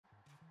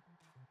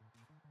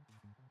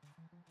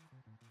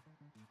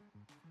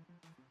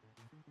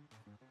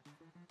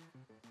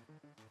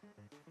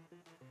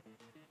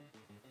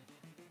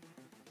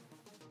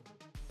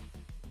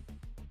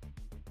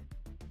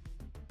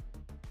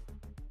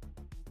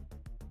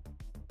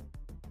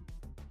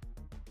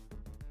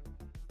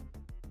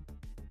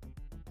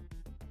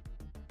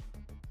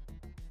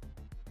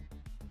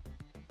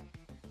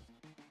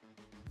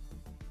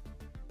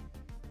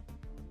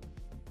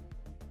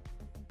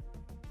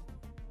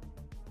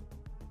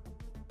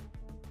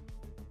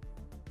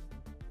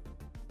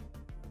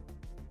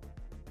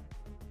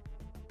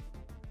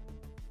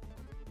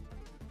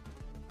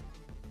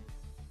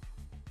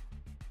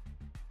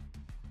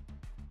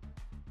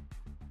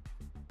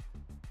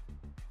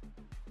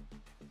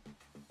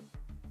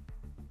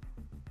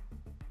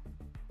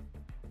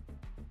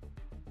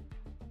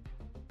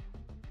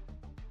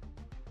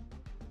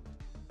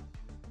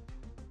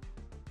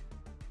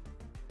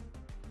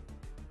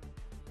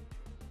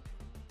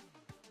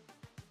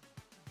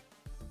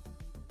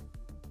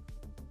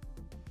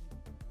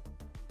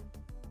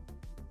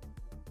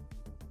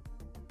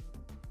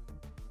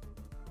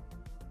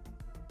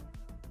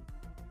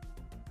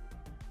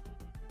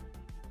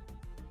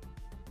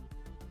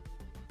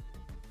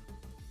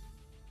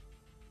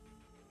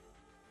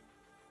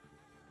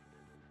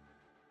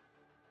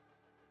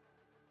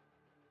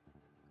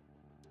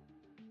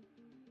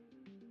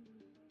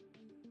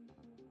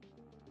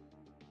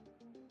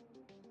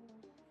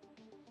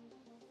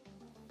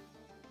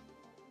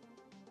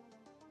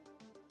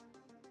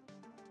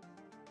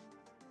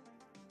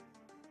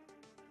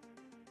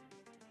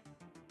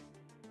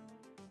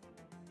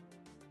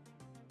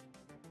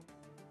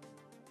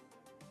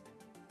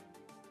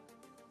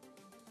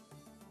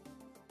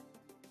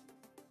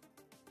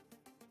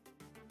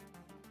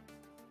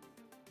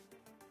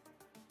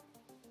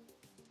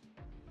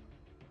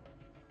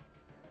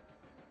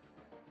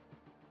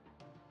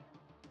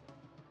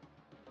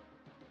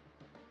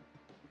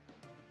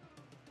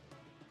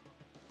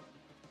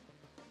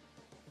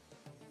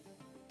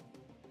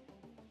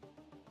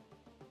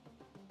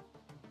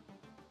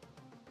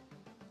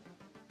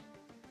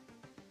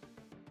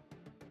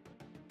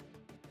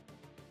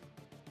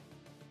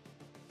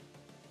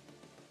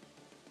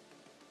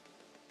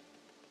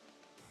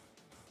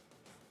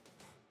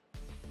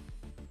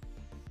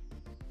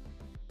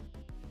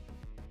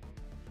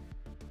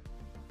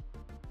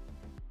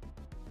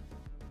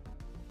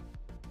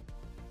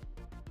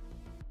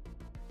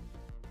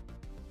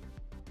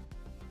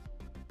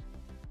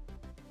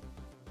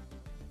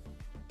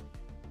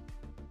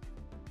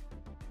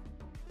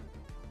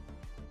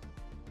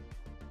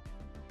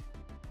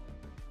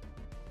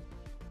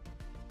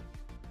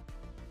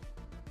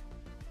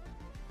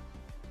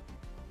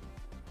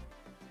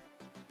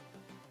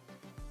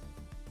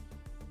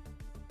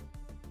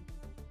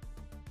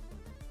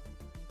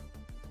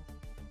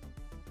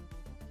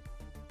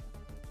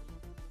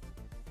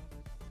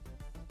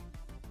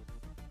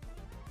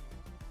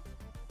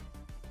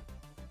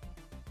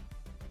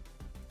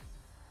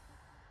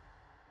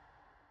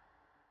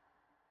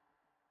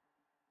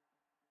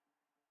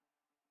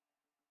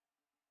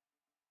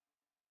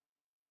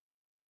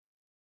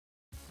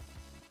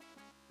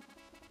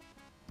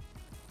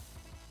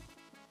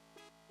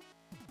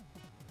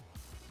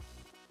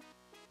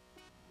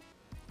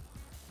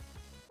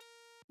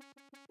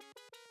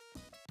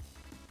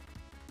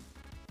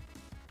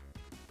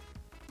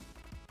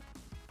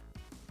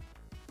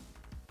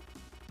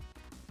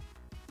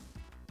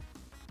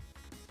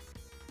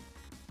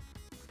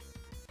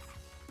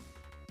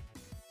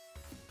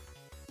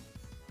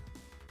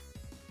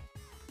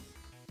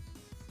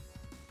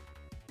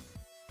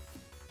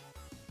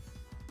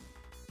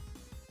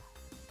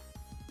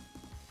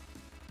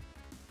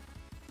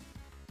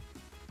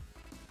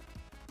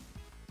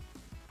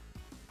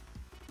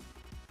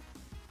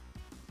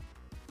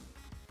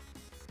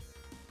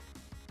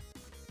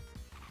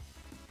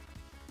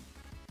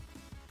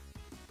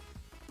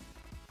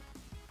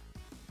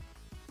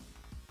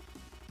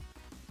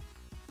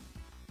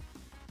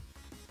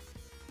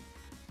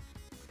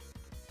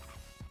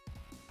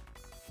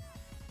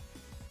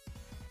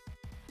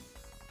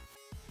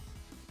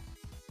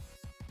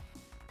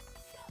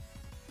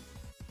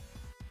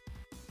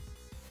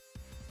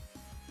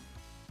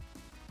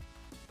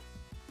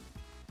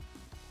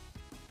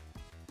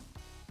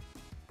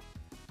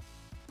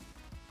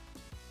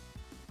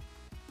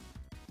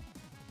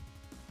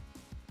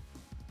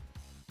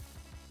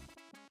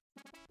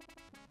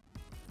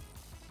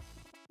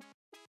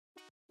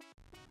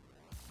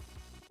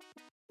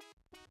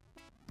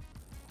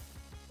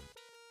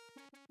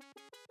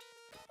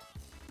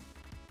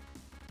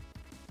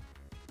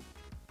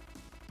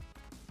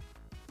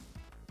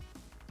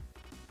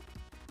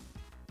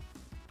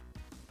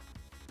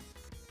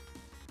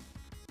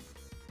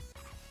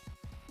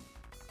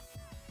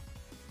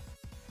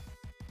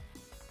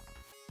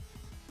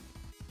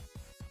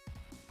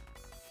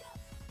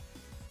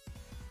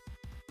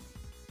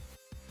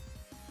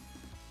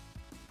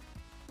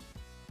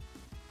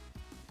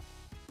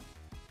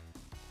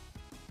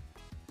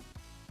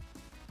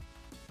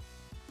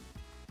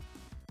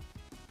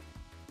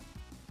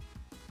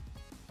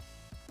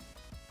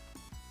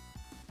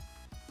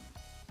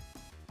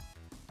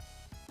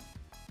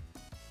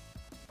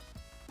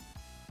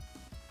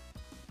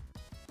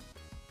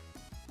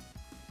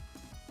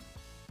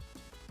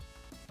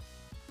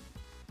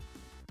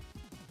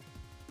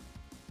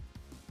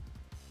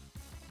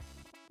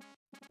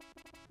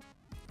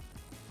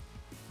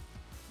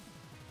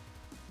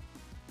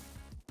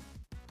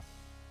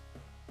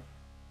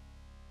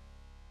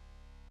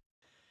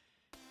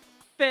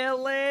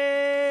fellas!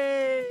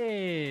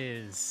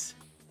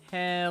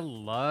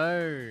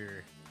 Hello!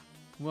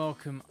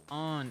 Welcome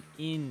on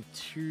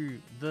into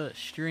the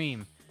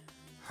stream.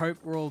 Hope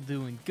we're all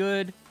doing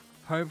good.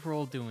 Hope we're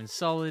all doing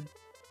solid.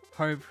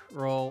 Hope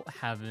we're all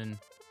having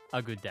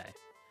a good day.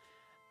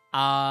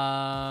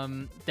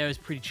 That was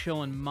pretty chill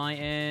on my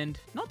end.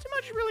 Not too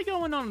much really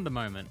going on at the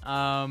moment.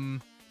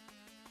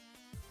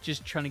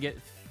 Just trying to get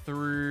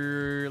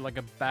through like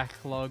a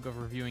backlog of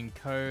reviewing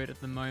code at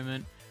the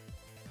moment.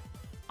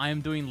 I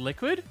am doing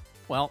liquid.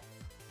 Well,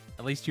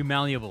 at least you're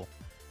malleable.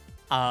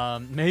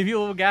 Maybe a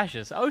little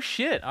gaseous. Oh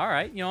shit! All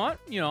right, you know what?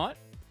 You know what?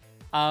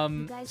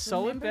 You guys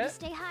solid remember bet. to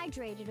stay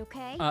hydrated,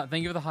 okay?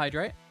 Thank you for the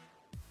hydrate.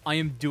 I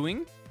am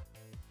doing.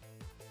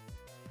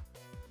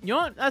 You know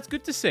what? That's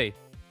good to see.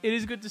 It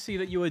is good to see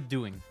that you are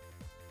doing.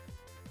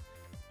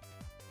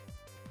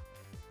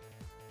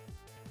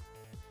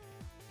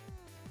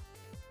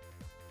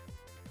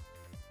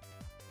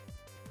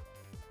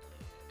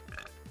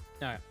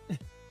 Alright.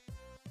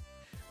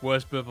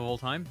 Worst burp of all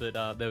time, but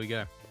there we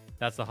go.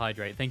 That's the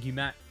hydrate. Thank you,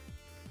 Matt.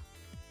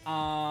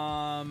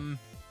 And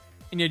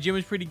yeah, gym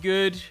was pretty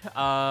good.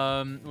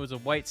 It was a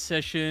weight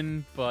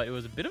session, but it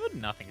was a bit of a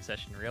nothing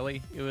session,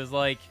 really. It was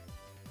like,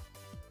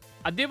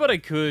 I did what I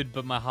could,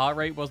 but my heart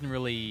rate wasn't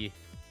really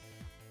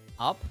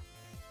up.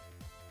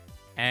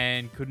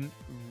 And couldn't,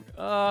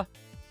 I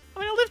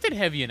mean, I lifted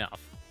heavy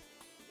enough.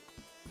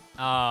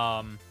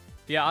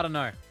 Yeah, I don't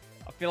know.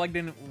 I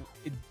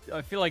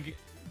feel like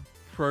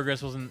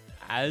progress wasn't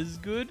as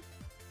good.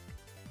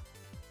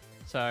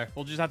 So,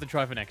 we'll just have to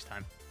try for next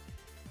time.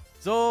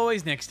 As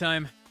always, next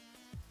time.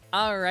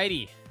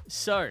 Alrighty,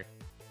 so,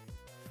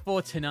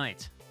 for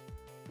tonight,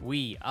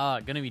 we are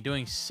going to be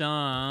doing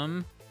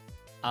some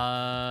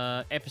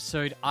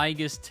episode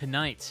Aigis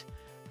tonight.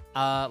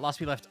 Last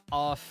we left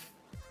off,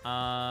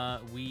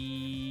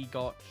 we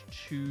got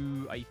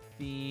to, I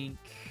think,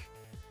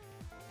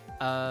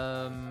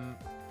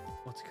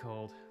 what's it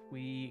called?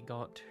 We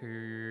got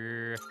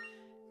to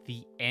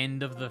the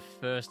end of the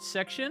first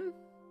section.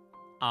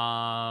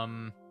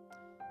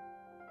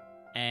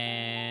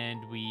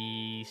 And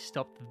we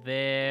stopped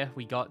there.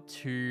 We got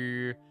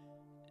to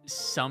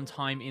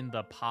sometime in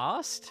the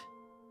past.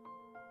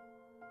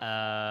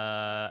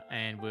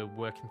 And we're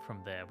working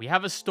from there. We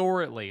have a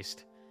store at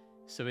least.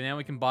 So now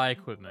we can buy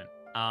equipment.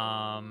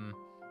 But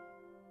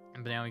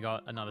now we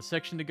got another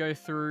section to go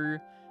through.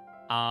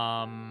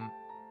 Oh,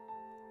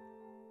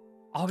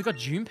 we got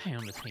Junpei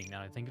on the team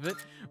now I think of it.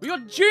 We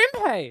got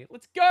Junpei!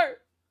 Let's go!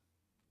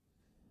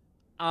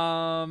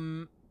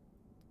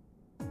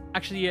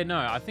 Actually, yeah, no.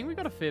 I think we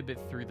got a fair bit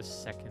through the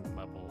second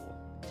level.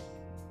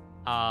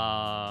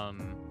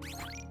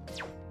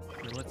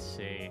 Let's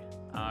see.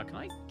 Can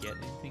I get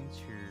anything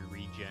to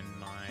regen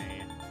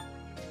my...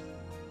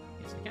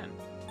 Yes, I can.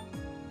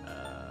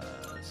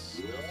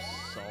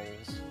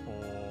 Souls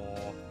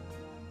for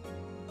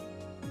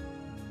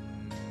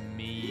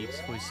me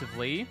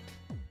exclusively.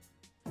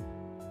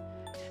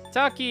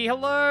 Taki,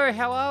 hello!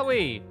 How are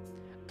we?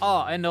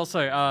 Oh, and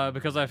also,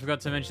 because I forgot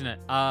to mention it,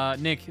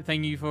 Nick,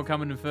 thank you for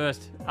coming in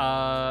first.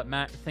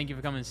 Matt, thank you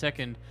for coming in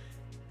second.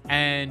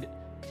 And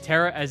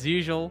Terra, as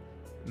usual,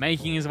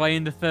 making his way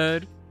into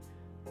third,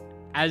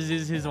 as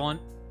is his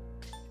want.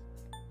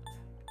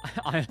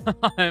 I'm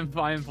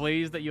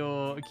pleased that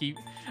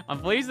I'm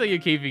pleased that you're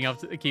keeping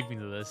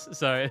to this.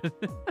 So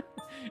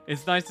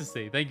it's nice to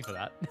see. Thank you for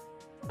that.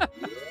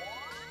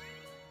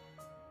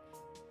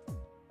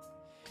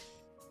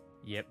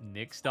 Yep,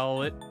 Nick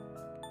stole it.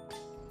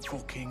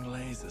 Fucking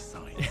laser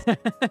sight.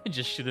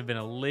 Just should have been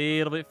a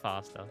little bit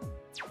faster.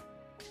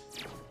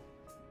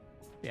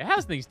 Yeah,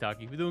 how's things,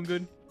 Taki? We doing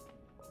good?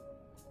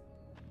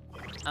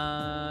 Do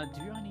I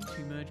need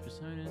to merge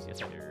personas?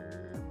 Yes, I do.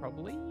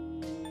 Probably.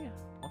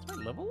 What's my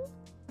level?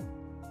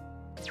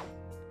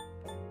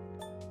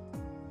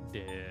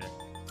 Yeah.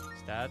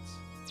 Stats.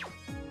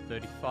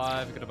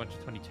 35. We got a bunch of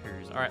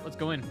 22s. All right, let's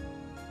go in.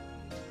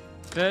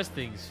 First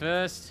things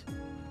first.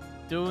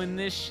 Doing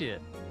this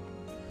shit.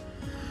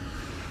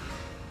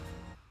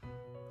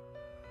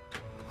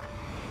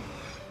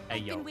 Hey,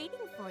 yo. I've been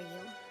waiting for you.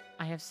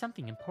 I have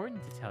something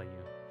important to tell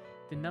you.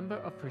 The number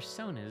of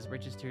personas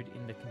registered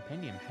in the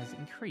compendium has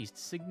increased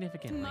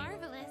significantly.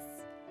 Marvelous.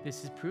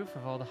 This is proof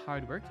of all the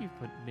hard work you've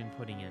been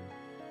putting in.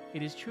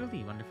 It is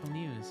truly wonderful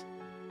news.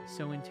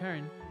 So in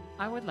turn,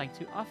 I would like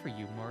to offer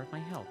you more of my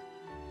help.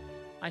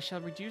 I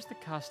shall reduce the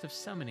cost of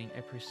summoning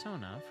a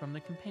persona from the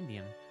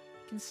compendium.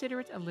 Consider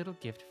it a little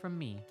gift from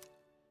me.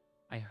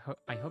 I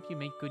hope you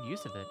make good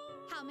use of it.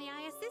 How may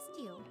I assist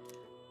you?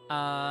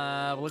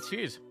 Well, let's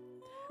choose.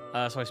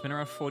 So I spent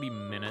around 40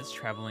 minutes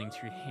traveling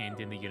to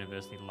hand in the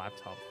university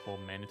laptop for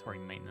mandatory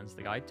maintenance.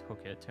 The guy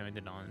took it, turned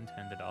it on,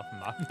 turned it off, and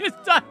marked it as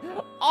done.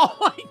 Oh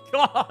my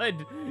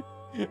god!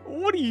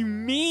 What do you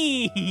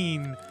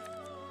mean?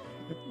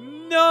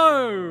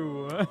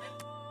 No!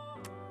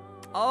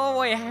 Oh,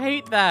 I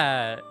hate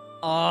that.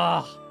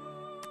 Oh.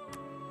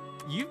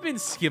 You've been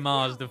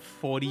skimmarzed of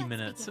 40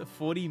 minutes.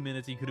 40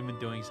 minutes you could have been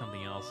doing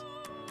something else.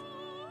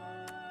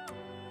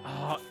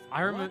 Oh,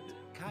 I remember...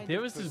 kind There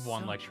of was this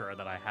one persona lecturer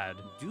that I had.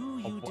 do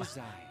you boy.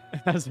 desire?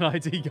 As an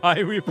IT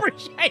guy, we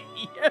appreciate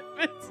the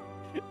efforts.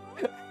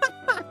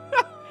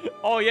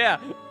 Oh, yeah.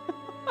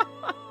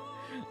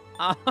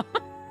 Turn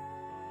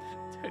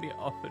it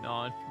off and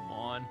on. Come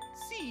on.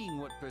 Seeing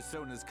what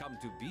personas come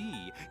to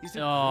be is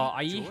a Oh,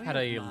 great I joy had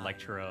of a mine.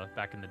 lecturer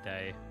back in the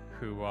day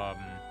who,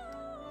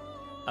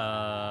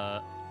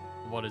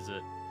 what is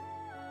it?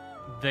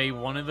 They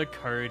wanted the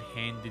code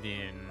handed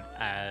in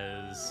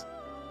as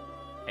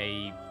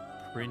a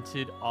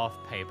printed off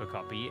paper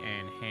copy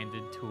and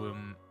handed to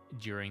him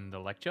during the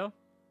lecture.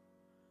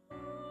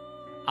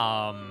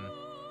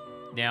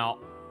 Now,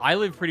 I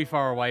live pretty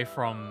far away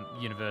from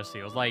university.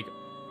 It was like,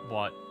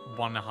 what,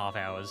 1.5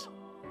 hours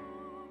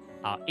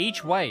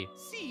each way.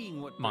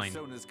 Seeing what Mine.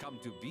 personas come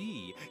to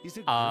be is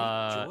a great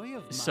joy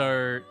of mine.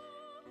 So,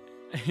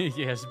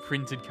 yes,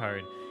 printed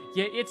code.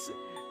 Yeah, it's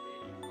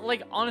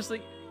like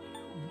honestly.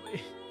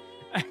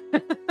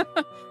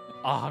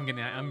 Oh, I'm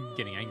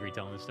getting angry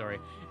telling this story.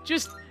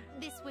 Just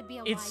This would be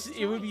a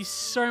it would be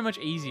so much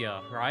easier,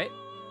 right?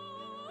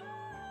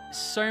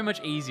 So much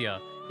easier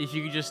if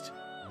you could just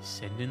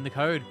send in the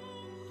code.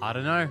 I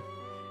don't know,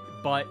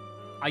 but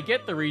I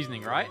get the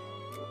reasoning, right?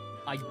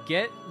 I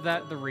get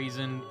that the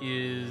reason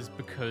is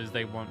because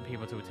they want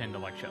people to attend a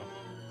lecture.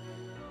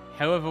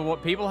 However,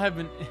 what people have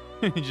been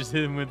just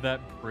hit them with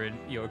that print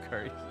your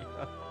code.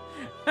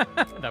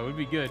 That would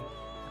be good.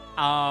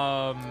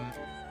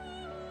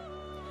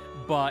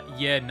 But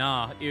yeah,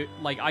 nah.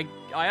 Like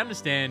I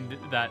understand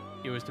that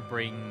it was to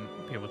bring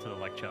people to the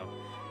lecture.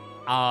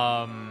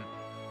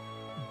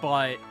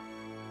 But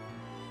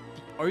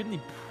the only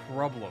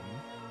problem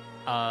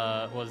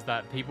was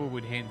that people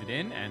would hand it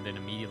in and then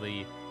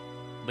immediately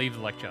leave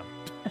the lecture.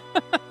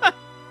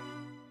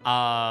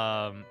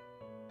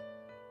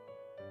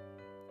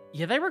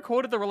 Yeah, they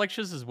recorded the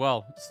lectures as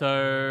well,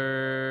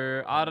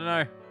 so I don't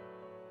know.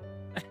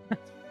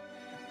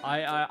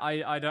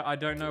 I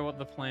don't know what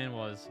the plan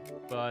was,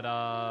 but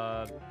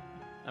I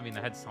mean,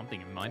 they had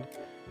something in mind.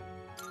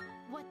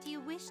 What do you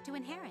wish to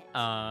inherit?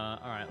 All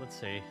right, let's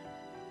see.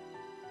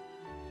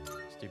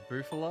 Let's do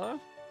Buffalo.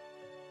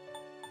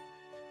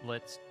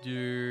 Let's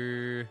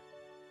do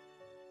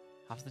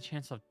half the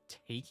chance of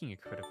taking a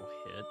critical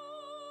hit.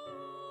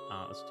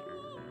 Let's do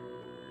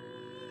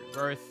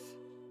growth.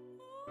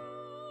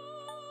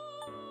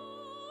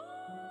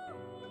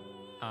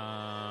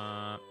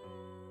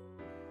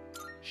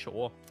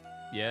 Sure.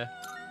 Yeah.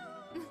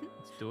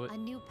 Let's do it. A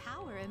new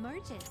power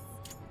emerges.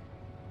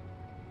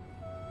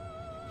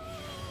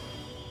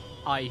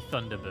 I,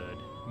 Thunderbird,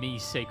 me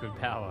sacred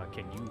power,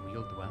 can you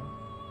wield well?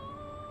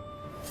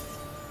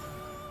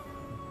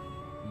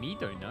 Me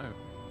don't know.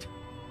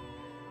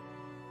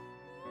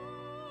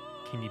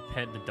 Can you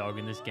pet the dog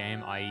in this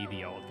game, i.e.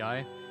 the old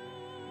guy?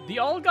 The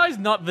old guy's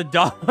not the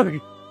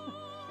dog!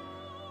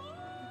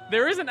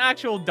 There is an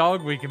actual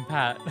dog we can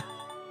pat.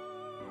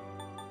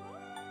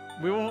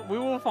 We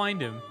will find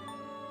him.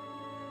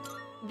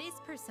 This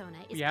persona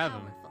is We have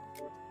him.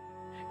 powerful.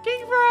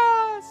 King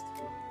Frost!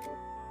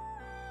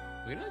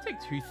 We're gonna take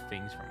 2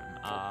 things from him.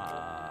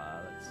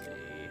 Let's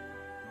see.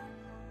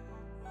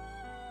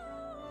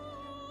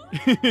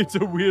 It's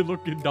a weird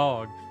looking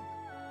dog.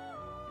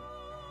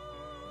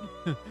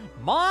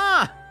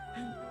 Ma!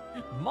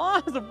 Ma,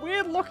 there's a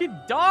weird looking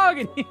dog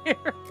in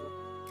here.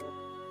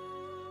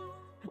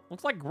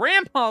 Looks like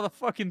Grandpa, the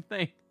fucking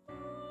thing.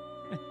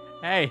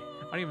 Hey, I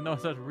don't even know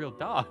if that's a real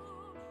dog.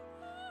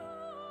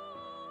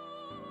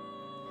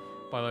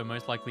 By the way,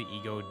 most likely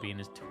Ego would be in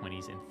his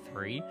 20s in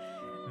 3.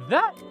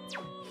 That...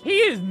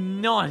 He is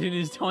not in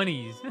his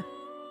 20s.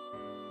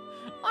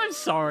 I'm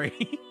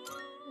sorry.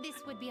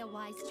 This would be a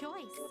wise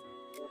choice.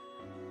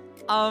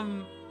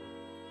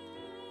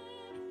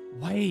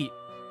 Wait.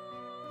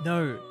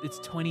 No, it's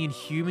 20 in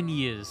human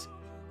years.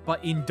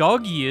 But in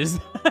dog years...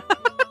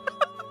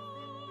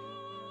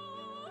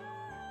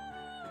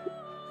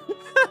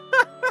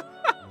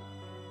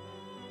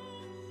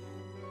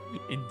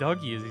 In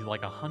dog years, he's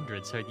like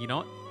 100. So, you know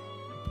what?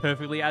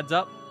 Perfectly adds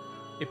up.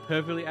 It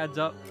perfectly adds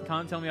up.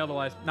 Can't tell me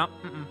otherwise. No.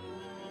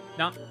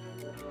 No.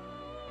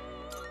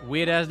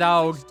 Weird ass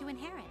dog. To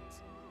inherit.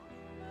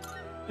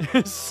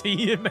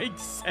 See, it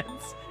makes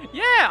sense.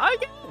 Yeah, I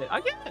get it. I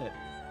get it.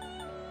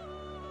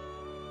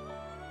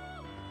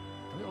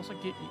 Do we also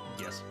get you?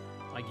 Yes,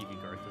 I give you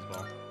growth as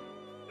well.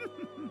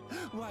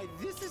 Why,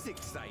 this is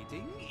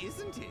exciting,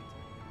 isn't it?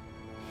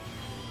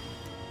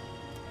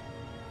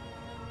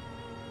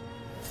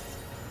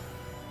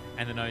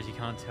 And the nose, you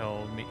can't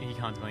tell me. He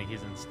can't tell me he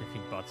isn't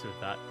sniffing butts with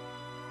that.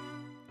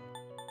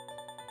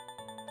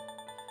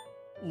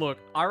 Look,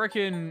 I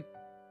reckon.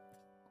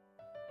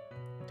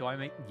 Do I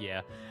make?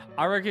 Yeah,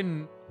 I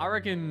reckon.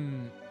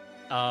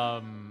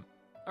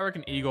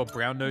 Igor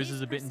brown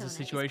noses a bit into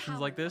situations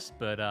like this,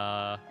 but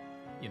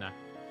you know.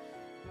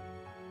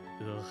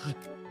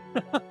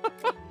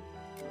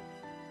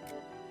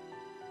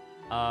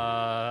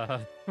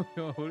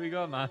 What do we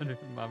got,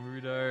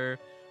 Mamudo?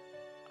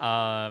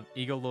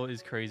 Eagle Law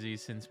is crazy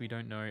since we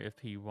don't know if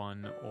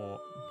P1 or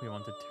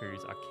P1 to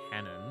 2s are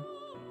canon.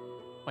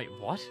 Wait,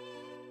 what?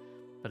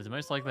 But it's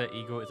most likely that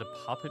Igor is a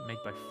puppet made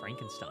by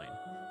Frankenstein.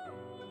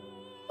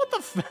 What the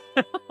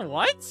f-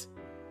 What?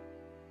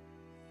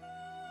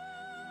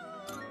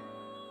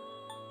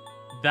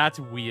 That's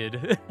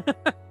weird.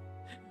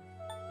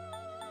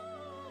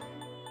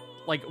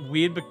 Like,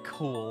 weird but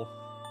cool.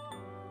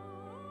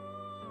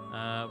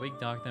 Weak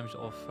dark damage to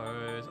all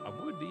foes. I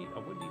would need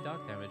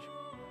dark damage.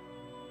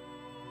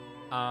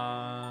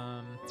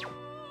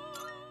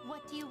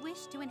 What do you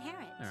wish to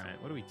inherit?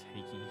 Alright, what are we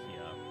taking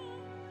here?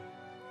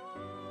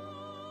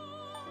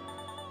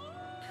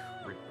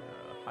 Crit,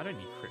 I don't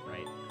need crit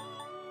rate.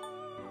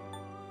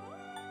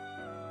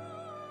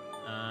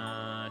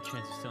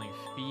 Chance of stealing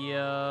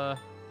fear.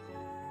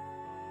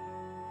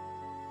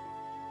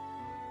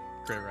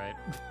 Crit rate.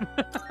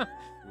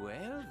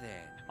 Well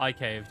then. I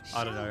caved.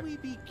 I don't know. Shall we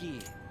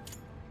begin?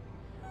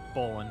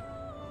 Ballin'.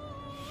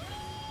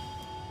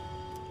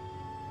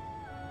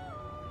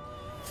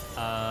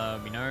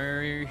 We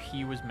know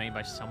he was made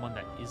by someone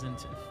that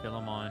isn't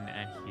Philemon,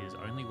 and he is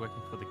only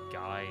working for the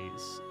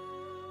guys.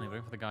 Only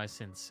working for the guys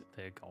since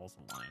their goals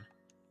align.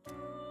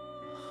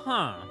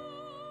 Huh.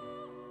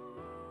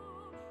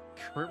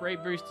 Crit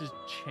rate boost is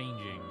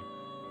changing.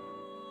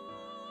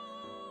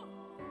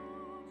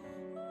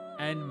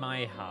 And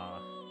Maiha.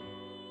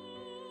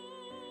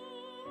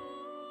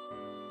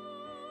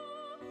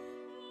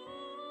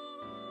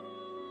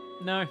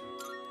 No.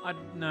 I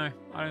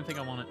don't think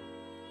I want it.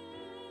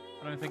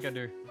 I don't think I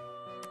do.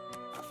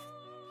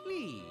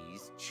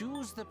 Please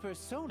choose the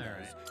personas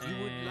Alright, you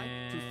would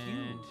like to and-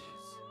 fuse.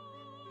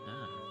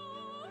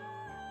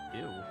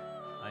 Ew.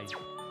 I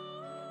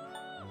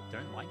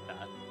don't like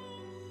that.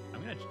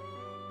 I'm gonna...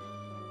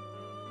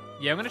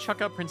 Yeah, I'm gonna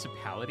chuck out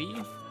Principality.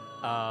 Very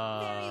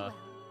well.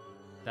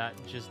 That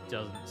just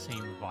doesn't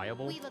seem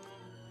viable. We look.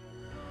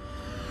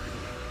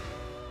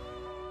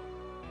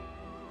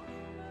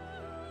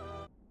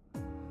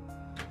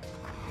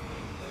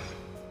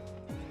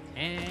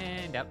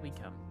 And up we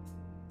come.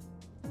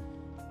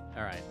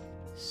 Alright,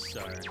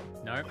 so,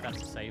 nope,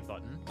 that's a save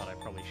button, but I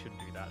probably should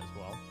do that as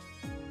well.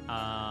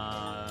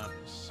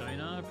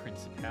 Persona,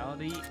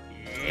 Principality,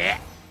 yeah!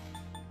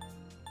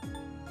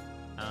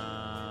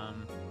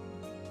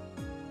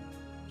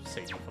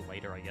 Save it for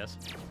later, I guess.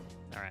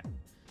 Alright.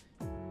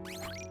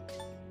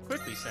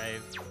 Quickly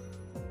save.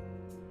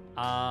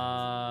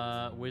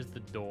 Where's the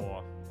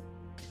door?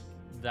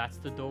 That's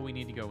the door we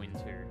need to go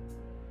into.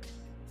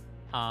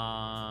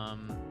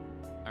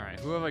 Alright,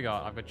 who have I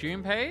got? I've got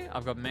Junpei,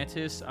 I've got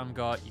Metis, I've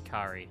got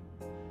Yukari.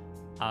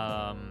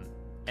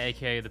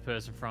 AKA the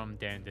person from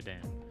Dan to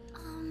Dan.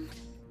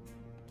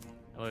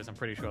 At least I'm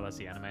pretty sure that's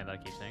the anime that I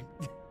keep saying.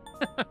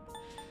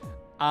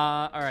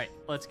 Alright,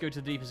 let's go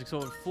to the deepest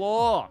exalted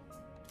floor.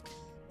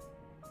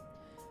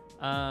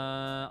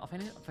 I'll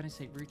find a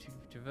safe route to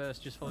traverse,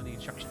 just follow the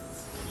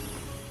instructions.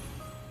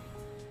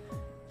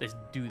 Let's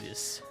do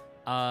this.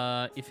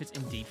 If it's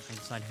indeed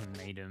Frankenstein who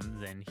made him,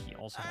 then he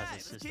also has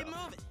a sister.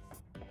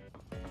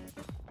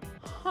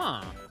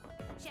 Huh.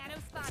 Shadow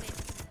spotted.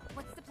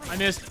 What's the plan? I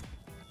missed.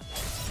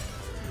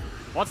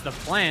 What's the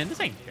plan? This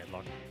ain't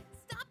deadlock.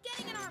 Stop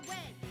getting in our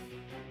way.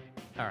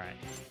 Alright.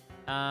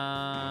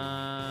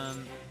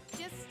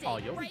 Just stay Oh,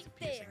 you're right weak to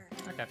piercing.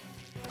 there. Okay.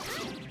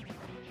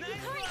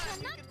 Yukari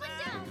cannot put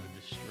down. With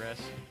distress.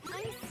 I'm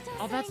still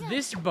Oh, that's setting up.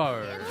 this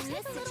bow. It'll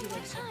take a little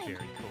more time.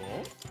 Very cool.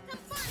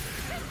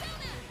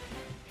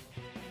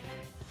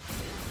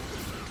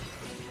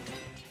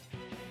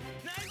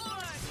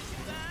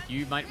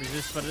 You might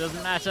resist, but it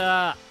doesn't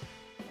matter.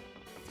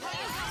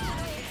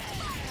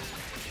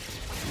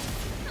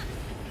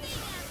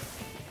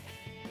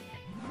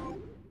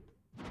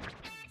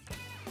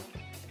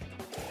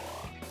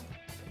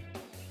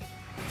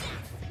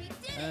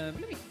 Let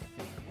me think.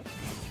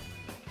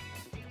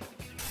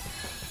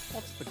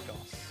 What's the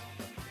goss?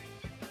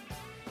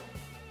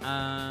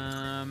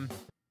 Nailed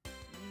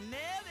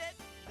it!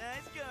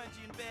 Nice going,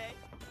 Junpei.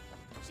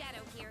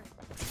 Shadow here.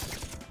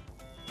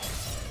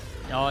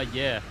 Oh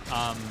yeah.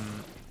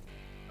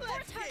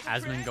 Let's get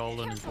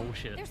Asmongold is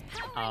bullshit. There's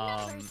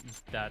power in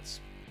numbers.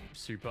 That's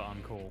super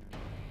uncool.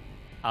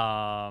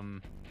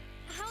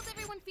 How's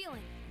everyone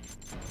feeling?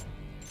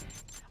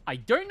 I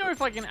don't know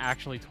if I can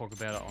actually talk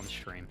about it on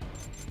stream.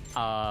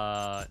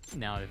 Now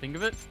that I think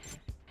of it.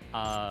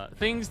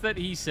 Things that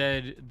he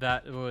said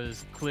that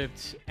was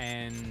clipped,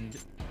 and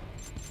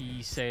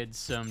he said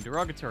some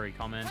derogatory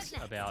comments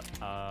about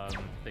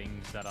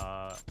things that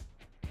are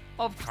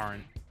of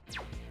current.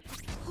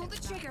 Pull the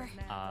trigger.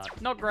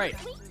 Not great.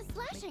 Fleet is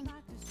flashing.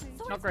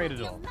 Swords Not great will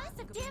at deal all.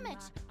 Massive damage.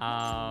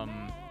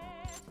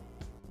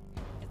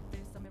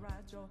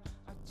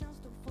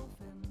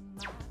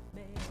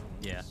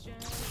 Yeah.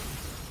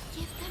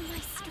 Give them my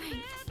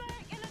strength.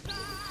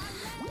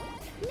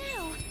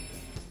 Now.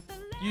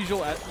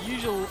 Usual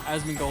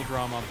Asmongold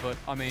drama, but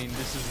I mean,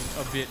 this is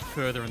a bit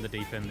further in the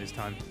deep end this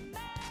time.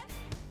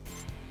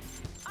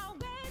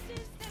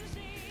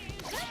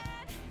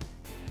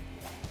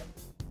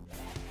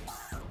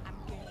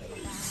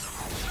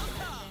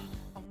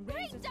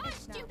 Great dodge,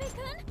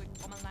 Junpei-kun.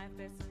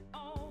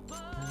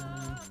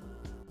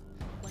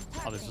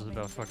 Oh, this is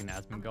about fucking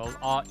admin gold.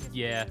 Oh,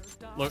 yeah.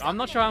 Look, I'm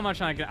not sure how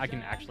much I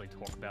can actually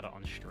talk about it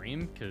on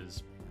stream,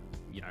 because,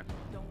 you know,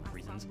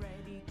 reasons.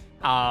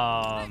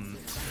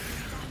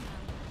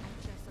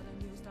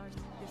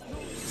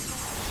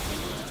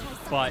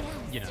 But,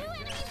 you know.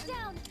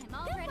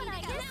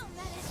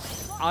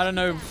 I don't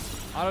know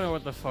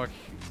what the fuck,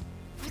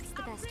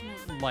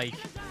 like,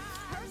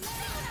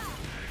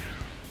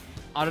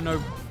 I don't know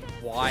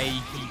why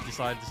he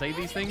decided to say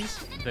these things.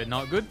 They're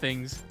not good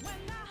things.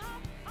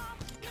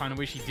 Kind of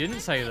wish he didn't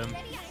say them.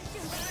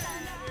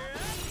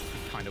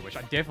 Kind of wish.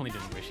 I definitely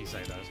didn't wish he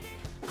say those.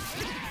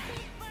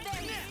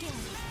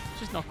 It's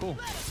just not cool.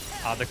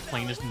 The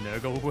cleanest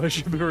Nurgle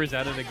worshipper is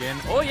at it again.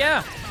 Oh,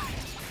 yeah!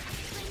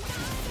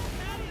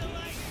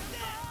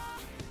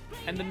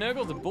 And the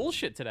Nurgles are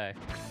bullshit today.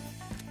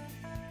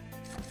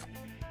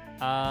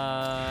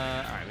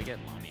 Alright, we get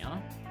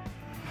Lamia.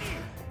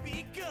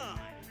 Be gone.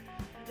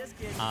 Just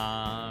kidding.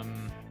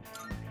 Alright,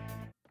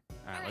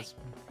 let's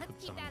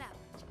keep that up.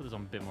 let's put this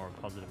on a bit more of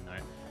a positive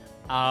note.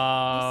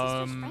 My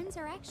sister's friends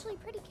are actually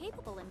pretty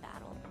capable in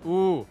battle.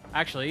 Ooh,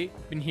 actually,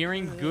 been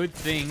hearing good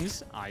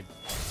things. I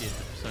did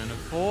the Persona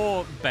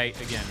 4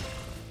 bait again.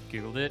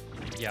 Googled it.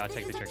 Yeah, I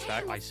take the tricks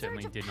back. I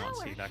certainly did not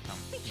see that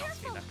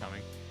coming.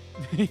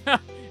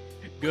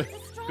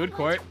 Good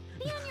quote.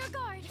 Be on your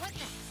guard.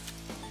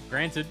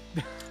 Granted.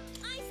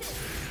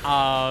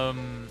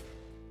 ISIS.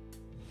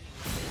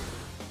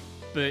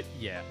 But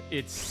yeah,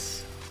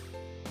 it's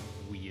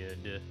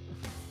weird.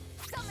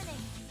 Summoning.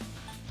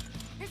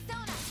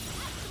 Persona.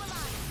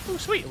 Actualize. Oh,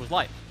 sweet, it was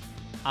light.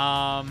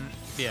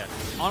 Yeah,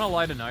 on a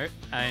lighter note,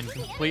 and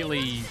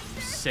completely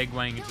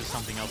segueing into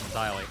something else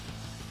entirely.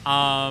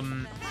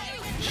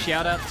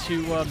 Shout out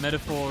to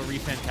Metaphor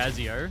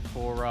Refantasio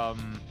for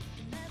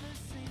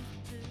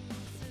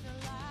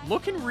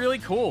looking really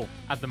cool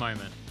at the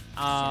moment.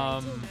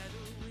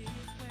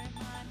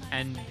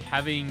 And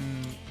having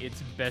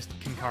its best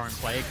concurrent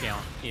player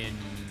count in,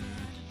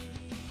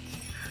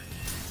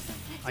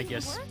 I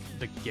guess,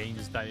 the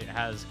games that it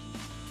has.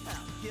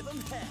 Give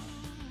 'em hell.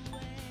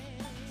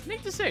 It's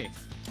neat to see.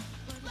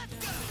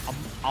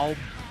 I'll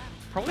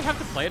probably have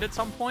to play it at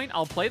some point.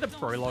 I'll play the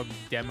prologue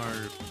demo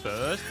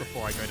first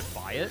before I go to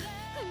buy it.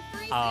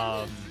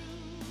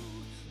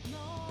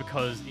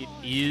 Because it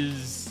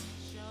is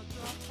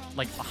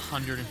like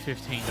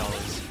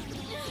 $115.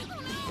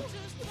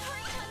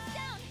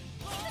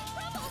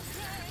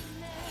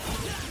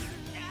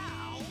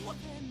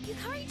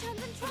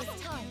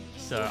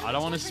 So I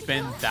don't want to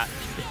spend that.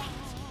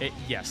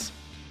 Yes.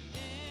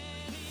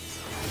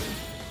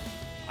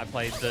 I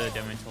played the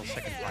demo until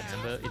second I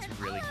remember. It's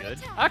really good.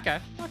 Okay.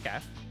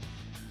 Yeah,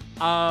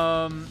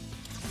 I'll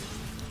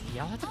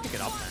have to pick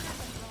it up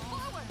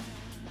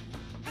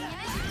then.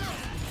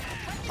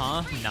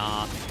 Huh?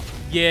 Nah.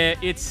 Yeah,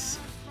 it's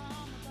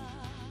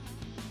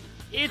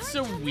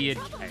a weird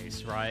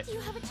case, right?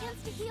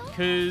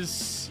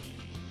 Because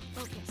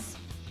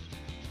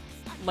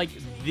like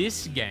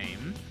this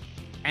game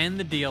and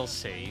the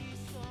DLC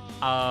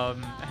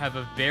have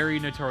a very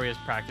notorious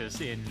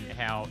practice in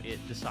how it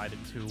decided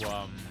to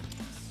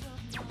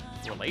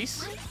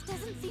release.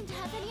 Doesn't seem to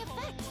have any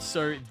effect.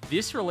 So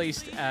this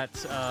released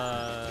at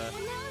Analysis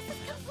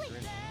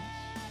complete.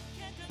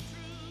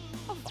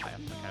 oh, fire.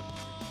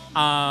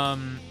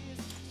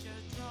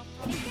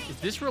 Okay.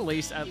 This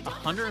released at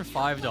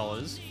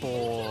 $105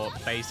 for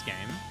base game.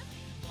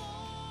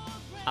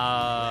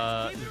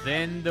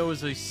 Then there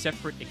was a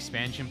separate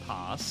expansion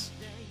pass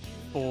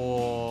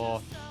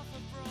for,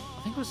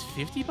 I think it was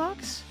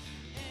 $50?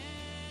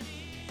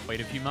 Wait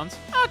a few months.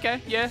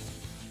 Okay, yeah.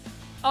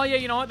 Oh yeah,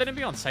 you know what? They didn't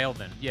be on sale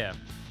then. Yeah.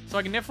 So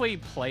I can definitely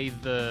play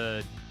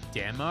the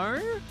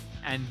demo,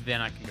 and then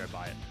I can go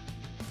buy it.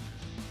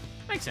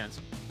 Makes sense.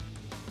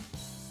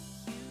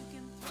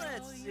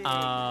 Let's see.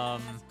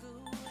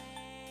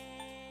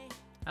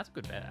 That's a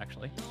good bet,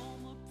 actually.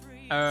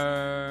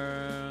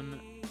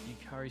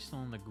 Yukari's still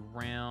on the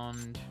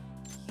ground.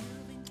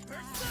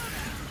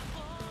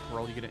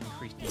 Roll, you get an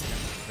increased defense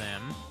with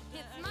them.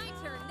 It's my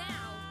turn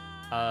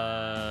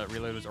now.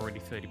 Reload was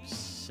already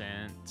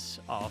 30%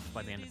 off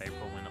by the end of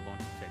April when it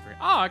launched in February.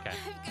 Oh, okay.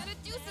 I've got to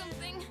do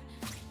something.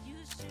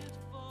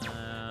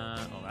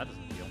 Oh, that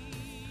doesn't deal.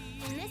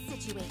 In this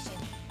situation.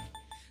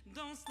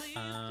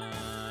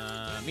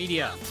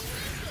 Media.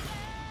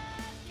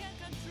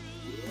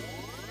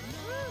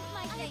 I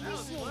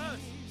appreciate it.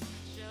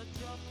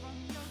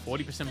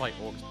 40% by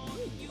August.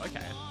 Ooh,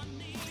 okay.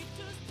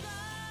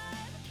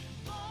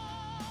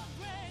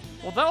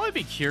 Well, that would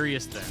be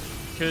curious then,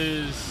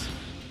 because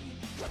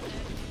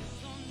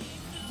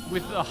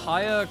with a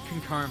higher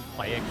concurrent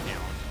player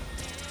count,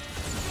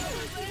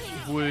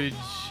 would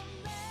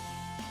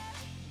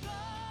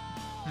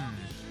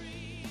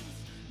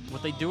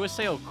they do a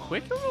sale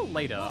quicker or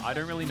later? I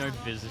don't really know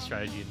business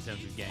strategy in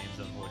terms of games,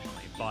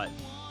 unfortunately, but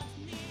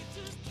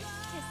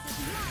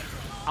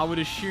I would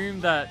assume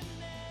that,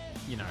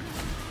 you know,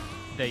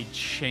 they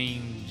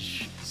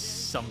change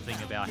something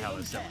about how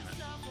they're selling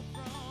it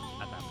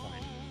at that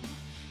point.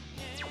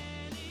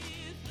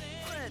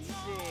 Let's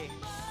see.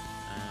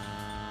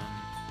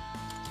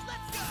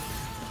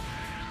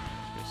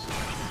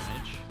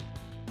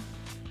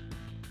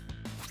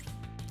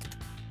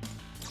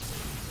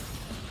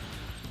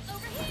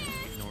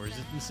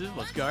 weaknesses.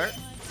 Let's go.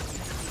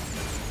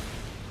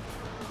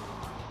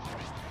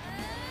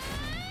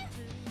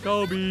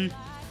 Kobe.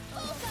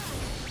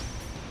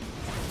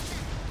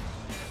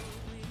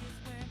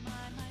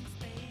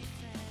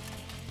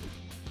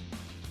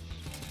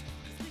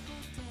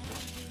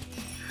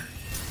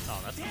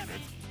 Oh, that's not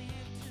good.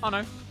 Oh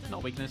no,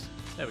 not weakness.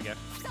 There we go.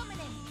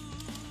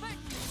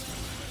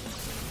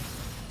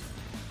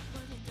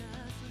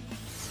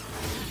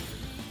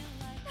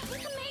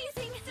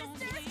 Amazing,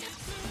 sisters!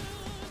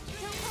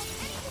 Don't hold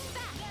anything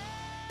back!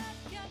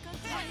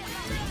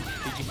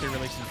 PG3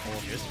 released in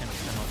August and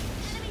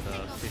the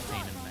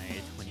 15 in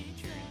May, 20 in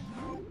June.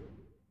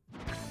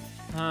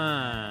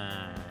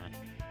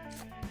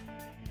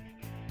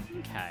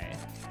 Okay.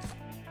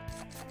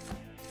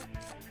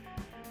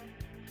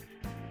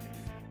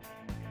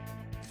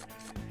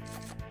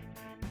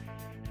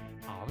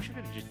 Oh, I wish I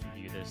could just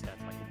view this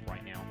stats like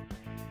right now.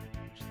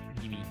 Just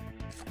give me.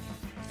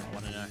 I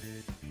want to know.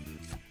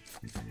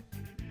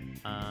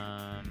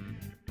 I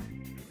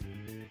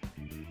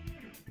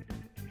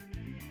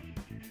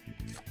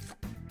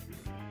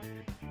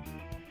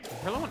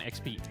really want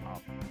XP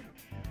up.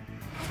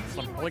 So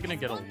I'm probably gonna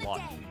get a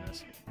lot from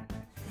this.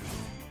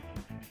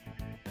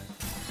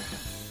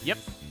 Yep.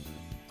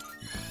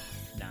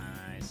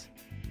 Nice.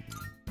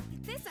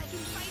 This I can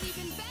fight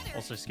even better!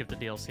 Also skip the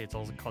DLC, it's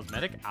also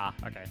cosmetic. Ah,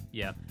 okay.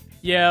 Yeah.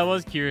 Yeah, I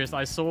was curious.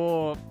 I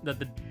saw that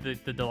the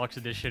deluxe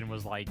edition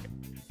was like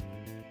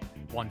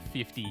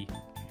 150.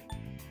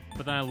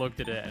 But then I looked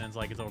at it and it's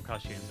like it's all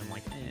costumes. I'm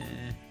like,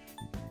 eh.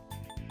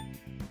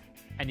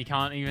 And you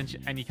can't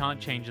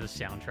change the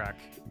soundtrack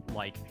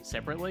like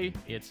separately.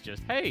 It's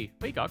just, hey,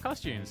 we got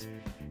costumes.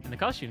 And the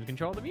costumes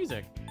control the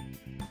music.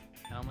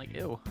 And I'm like,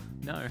 ew,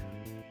 no.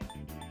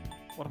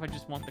 What if I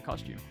just want the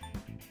costume?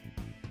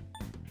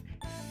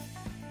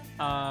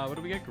 What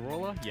do we get?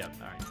 Gorilla? Yep,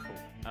 alright, cool.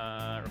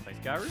 Replace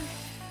Garu.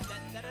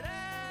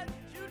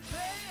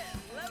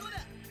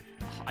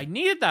 I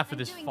needed that for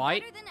this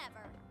fight. Better than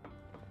ever.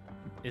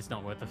 It's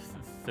not worth the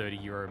 30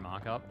 euro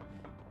markup.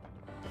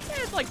 Yeah,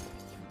 it's like,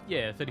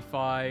 yeah,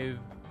 35.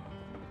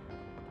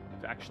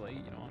 Actually,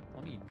 you know what?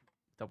 Let me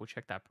double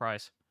check that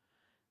price.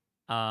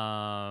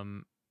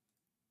 Real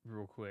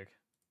quick.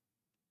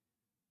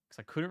 Because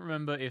I couldn't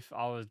remember if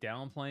I was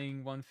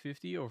downplaying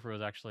 150 or if it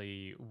was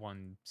actually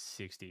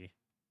 160.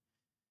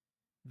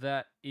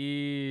 That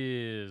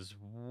is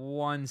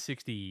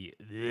 160.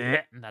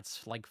 And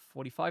that's like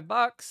 45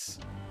 bucks.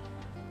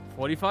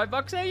 45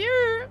 bucks a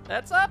year.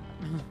 That's up.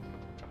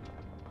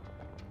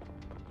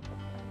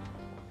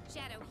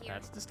 Shadow here.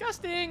 That's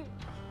disgusting.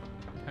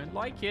 Don't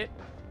like it.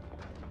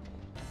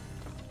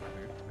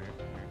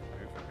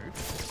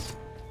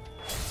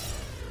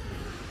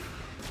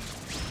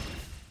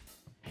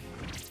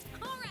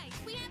 All right,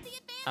 we have the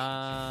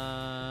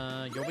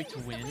advantage. You're weak to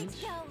Where's the wind. wind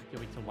go?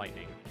 You're weak to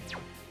lightning.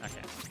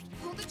 Okay.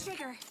 Pull the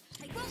trigger.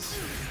 I won't lose.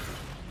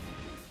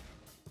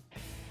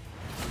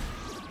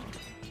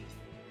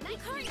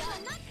 Nice hurry,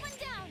 knock one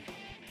down.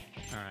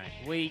 Alright,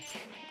 weak.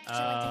 Leave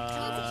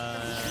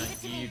it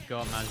to me. You've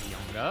got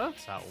Mazionga,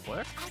 so that will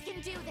work. I can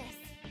do this.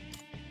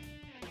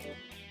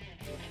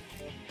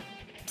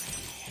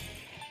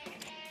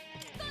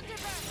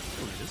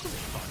 Thunderbird. Ooh, this will be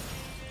fun.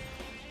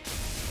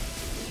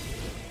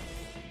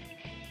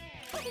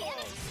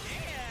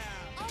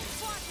 All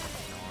squadrons,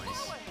 Nice.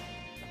 forward.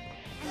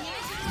 And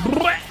here's your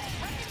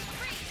weapons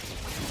free.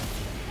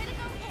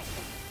 Critical hit.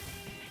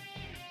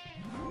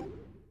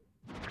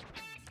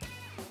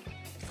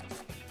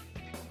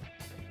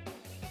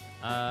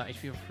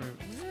 HP of fruit.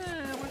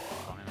 Yeah, we're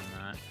fine on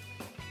that.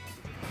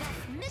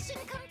 That's mission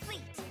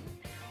complete.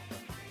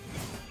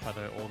 By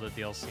the way, all the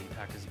DLC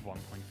pack is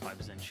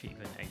 1.5%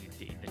 cheaper in AUD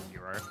than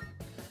Euro.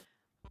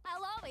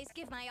 I'll always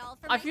give my all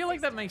for I my feel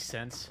like that sister. makes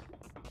sense.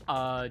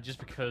 Just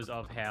because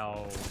of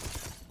how,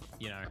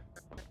 you know,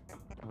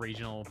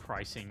 regional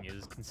pricing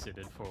is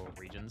considered for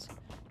regions.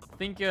 I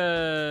think,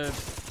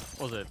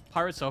 what was it?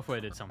 Pirate Software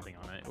did something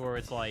on it, or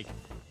it's like,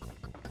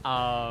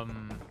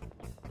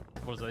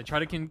 what was it? They try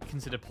to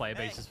consider player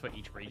bases for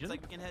each region.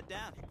 Looks like we can head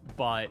down.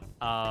 But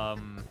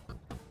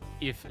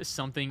if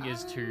something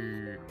is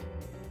too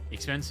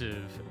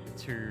expensive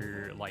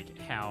to like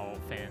how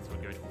fans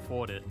would go to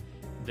afford it,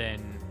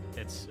 then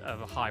it's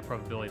of a high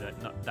probability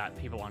that that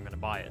people aren't going to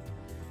buy it.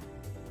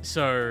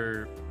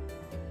 So,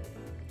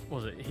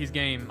 what was it? His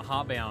game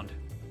Heartbound.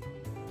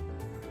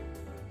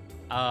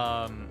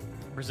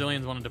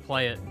 Brazilians wanted to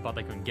play it, but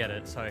they couldn't get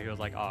it, so he was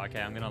like, "Oh, okay,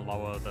 I'm going to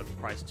lower the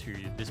price to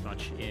this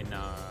much in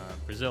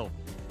Brazil,"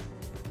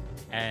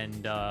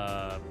 and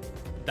that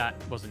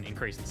was an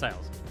increase in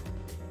sales.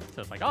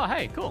 So it's like, "Oh,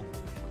 hey, cool."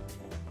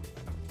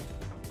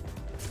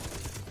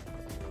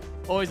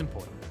 Always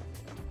important.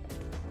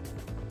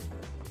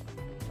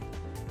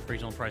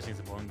 Regional pricing is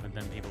important, but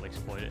then people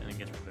exploit it and it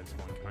gets rid of its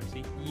foreign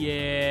currency.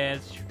 Yeah,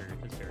 it's true.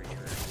 That's very true.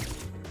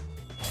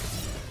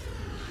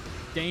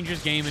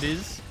 Dangerous game it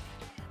is.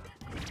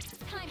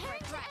 Time for a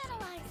threat.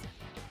 Analyze.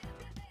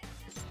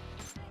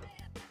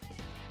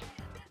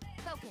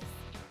 Focus.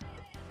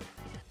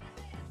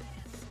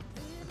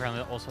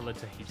 apparently also led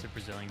to heaps of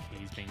Brazilian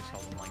keys being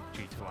sold on like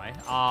G2A.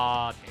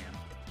 Ah, damn.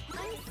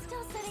 I'm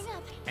still setting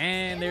up.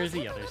 And there's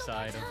the other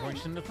side,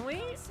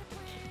 unfortunately.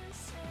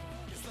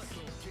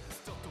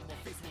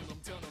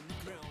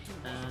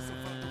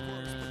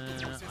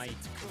 I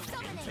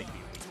think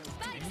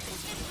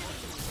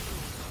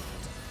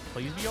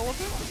please be all of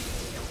them?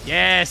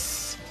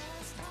 Yes!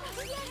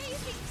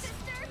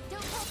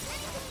 Don't hold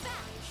anything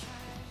back.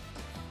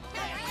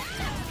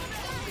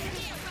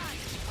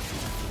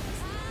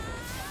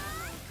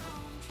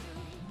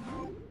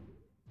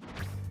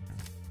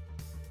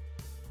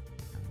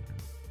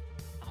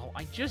 Oh,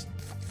 I just...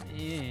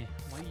 why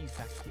are you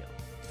back here?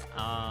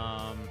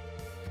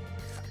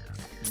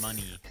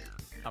 Money.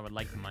 I would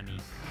like money.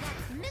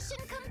 Mission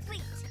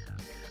complete.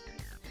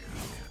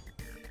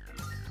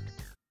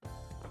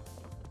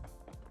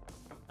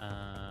 Ooh,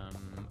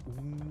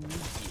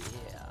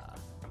 yeah.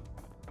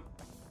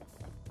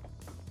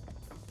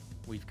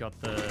 We've got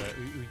the...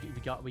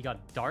 We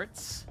got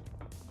darts.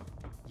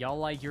 Y'all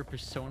like your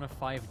Persona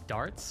 5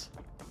 darts?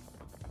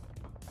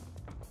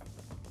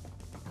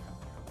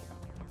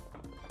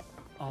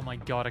 Oh my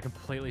god, I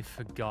completely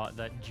forgot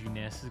that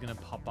Juness is gonna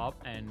pop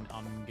up and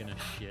I'm gonna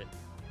shit.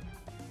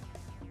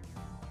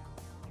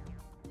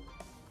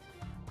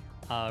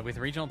 With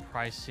regional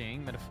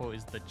pricing, Metaphor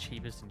is the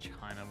cheapest in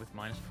China with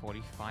minus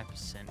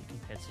 45%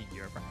 compared to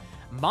Europe.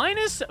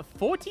 Minus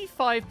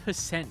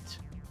 45%!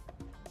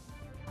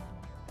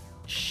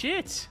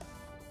 Shit!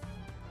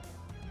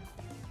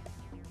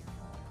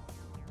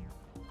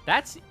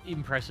 That's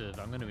impressive,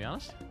 I'm gonna be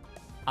honest.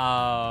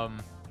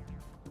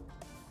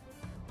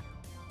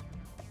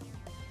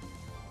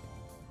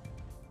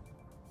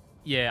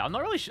 Yeah, I'm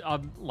not really sure.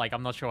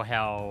 I'm not sure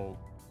how,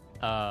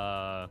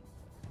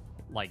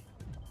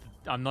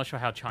 I'm not sure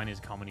how China's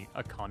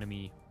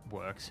economy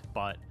works,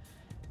 but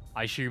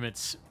I assume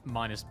it's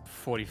minus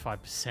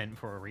 45%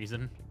 for a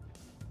reason.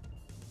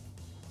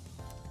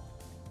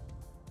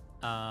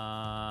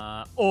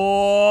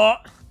 Or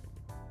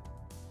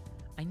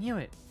I knew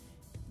it.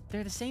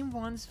 They're the same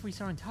ones we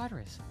saw in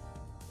Tartarus,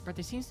 but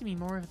there seems to be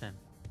more of them.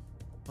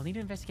 We'll need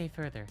to investigate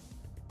further.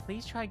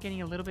 Please try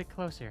getting a little bit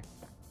closer.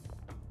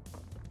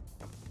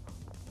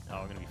 Oh,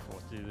 we're gonna be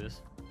forced to do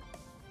this.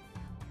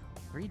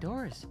 3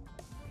 doors.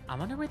 I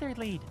wonder where they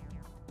lead.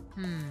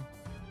 I'm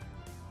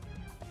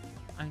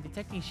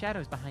detecting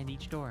shadows behind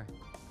each door.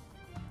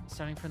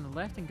 Starting from the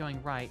left and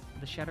going right,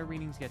 the shadow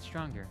readings get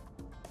stronger.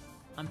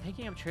 I'm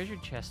picking up treasure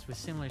chests with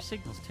similar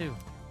signals too.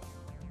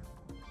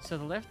 So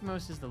the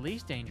leftmost is the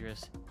least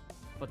dangerous,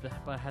 but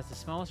has the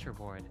smallest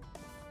reward.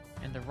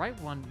 And the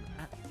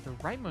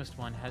rightmost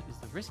one is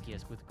the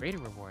riskiest with greater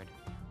reward.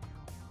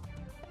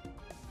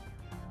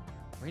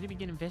 Where to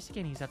begin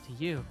investigating is up to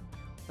you,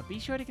 but be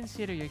sure to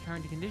consider your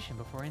current condition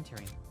before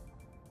entering.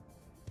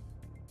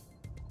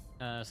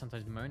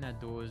 Sometimes monad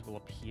doors will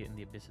appear in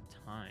the abyss of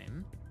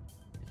time.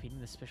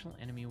 Defeating the special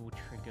enemy will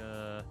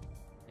trigger a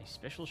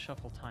special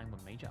shuffle time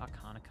where major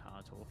arcana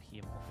cards will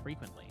appear more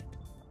frequently.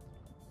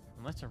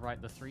 From left to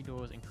right, the 3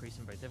 doors increase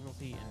in both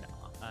difficulty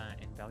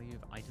and value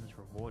of items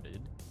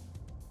rewarded.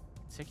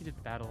 Consecutive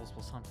battles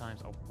will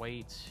sometimes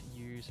await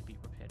you, so be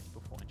prepared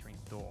before entering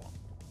the door.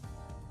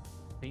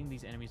 Beating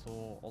these enemies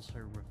will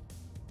also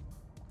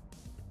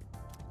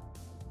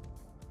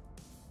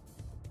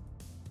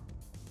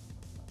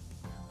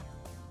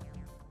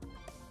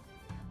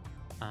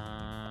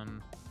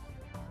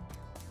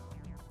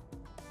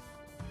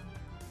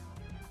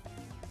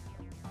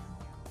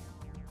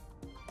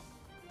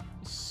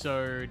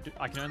so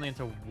I can only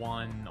enter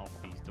one of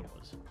these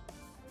doors.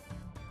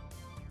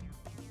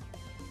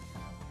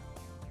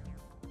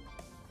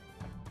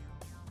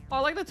 Oh, I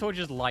like the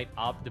torches light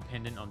up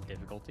dependent on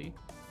difficulty.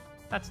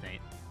 That's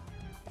neat.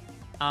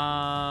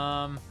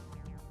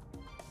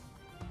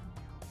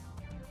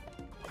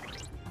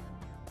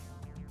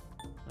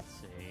 Let's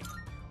see.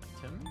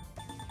 Item.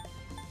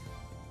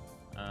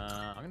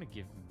 I'm gonna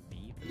give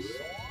me the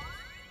sword.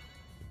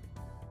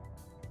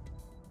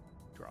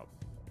 Drop.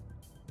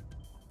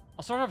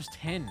 I'll start off as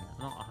 10,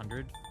 not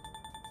 100.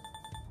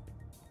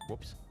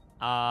 Whoops.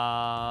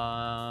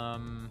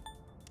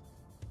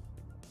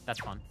 That's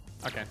fun.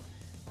 Okay.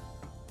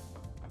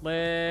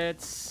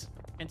 Let's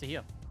enter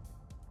here.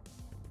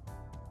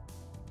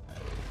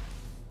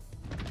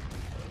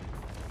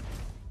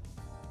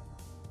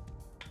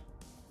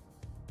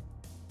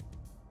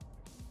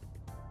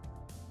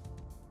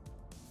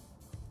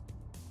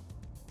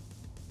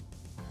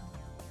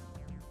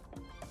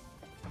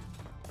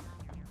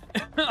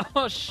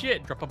 Oh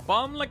shit, drop a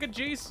bomb like a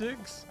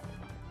G6.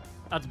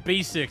 That's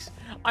B6.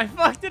 I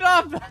fucked it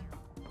up!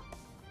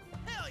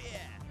 Hell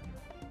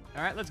yeah!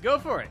 Alright, let's go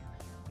for it.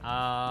 Am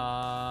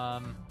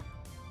I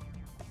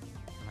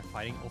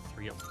fighting all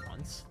 3 at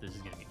once? This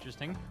is gonna be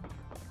interesting.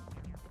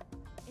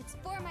 It's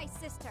for my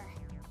sister.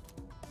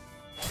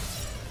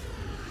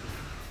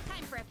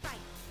 Time for a fight.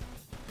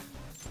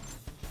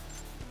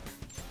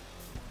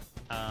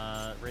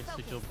 Red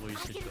sigil, blue I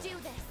sigil. can do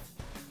this.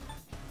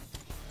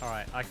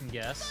 Alright, I can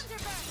guess.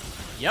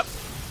 Thunderbird. Yep.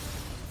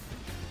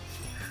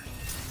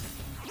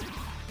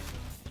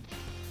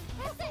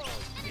 That's it.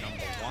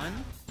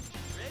 one.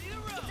 Ready to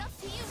roll. It's up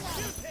to you now.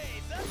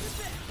 Junpei's up to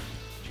bat.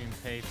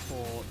 Junpei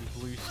for the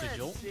blue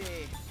sigil. Let's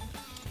see.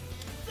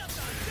 Suck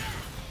on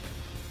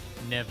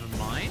that. Never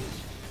mind.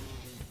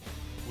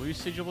 Blue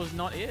sigil was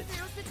not it.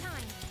 Now's the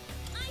time.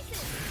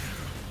 Isis.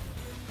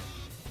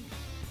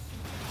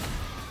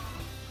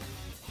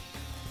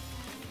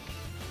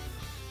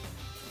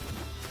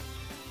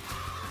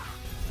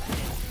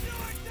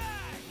 Your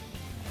time.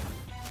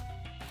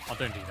 Oh,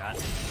 don't do that.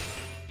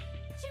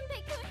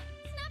 Junpei-kun,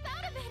 snap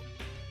out of it.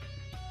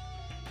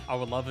 I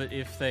would love it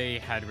if they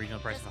had regional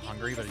price for Just give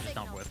Hungary, me the but it's just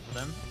not signal. worth it for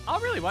them. Oh,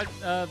 really? Why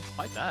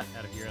fight that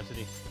out of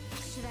curiosity?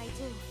 What should I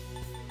do?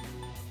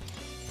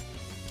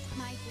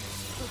 My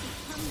wish will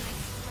become my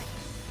strength.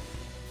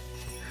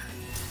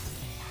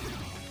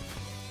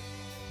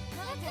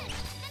 That's it.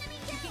 Enemy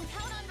down. You can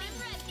count on me.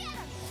 Get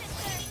him,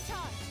 sister. Take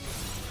charge.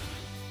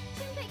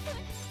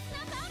 Junpei-kun,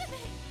 snap out of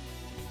it.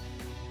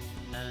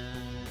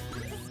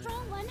 It's a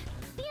strong one.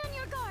 Be on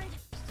your guard.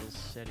 Still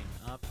setting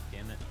up.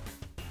 Damn it.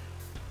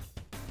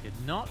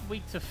 You're not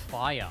weak to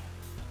fire.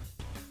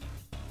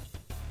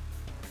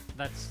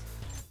 That's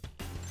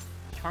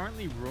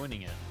currently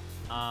ruining it.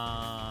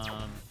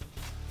 Summoning.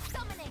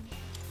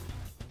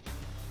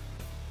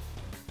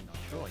 Not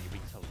sure. You're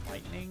weak to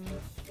lightning.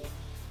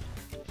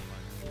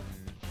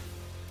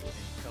 Any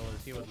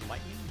fellas here with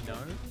lightning? No.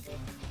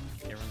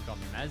 Everyone's got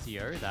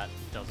Mazio. That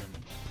doesn't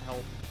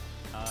help.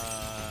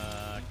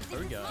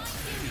 Koga.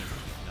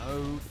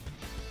 No.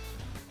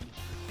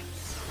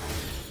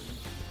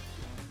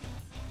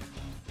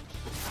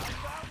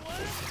 Got one of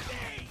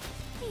these.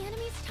 The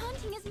enemy's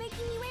taunting is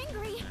making you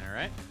angry.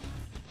 Alright.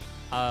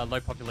 Low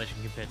population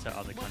compared to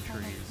other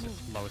countries,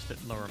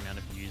 lower amount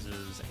of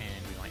users,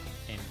 and we might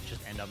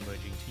just end up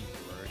merging to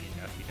Euro if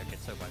you don't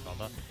get so by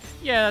bother.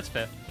 Yeah, that's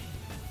fair.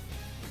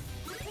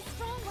 It's a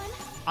strong one.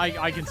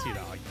 I can see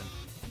that argument.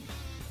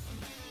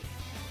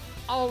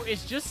 Oh,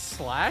 it's just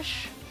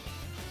slash?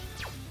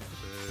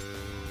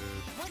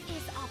 What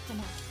is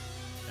optimal?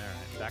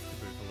 Alright, back to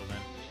Boople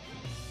then.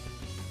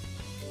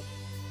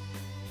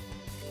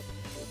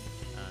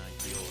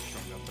 You're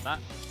stronger for that.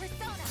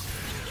 Persona,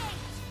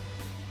 engage.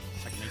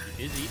 I can make you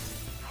dizzy.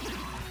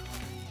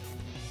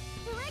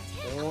 Direct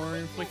hit. Or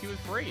inflict you with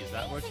freeze.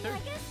 That works too.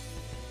 Amazing, Aigis.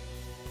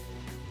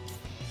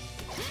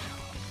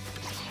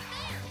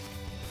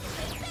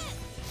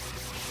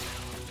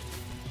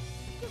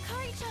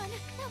 Yukari-chan,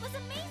 that was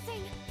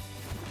amazing.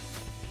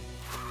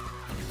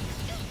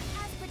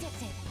 As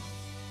predicted.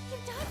 You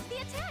dodged the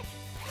attack.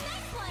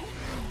 Nice one.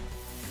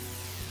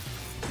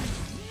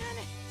 Man,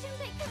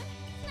 Junpei-kun,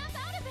 snap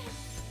out of it.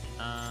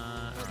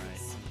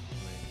 Alright.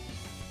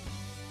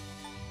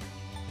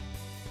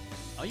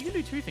 Oh, you can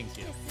do two things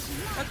here. This is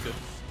not That's good.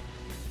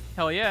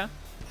 Hell yeah.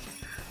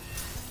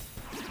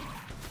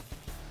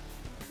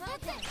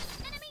 That's it.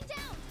 Enemy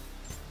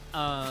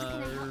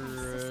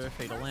down.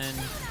 Fatal End.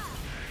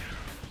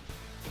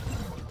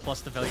 Plus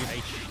the value of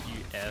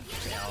HUF,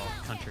 our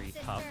country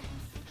pup,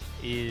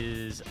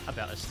 is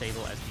about as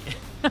stable as the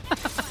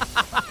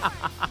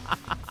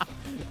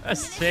as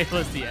stable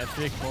as the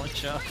Epic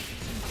launcher.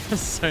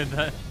 so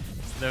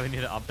we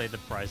need to update the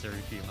price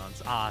every few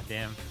months. Ah,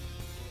 damn.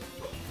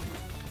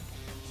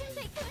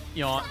 Junpei-kun,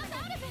 You know what? snap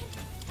out of it.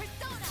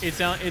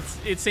 Persona.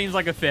 It seems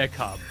like a fair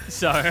cup.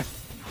 So That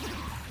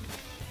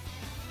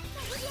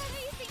was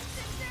amazing,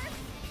 sister.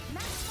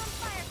 Maximum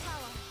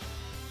firepower.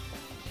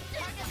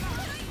 Target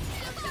locked.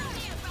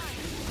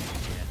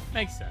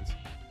 makes sense.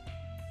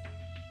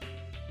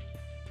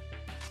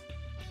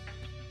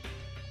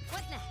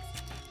 What next?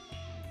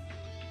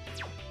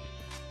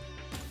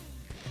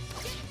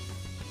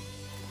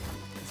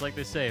 It's like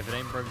they say, if it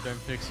ain't broke, don't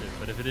fix it.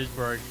 But if it is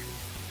broke,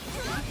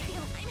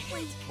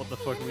 what the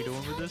fuck are we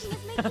doing with this?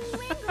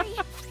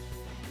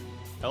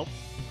 Help.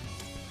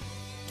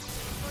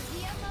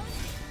 Ordeal mode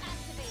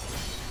activated.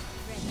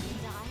 Ready to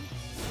die?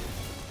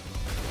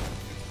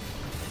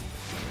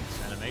 This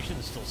animation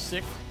is still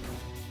sick.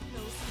 No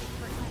sleep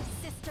for my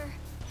sister.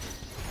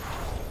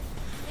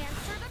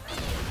 Answer to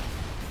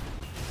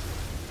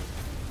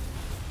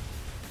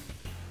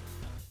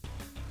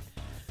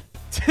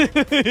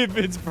me. If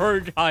it's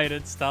broke, hide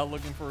it. Start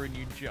looking for a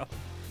new job,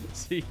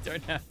 so you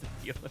don't have to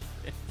deal with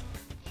it.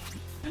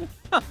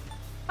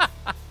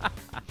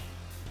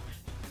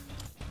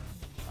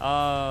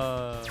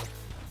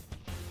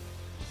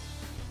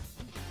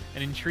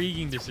 An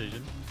intriguing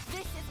decision.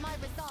 This is my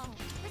resolve.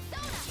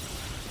 Persona.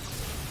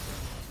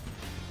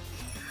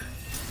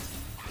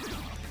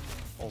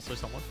 Also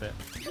somewhat fair.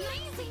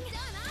 Amazing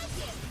done,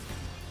 Aigis.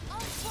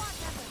 All squad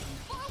members,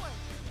 forward.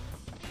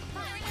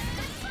 Firing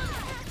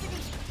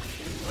activation.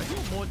 Do I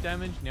deal more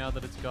damage now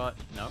that it's got...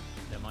 No,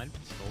 never mind.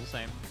 It's still the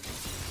same.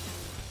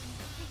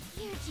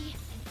 Yuji.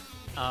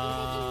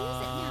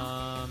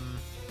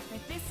 For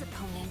this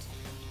opponent.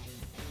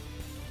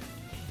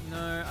 No,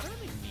 I don't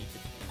really need to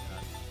do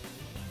that.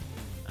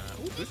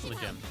 Ooh, Bootle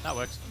gem. That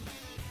works.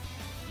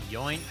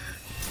 Yoink.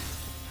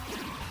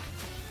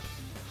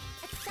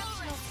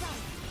 Exceptional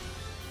strike.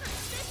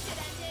 This should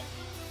end it.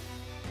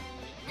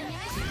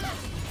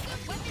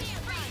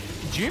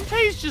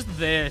 Junpei's just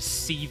there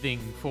seething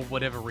for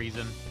whatever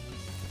reason.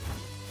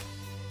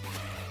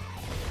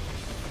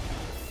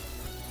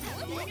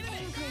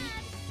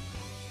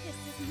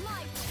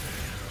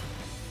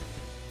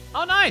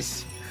 Oh,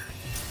 nice!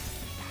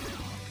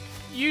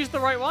 Used the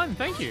right one,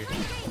 thank you.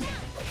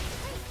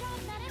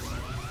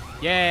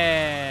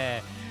 Yeah!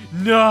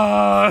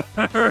 No!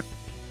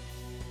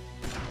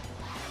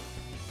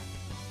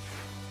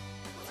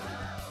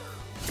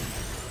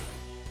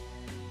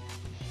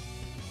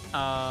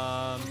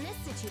 In this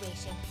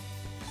situation,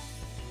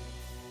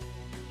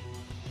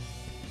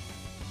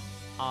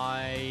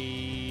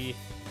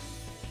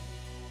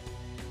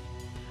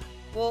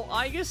 Well,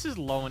 Aigis is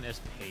low on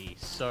SP,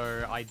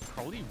 so I'd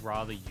probably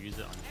rather use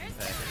it on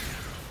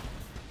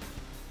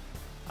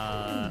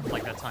Junpei.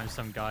 Like that time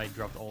some guy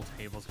dropped all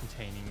tables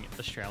containing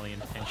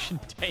Australian pension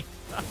data.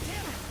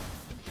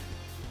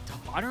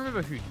 I don't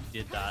remember who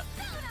did that.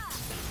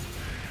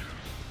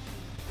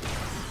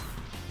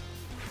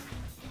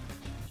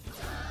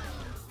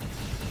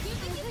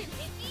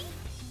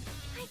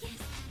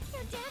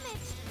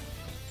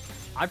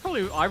 I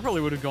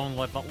probably would have gone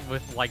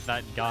with like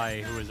that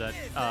guy who was at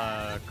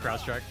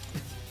CrowdStrike.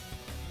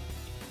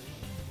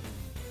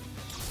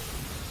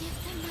 give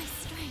them my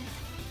strength.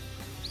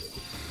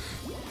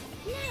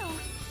 No.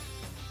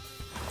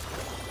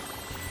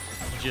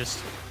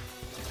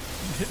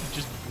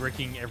 Just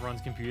bricking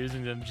everyone's computers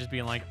and then just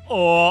being like,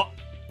 oh,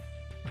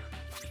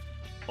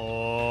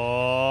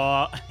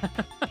 oh,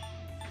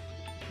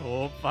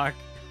 oh, fuck.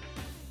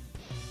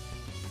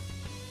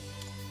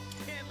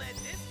 Can't let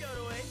this go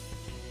to waste.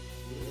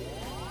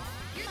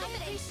 You're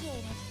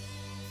appreciated.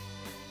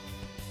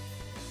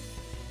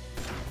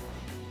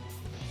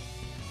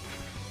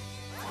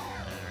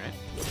 Alright.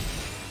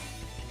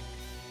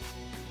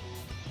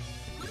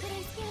 Could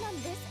I scan on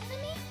this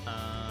enemy?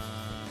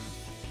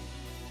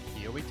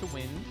 You're weak to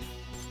wind.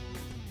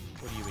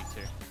 What are you weak to?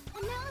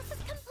 Analysis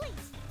complete.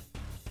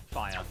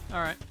 Fire.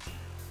 Alright.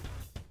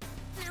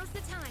 Now's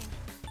the time.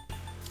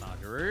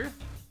 Margaroo.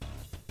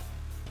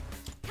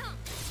 Come.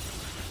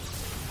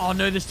 Oh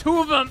no, there's two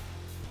of them!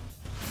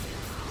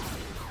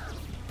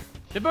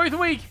 They're both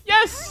weak!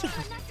 Yes! I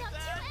knocked out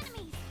 2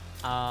 enemies.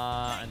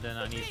 And then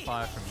I need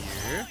fire from you.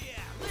 Oh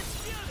yeah,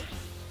 let's do this.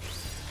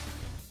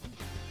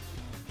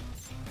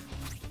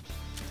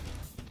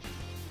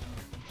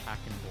 Hack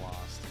and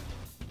blast.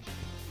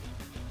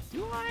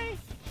 Do I?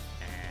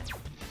 Eh.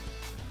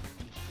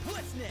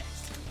 What's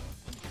next?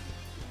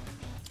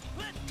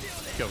 Let's do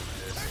this. Go with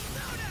this.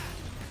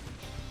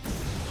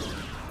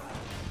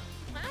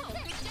 Wow,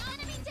 good job.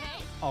 Enemy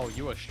down. Oh,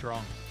 you are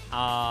strong.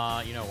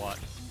 You know what?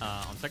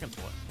 On second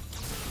thought,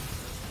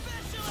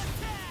 Special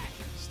attack.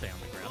 stay on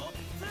the ground.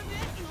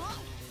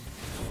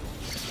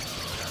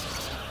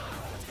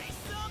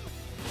 Taste some.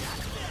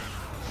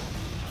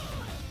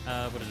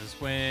 What is this?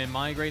 When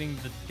migrating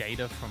the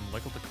data from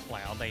local to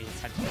cloud, they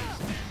had to use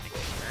an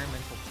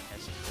experimental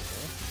test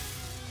tool.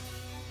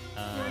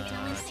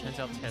 Turns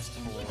out test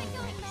tool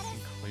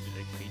included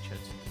a feature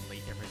to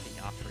delete everything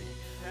after it.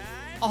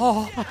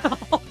 Oh!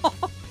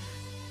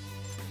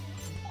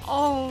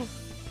 Oh!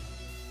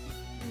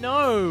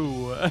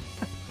 No!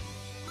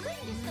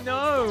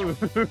 No!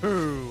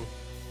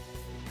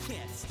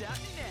 Can't stop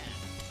me now.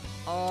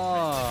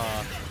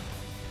 Oh!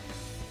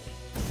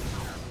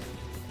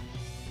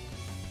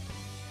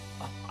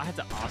 I had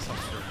to ask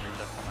someone to remove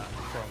that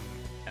from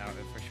our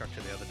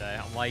infrastructure the other day.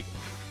 I'm like,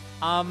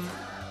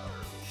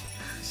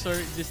 so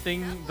this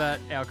thing that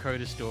our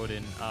code is stored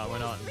in, we're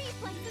not,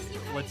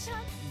 let's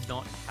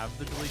not have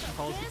the deletion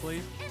policy,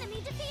 please.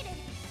 Enemy defeated.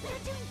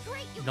 They're doing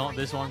great. You Not guys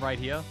this one have- right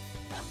here.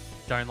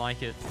 Don't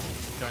like it.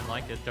 Don't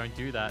like it. Don't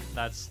do that.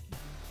 That's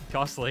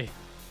costly.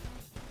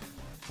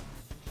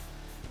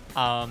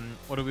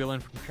 What do we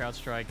learn from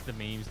CrowdStrike? The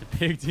memes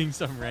depicting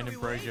some random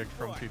project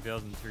from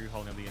 2002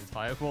 holding up the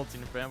entire world's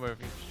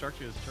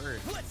infrastructure is true.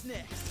 What's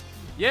next?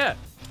 Yeah,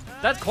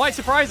 that's quite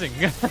surprising.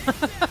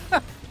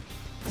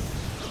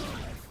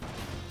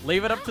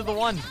 Leave it up to the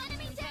one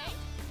Enemy down.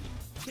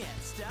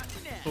 Can't stop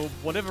me now. for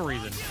whatever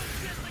reason. Just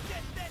like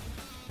that.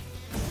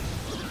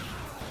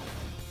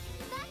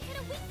 That hit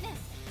a weakness.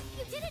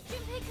 You did it,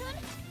 Junpei-kun.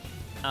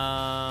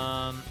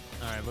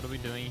 Alright, what are we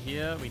doing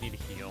here? We need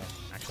to heal,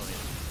 actually.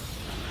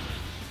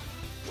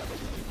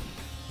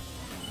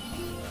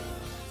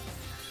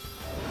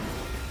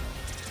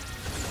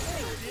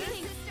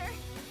 Healing, sister.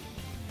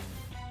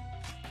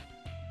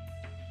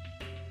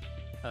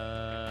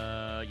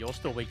 You're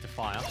still weak to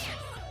fire.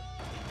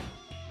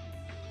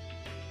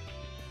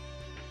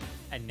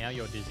 And now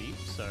you're dizzy,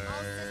 so...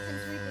 All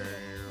systems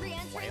rebooted.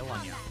 Re-entering Wail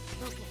on ya. combat.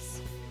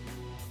 Focus.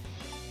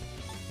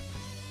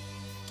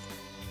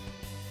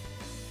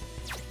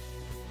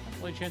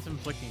 Definitely a chance of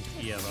inflicting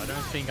fear, but I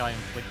don't think I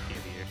inflict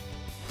fear here.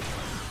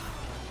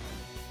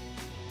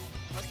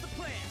 What's the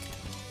plan?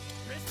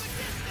 Risk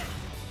against it.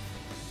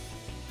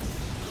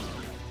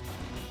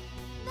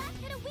 That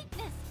hit a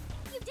weakness.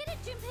 You did it,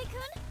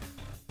 Junpei-kun.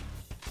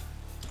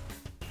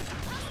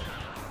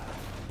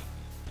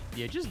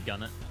 Yeah, just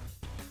gun it.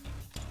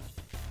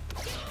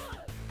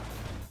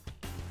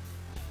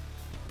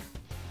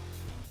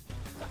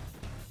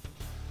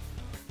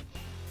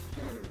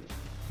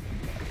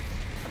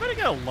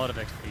 get a lot of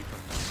XP from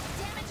this.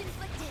 Damage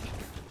inflicted.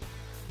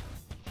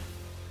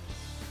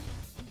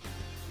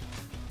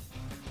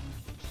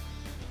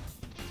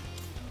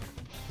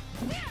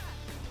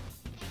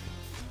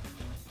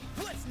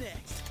 What's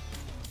next?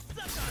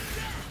 Suck on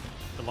that!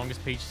 The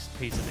longest piece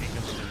of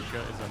English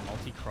literature is a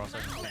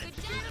multi-crossover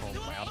fanfiction called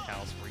Loud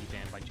House,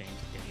 revamped by James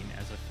Gideon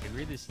as of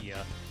February this year.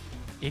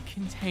 It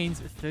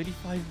contains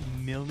 35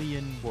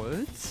 million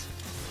words?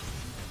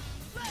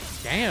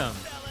 Damn!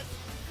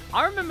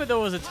 I remember there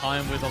was a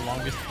time where the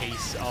longest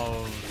piece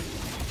of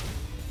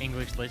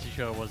English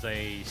literature was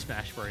a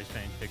Smash Bros.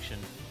 Fanfiction.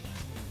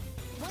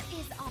 What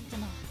is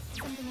optimal?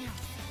 Something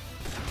else.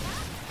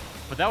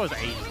 But that was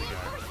ages ago.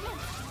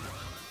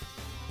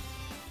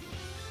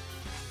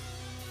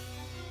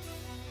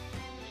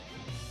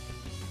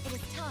 It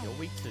is time. You're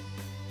weak to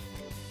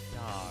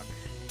dark.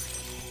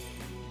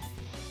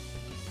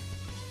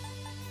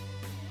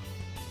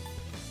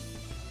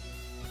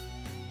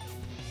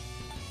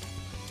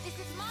 This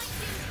is my duty.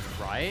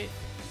 Right?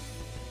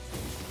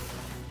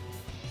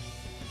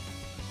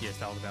 Yes,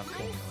 that was about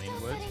 4 I'm million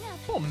still words. setting up.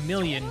 4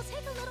 million? It will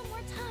take a little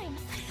more time.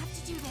 I have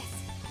to do this.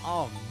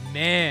 Oh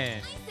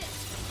man.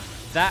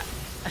 Place it. That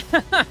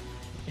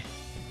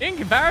in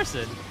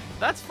comparison,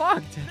 that's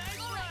fucked. Nice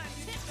run,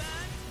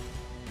 son!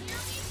 Here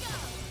we go.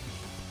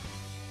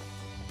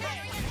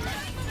 Battering and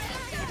throwing.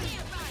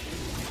 Can't run.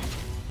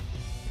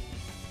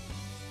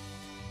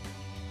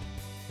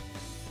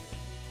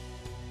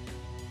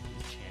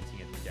 Chanting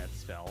at the death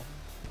spell.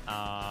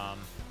 I'm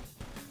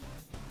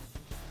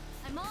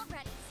all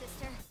ready,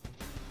 sister.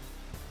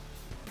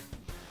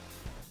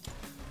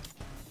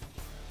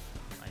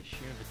 I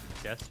assume if it's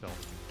a death spell,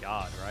 it's a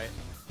god, right?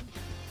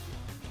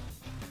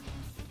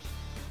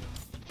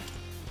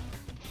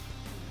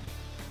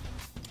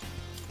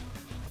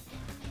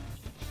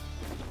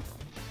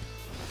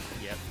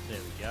 Yep,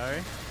 there we go.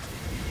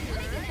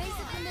 Make a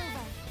basic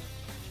maneuver.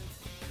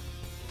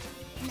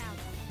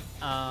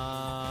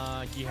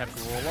 Now You have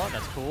Brawler,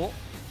 that's cool.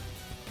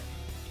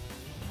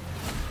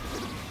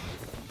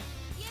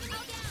 get it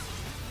all down.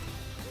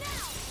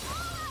 Now,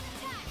 all out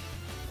attack.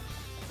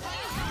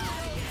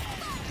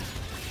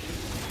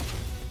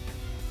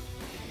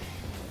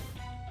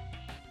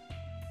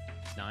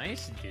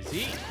 Nice, Dizzy.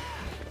 Here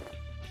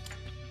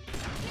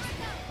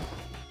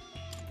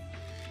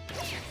I go.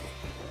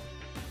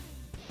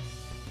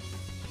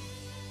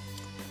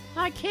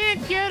 I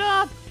can't get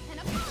up! And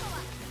a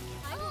follow-up.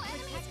 I will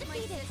protect my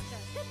sister.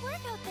 Good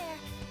work out there.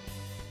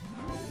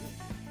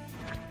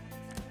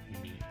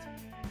 Neat.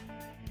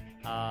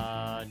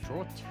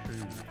 Draw 2.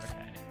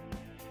 Okay.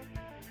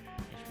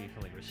 HP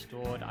fully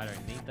restored. I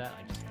don't need that.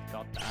 I just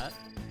got that.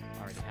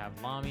 I already have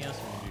Lamia,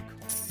 so I'm gonna do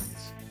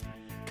coins.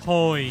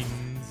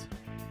 Coins!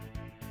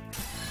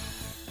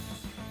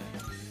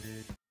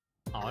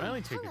 Oh, it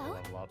only took me to Hello?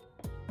 level up.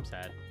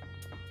 Sad.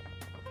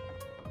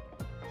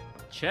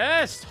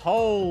 Chest!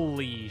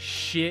 Holy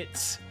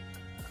shit!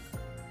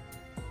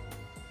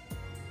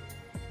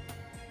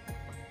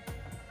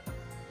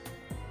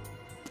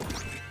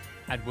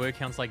 At word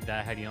counts like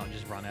that, how do you not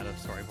just run out of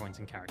story points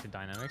and character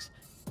dynamics?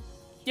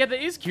 Yeah,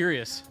 that is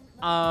curious.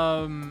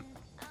 I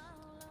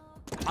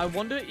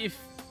wonder if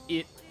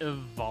it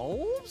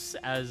evolves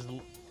as...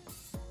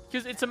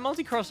 Because it's a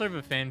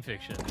multi-crossover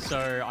fanfiction,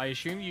 so I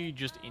assume you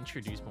just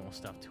introduce more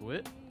stuff to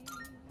it.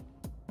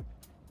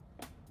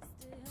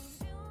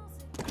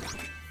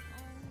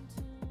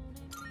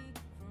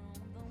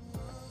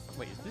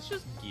 Wait, is this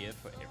just gear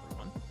for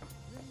everyone?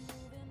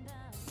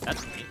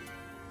 That's neat.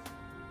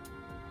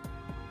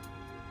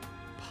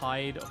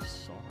 Pied of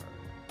Sorrow.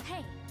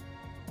 Hey,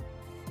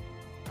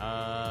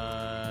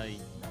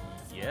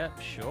 Yeah,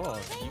 sure.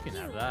 You can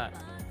have that.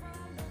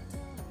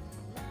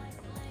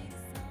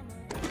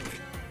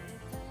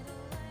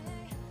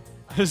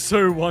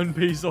 So one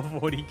piece of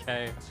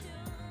 40k.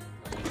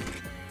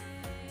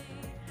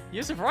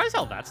 You're surprised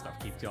how that stuff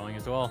keeps going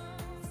as well.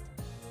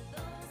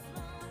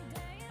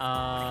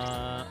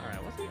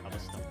 Alright, what's the other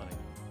stuff that I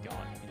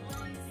got in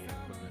the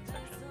equipment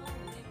section?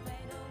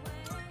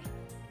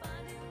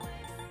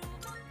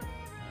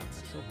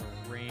 Silver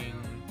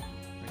ring,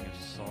 ring of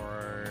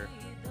sorrow,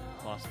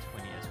 plus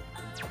 20 as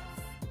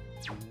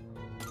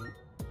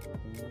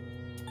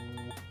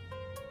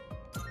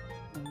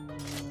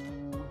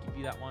give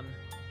you that one.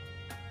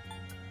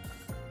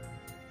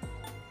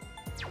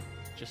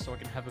 Just so I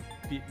can have a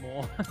bit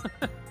more,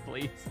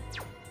 please.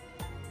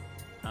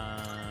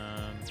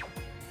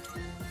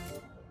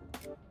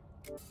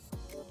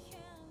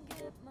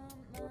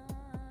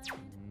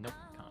 Nope,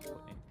 can't put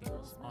anything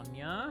else on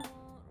ya.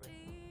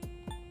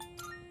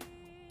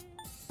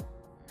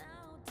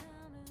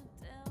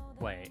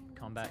 Wait,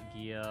 combat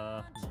gear,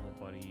 normal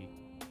body.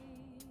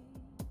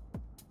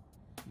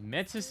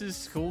 Metis'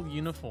 school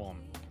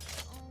uniform.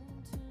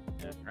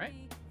 Yeah, right?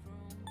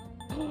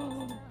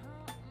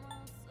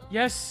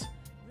 Yes!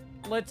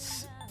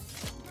 Let's...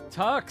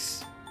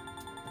 Tux!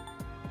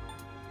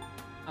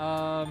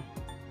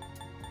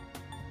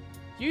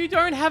 You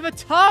don't have a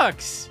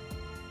tux!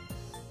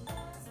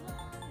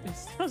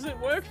 This doesn't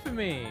work for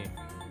me.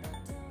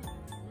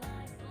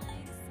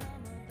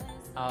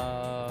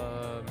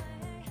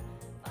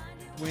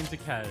 Winter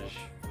cash.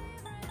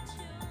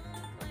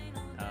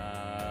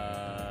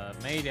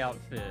 Maid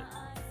outfit.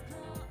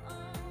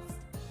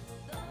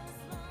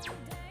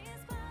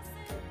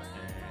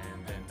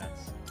 And then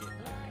that's it.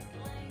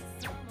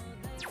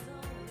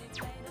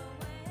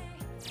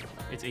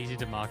 It's easy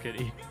to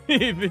market.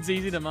 If it's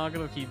easy to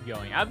market, it'll keep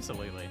going.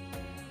 Absolutely.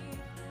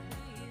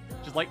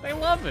 Just like they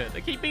love it.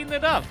 They keep eating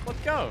it up. Let's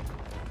go.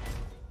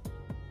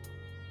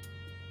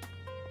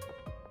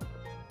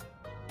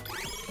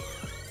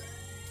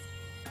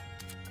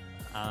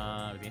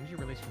 With the energy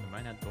released from the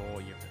main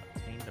door, you've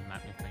obtained the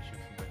map information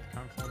from both the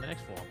current floor and the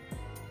next floor.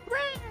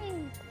 Hooray!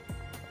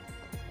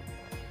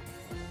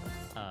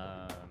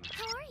 How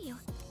are you?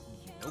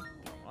 Nope.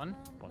 Hold on.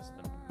 What's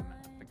the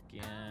map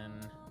again?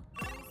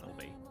 It'll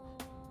be.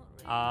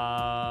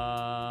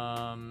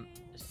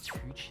 There's 2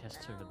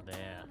 chests over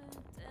there.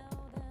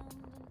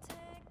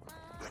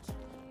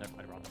 Nope,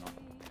 I'd rather not.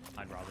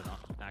 I'd rather not,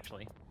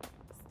 actually.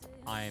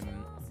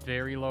 I'm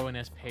very low in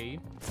SP.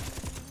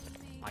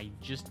 I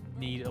just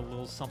need a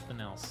little something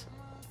else.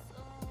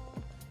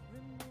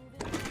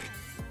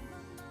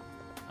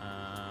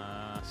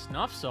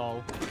 Snuff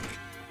Soul.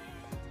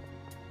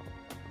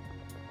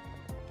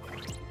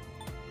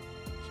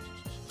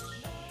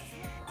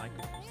 I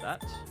could use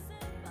that.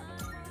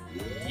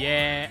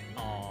 Yeah.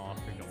 Oh,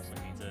 Frigga also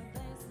needs it.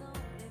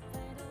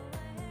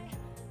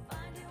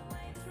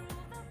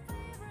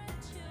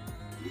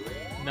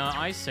 No,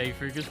 I say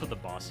Frigga's for the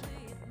boss.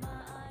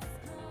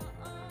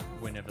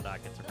 Whenever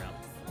that gets around.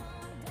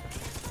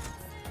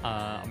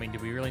 I mean, do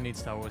we really need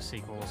Star Wars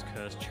sequels,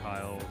 Cursed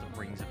Child,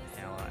 Rings of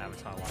Power,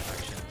 Avatar live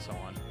action, and so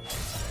on?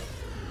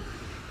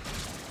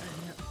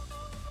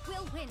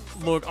 We'll win.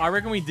 Look, I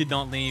reckon we did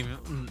not need.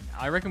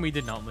 I reckon we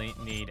did not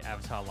need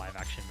Avatar live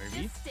action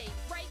movie. Just stay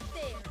right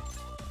there.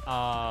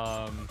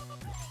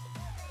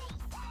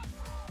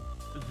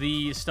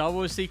 The Star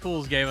Wars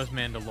sequels gave us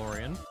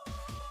Mandalorian.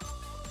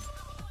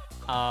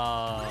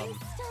 I'm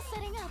still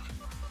setting up.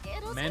 It'll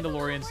take a little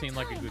Mandalorian more seemed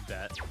like a time. good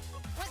bet.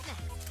 What next?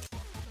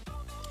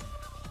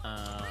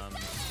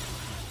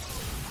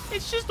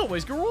 It's just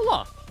always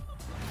Gorilla.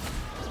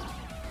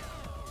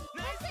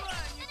 That's it.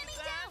 Enemy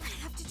down. I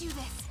have to do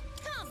this.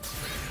 Come.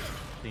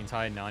 The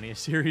entire Narnia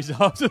series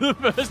after the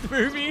first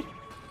movie.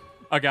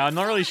 Okay, I'm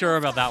not really sure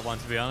about that one,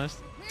 to be honest.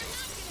 We're not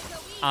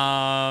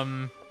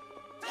gonna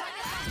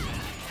go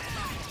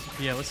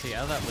easy. Yeah, let's see.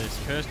 Out of that list,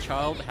 Cursed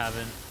Child,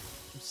 haven't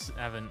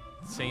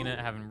seen it,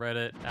 haven't read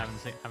it,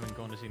 haven't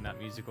gone to see that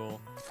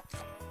musical.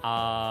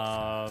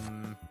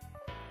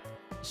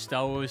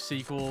 Star Wars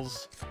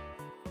sequels.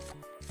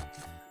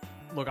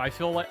 Look, I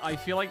feel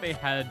like they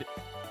had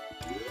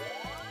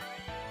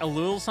a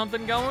little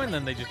something going,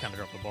 then they just kind of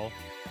dropped the ball.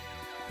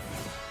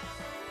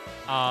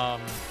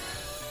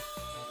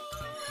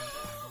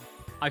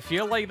 I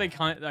feel like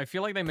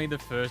they made the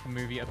first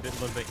movie a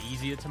little bit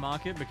easier to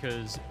market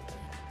because,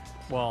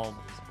 well,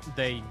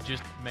 they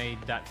just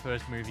made that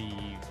first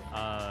movie,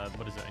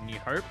 what is it, A New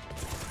Hope?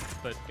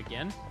 But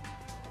again.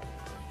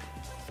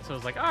 So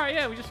it's like, alright,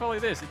 yeah, we just follow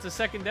this. It's a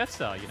second Death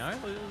Star, you know?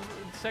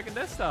 Second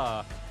Death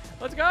Star.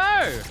 Let's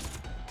go!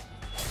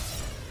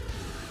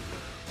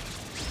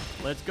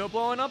 Let's go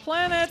blowing up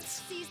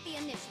planets! Seize the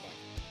initiative.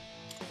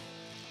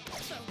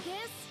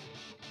 Focus.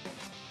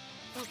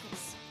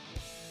 Focus.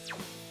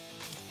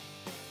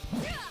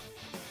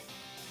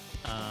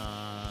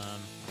 I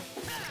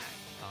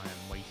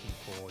am waiting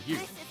for you.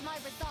 This is my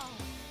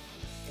resolve.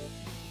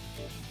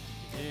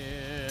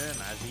 Yeah,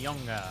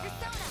 Mazionga.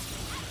 Persona.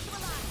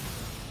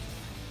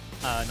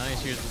 Actualize. Narnia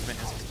series was meant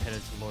as a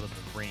competitor to Lord of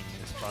the Rings,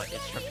 but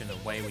it's structured in a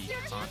way where you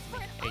can't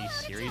make a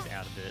series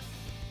out of it,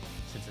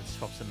 since it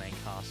swaps the main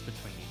cast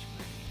between each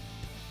movie.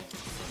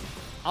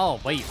 Oh,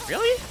 wait,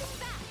 really?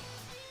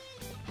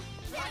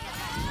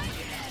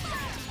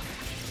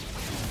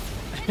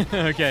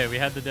 Okay, we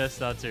had the Death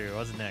Star 2.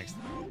 What's next?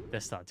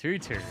 Death Star 2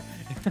 2.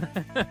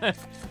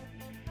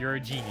 You're a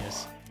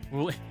genius.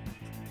 We're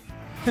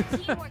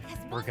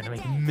gonna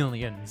make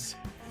millions.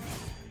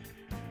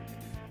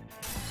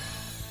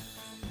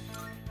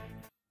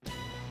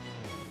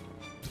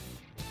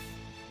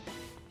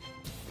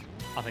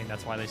 I think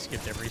that's why they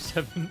skipped every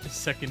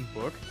second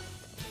book.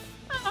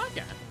 Oh,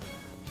 okay.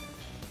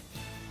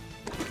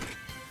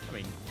 I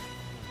mean,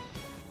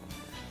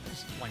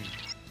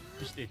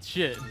 just it's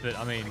shit, but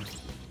I mean,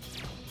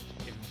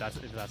 if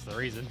that's the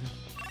reason.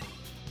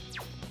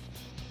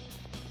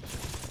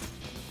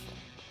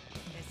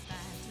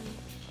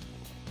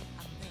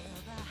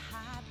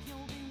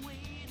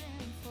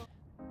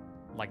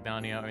 Like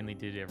Narnia only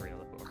did every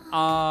other book.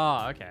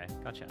 Ah, okay,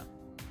 gotcha.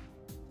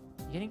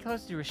 You're getting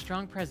closer to a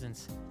strong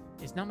presence.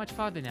 It's not much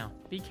farther now.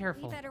 Be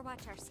careful. We better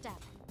watch our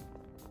step.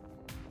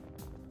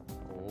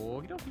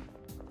 Okie dokie.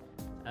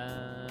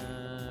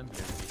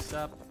 Get this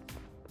up.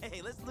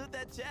 Hey, let's loot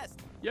that chest.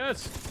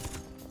 Yes!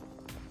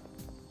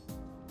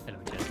 Hello,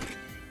 chest.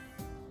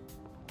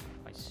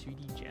 By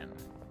Sudi Gem.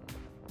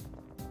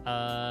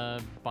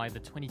 By the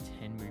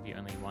 2010 movie,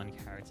 only one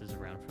character's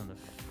around from the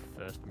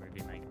first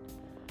movie made.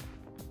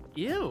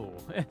 Ew!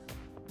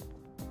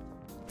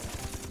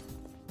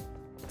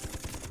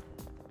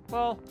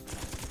 Well,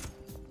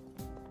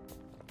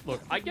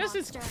 look, I guess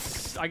it's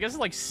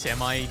like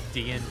semi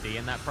D&D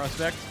in that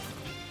prospect,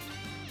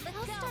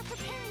 I'll start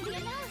preparing the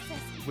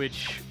analysis.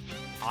 which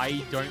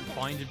I don't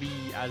find to be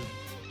as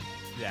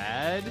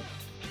bad.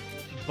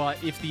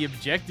 But if the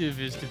objective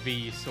is to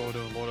be sort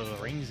of Lord of the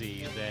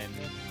Ringsy, then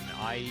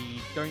I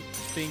don't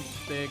think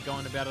they're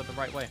going about it the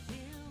right way.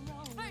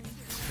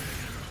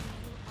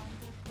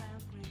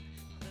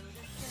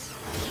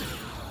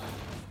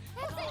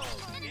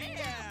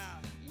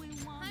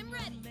 I'm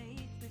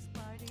ready.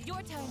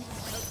 Your turn.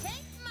 Okay,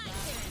 my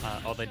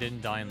turn. Oh, they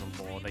didn't die in the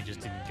lore. They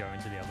just didn't go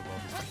into the other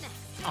world. What's next?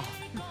 Oh.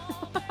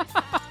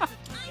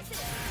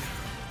 Isis.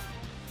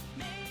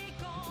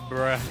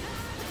 Bruh.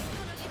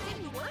 It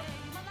didn't work.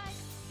 All right.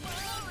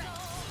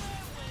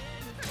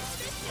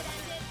 This should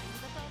end it.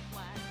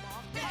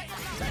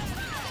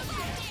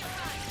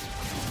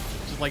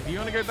 Just like, do you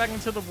want to go back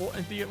into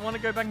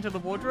the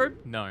wardrobe?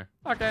 No.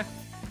 Okay.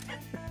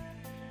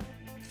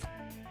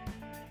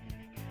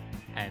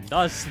 And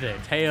thus the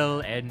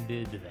tale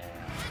ended there.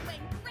 That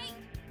went great.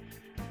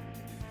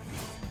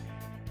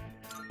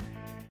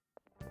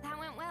 That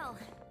went well.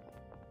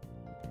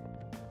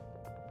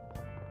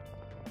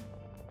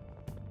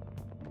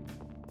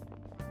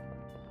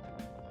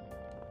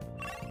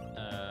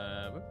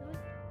 Where are we going?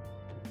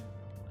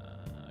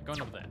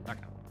 Going over there.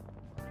 Okay.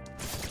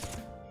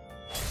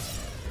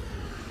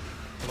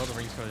 Lord of the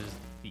Rings is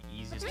the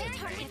easiest Great to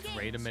target make. game.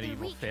 Greater They're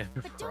medieval weak, fair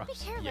but don't be for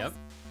us. careless. Yep.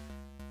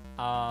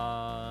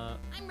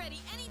 I'm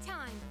ready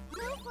anytime.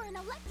 Go for an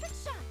electric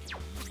shock.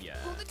 Yeah.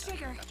 Pull the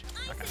trigger.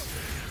 Okay.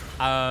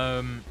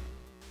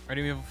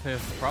 Ready medieval fair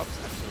for props?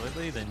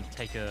 Absolutely. Then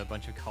take a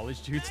bunch of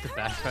college dudes to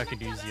backpack in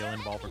New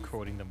Zealand while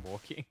recording them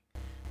walking.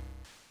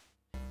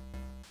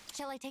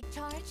 Shall I take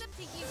charge?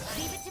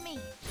 Leave it to me.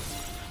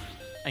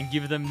 And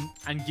give them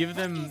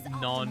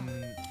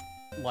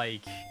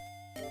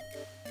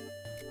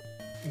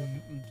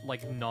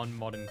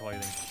non-modern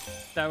clothing.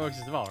 That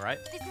works as well, right?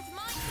 This is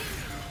my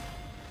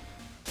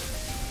duty.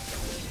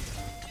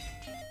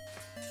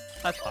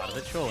 That's part of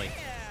it, surely.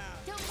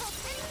 Don't hold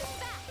anything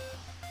back.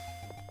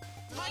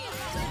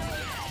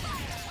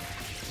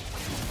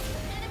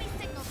 Enemy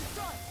signal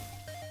destroyed.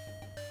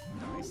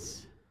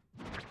 Nice.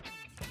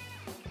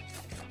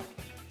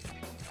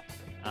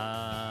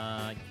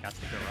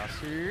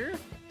 Katagarasu.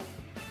 That's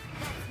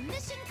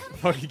mission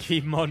complete. Probably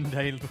keep modern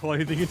day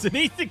clothing. It's an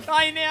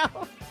isekai now.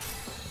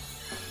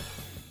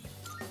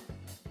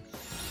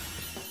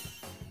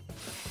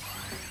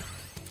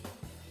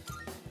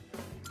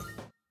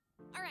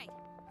 All right,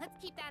 let's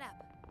keep that up.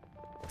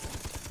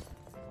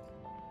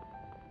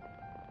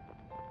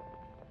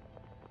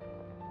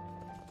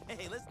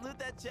 Hey, let's loot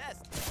that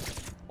chest.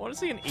 I want to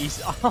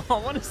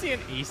see an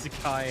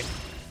isekai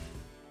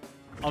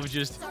of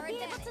just Sorry,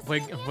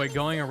 that we're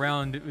going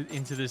around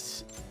into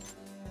this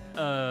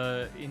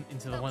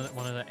into one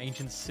of the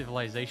ancient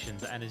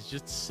civilizations, and it's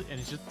just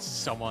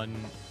someone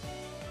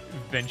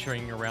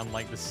venturing around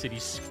like the city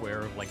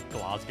square of like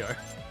Glasgow.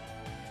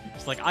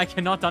 It's like, I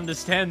cannot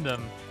understand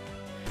them.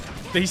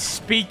 They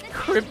speak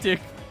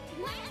cryptic.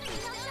 My enemy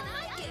knocked an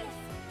Aigis.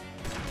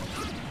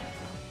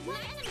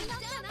 My enemy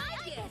knocked an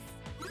Aigis.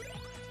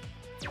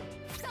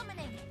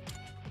 Summoning.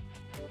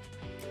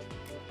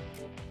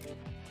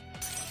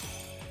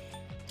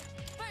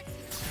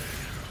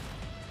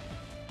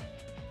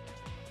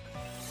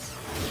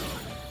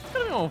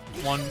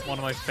 One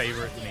of my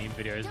favorite meme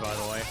videos, by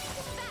the way.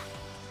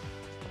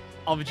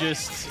 Of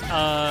just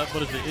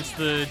what is it? It's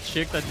the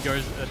chick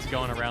that's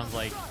going around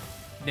like.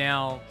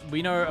 Now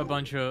we know there's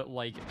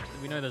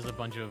a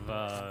bunch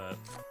of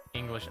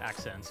English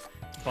accents,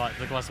 but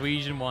the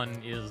Glaswegian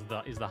one is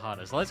the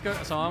hardest. Let's go.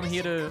 So I'm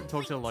here to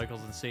talk to the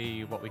locals and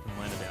see what we can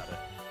learn about it.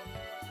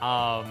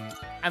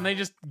 And they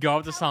just go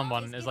up to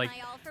someone and is like,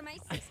 My all for my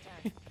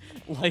sister.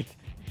 like,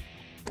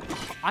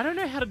 I don't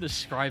know how to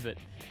describe it.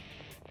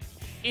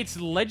 It's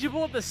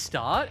legible at the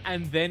start,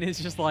 and then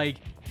it's just like,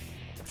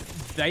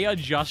 they are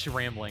just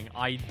rambling.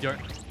 I don't...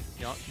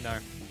 No.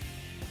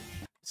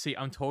 See,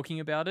 I'm talking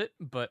about it,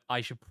 but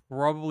I should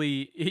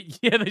probably...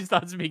 Yeah, they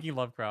start speaking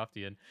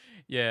Lovecraftian.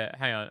 Yeah,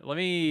 hang on. Let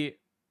me...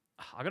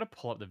 I gotta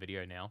pull up the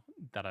video now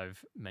that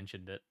I've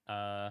mentioned it.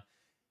 1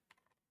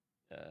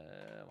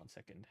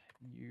 second.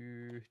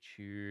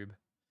 YouTube.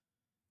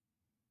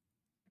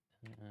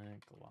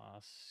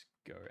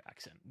 Glasgow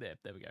accent. There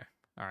we go.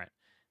 All right.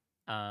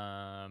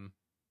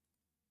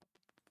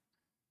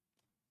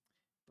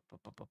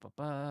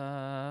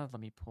 Let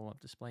me pull up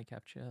display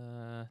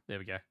capture. There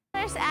we go.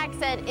 English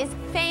accent is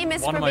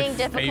famous One for of my being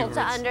difficult to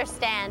favorites.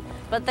 understand,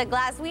 but the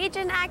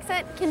Glaswegian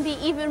accent can be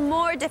even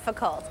more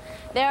difficult.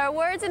 There are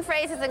words and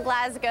phrases in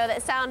Glasgow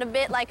that sound a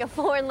bit like a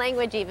foreign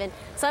language even,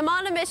 so I'm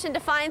on a mission to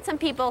find some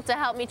people to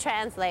help me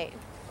translate.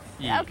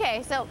 Yeah.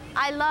 Okay, so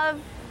I love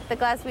the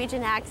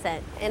Glaswegian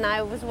accent, and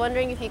I was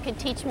wondering if you could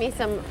teach me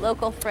some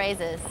local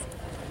phrases.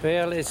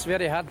 Well, it's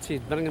very hard to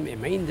bring them to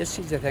mind, this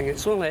is the thing.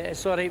 It's all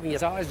right when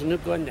your eyes are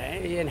not going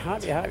and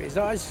happy as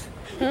eyes.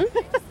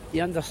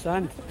 You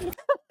understand?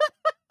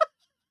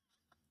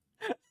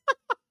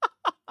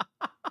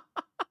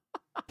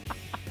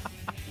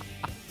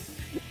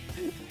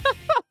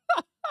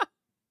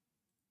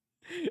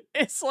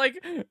 It's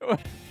like,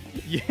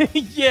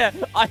 yeah.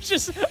 I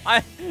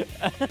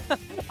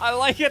I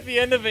like at the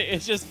end of it.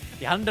 It's just,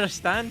 you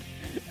understand?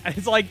 And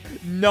it's like,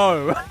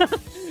 no,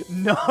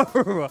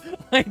 no,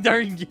 I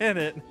don't get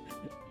it.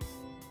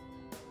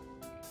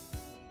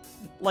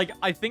 Like,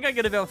 I think I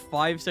get about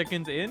 5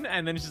 seconds in,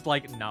 and then it's just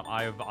like, no,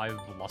 I've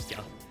lost you.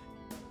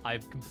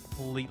 I've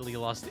completely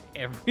lost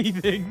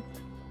everything.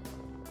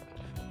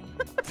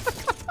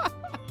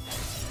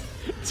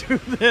 To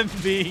them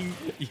being,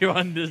 you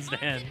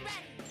understand.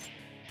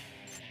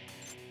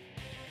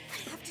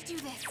 I have to do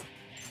this.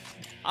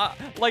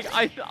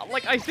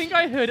 I think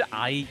I heard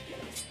I,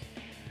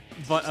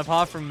 but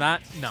apart from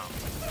that, no.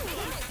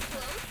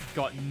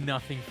 Got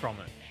nothing from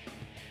it.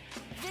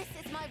 This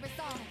is my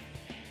resolve.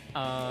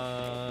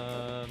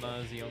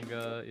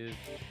 Mazionga is...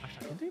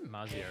 Actually, I can do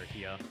Mazio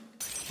here.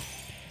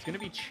 It's gonna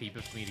be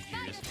cheaper for me to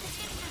use.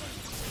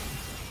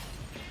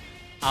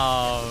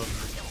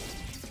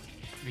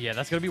 Yeah,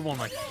 that's gonna be one of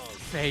my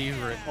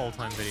favorite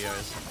all-time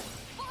videos.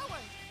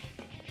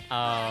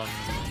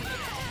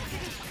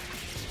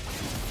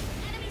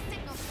 Enemy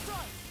signal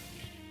destroyed.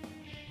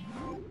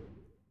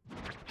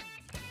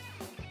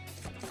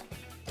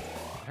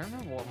 I don't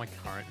remember what my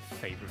current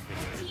favorite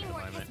video is at the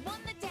Teamwork moment. has won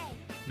the day.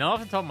 Not off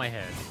the top of my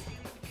head.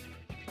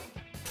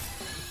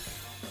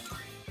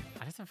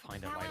 I have to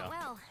find it That went later,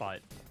 well.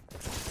 but...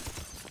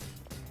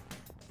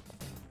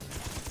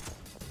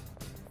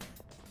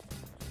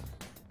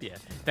 Yeah,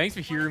 thanks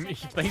for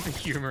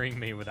humoring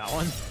me with that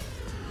one.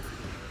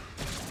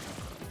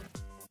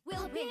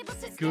 We'll be able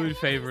to Good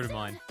favorite of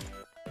mine.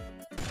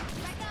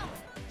 Back out.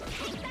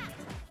 Take that.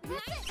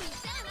 Nicely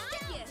done,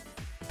 Aigis.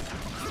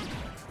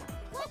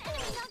 What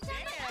enemy knocked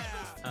down my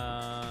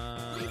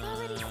Aigis? We've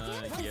already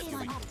scanned Yeah, this do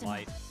one. we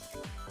light.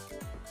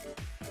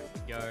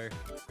 Go.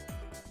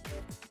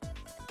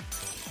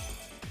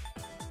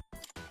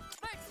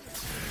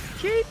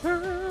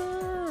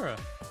 Keeper!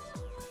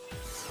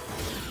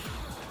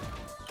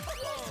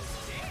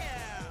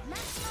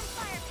 Maximum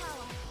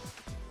firepower.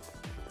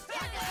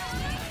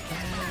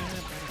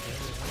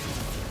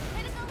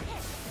 Critical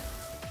hit.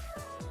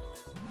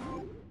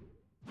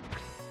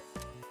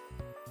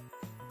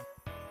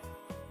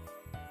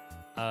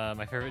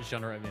 My favorite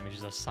genre of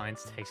images are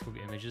science textbook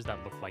images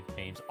that look like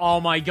games. Oh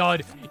my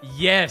god!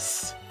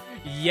 Yes!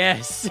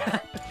 Yes!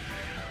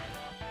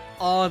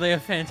 Oh, they are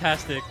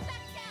fantastic.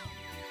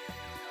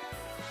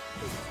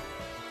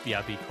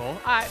 Yeah, be cool.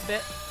 I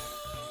bet.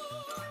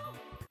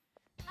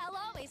 I'll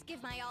always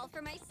give my all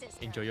for my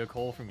sister. Enjoy your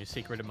call from your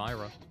secret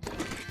admirer.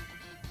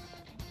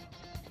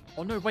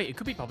 Oh no, wait, it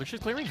could be Publisher's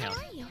How Clearinghouse.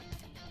 are you?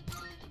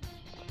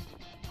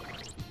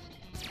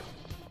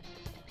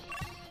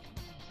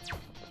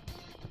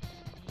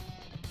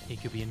 He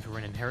could be in for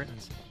an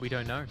inheritance. We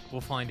don't know. We'll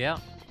find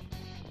out.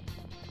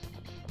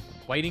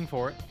 Waiting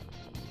for it.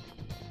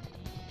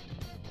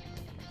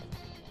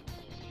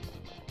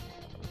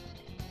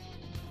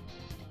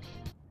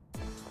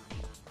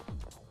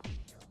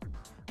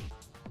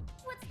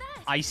 What's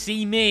that? I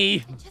see me.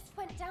 It just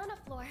went down a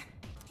floor.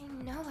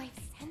 I know I've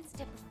sensed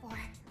it before.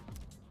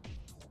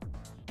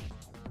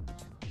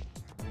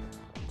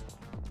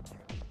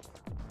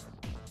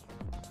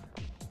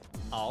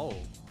 Oh.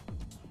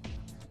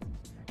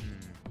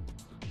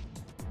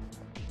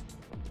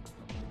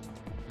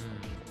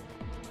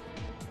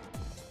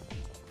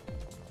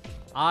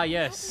 Ah,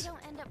 yes. Hope we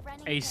don't end up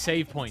running A into save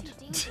anything point. too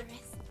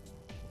dangerous.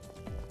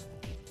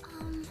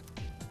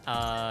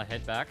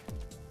 Head back.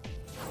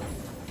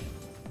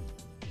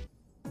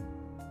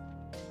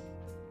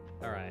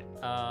 Alright.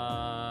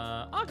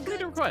 Oh,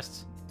 complete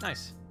requests.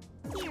 Nice.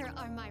 Here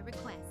are my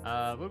requests.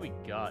 What do we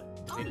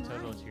got? Defeat a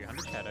total of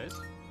 200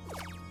 shadows.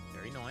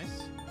 Very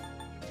nice.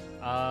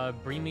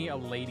 Bring me a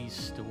lady's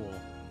stool.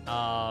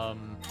 I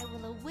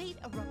will await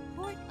a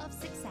report of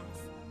success.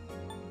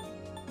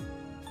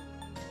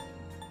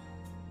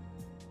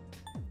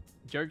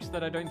 Jokes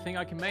that I don't think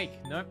I can make.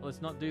 Nope,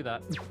 let's not do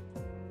that.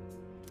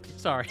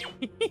 Sorry.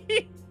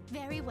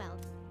 Very well.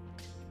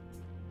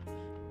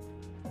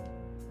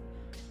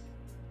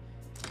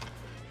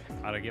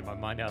 I don't get my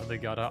mind out of the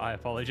gutter. I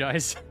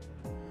apologize.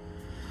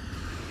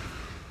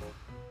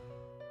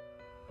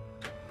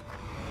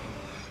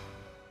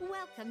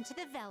 Welcome to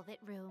the Velvet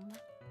Room.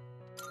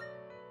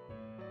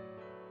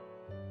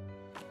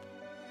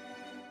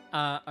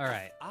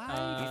 Alright.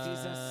 It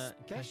is a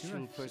can I do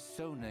special it?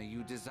 persona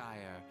you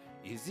desire,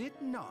 is it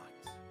not?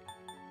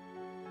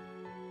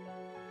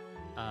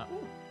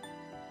 Ooh.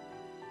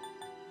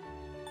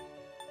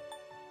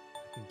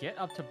 I can get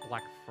up to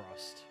Black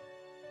Frost.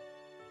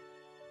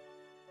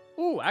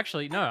 Ooh,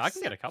 actually, no, I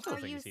can get a couple of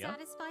Are you things here.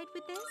 satisfied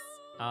with this?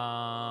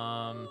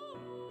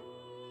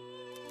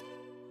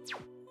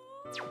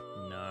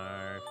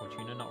 No,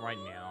 Fortuna, not right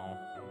now.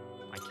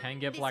 I can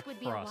get Black This would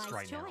be Frost a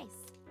wise right now. choice.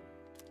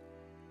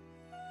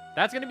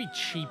 That's gonna be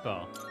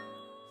cheaper.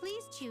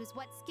 Please choose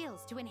what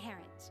skills to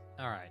inherit.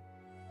 Alright.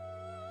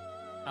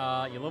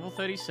 You're level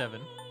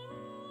 37.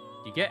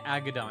 You get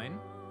Agadine,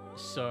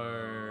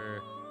 so...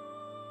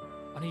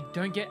 Oh, no, you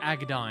don't get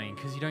Agadine,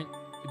 because you don't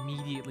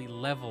immediately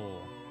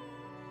level.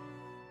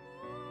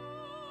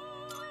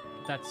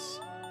 That's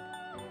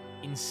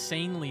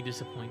insanely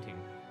disappointing.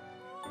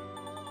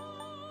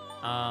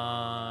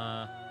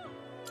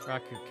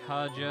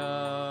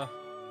 Rakukaja.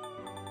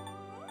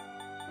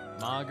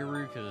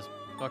 Magaru, because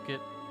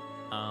bucket.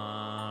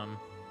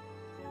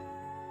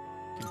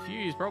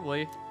 Confused,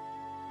 probably.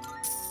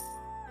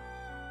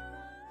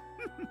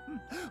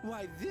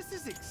 Why, this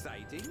is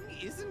exciting,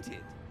 isn't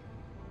it?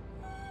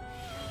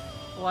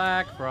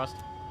 Black Frost.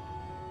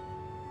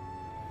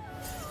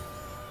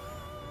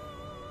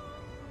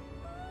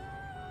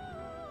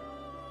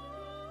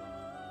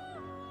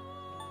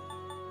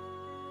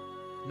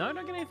 No,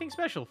 don't get anything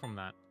special from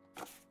that.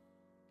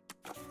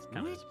 It's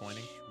kind of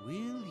disappointing.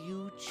 Will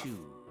you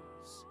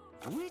choose?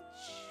 Which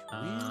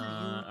will you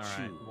Alright,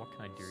 choose? what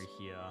can I do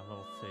here?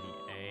 Level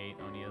 38,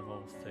 only a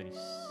level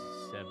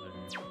 37.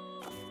 Let's go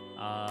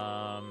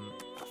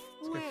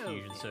Well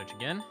Fusion then. Search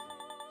again.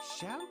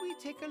 Shall we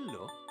take a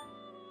look?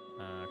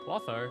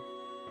 Clotho.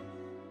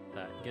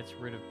 That gets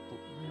rid of...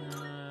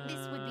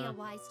 This would be a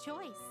wise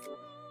choice.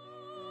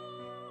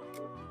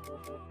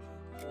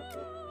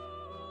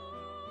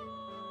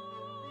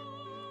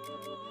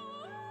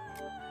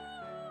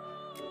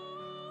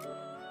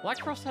 Black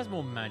Frost has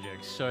more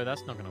magic, so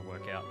that's not going to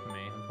work out for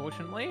me,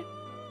 unfortunately.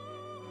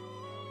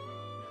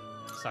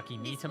 Saki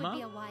This would be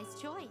Mitama. a wise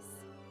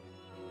choice.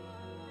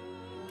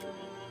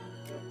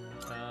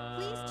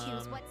 Please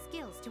choose what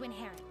skills to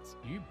inherit.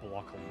 You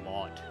block a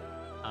lot.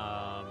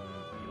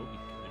 You'll be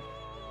good.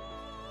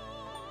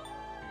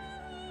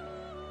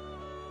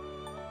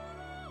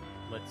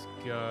 Let's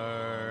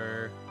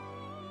go...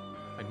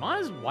 Like,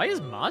 why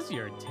is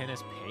Mazio 10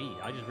 SP?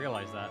 I just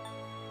realized that.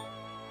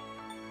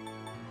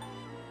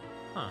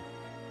 Huh.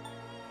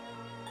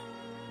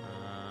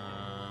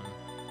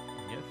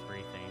 Get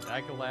 3 things.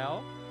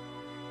 Agalao.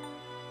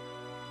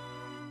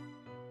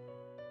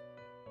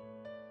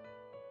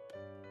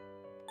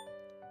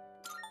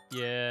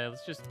 Yeah,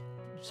 let's just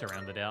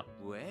surround it out.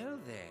 Well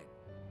then,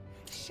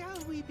 shall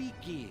we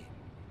begin?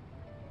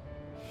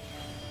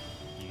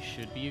 You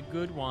should be a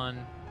good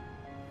one.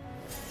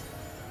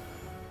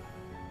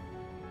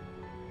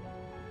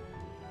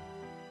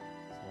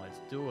 So let's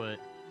do it.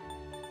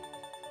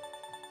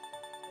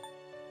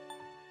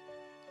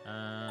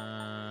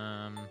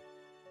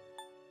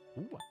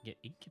 Ooh, I can get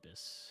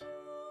Incubus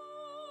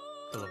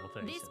for level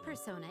 37. This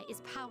persona is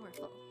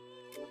powerful.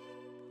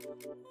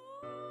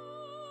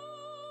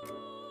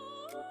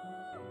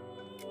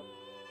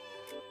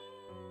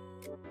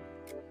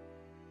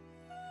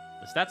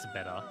 The stats are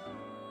better.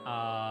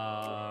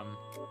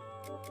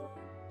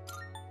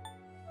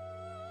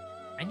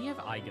 And you have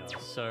Aigis,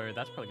 so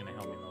that's probably going to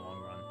help me in the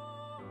long run.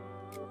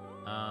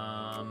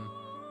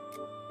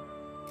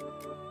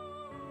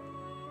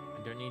 I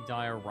don't need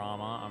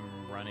Diorama. I'm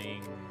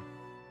running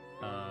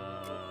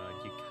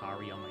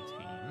Yukari on my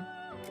team.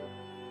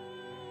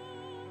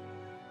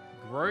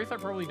 Growth I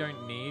probably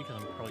don't need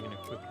because I'm probably going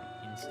to equip it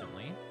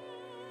instantly.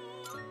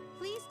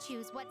 Please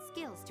choose what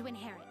skills to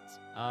inherit.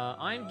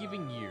 I'm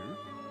giving you...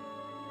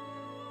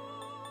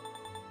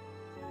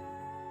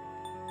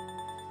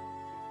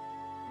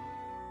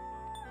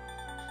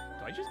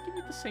 Do I just give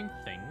you the same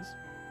things?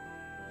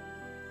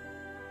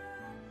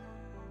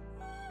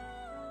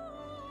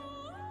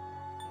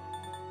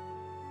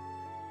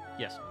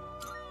 Yes.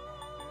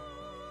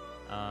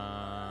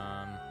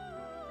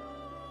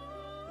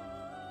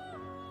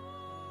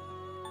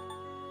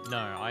 No,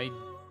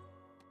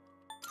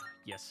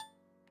 Yes.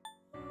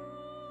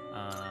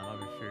 I'll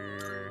go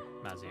for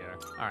Mazio.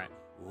 Alright.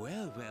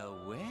 Well, well,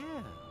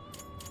 well.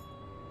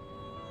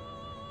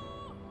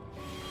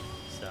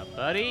 What's up,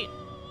 buddy?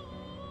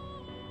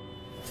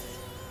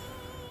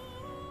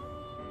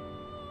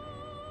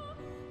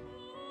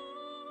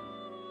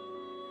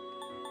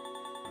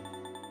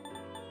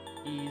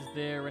 Is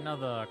there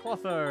another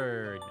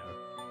Clotho? No.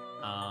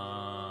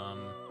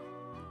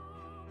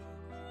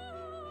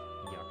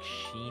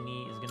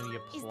 Yakshini is going to be a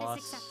Is plus.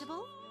 this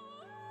acceptable?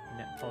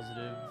 Net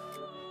positive.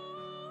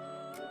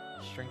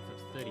 Strength of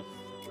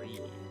 33.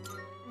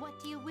 What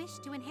do you wish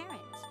to inherit?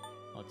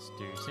 Let's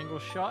do single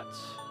shot.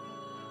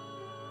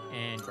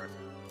 And growth.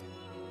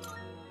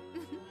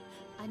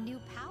 A new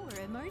power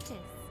emerges.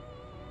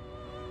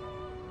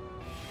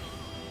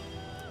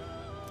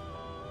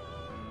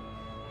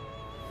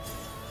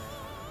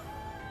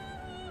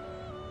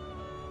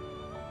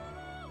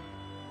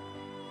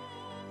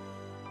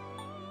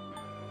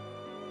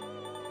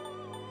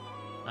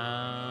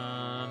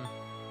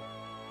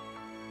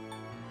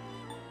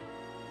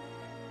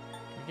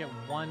 Can we get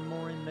one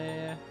more in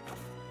there?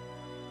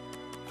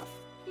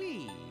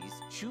 Please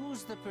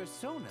choose the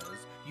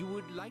personas you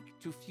would like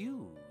to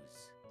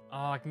fuse.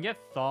 Oh, I can get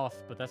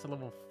Thoth, but that's a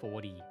level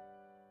 40.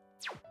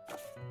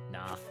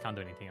 Nah, can't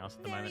do anything else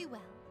at the Very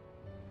moment.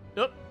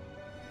 well. Oop.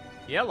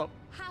 Yellow.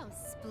 How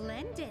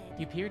splendid.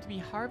 You appear to be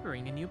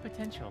harboring a new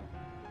potential.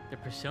 The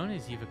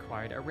personas you've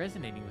acquired are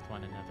resonating with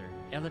one another,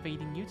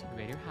 elevating you to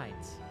greater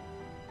heights.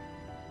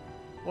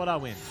 What I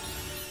win?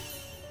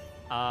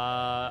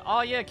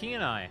 Oh yeah, King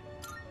and I.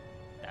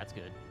 That's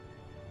good.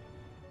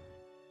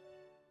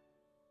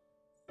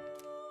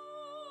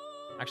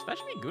 Actually, that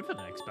should be good for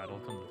the next battle,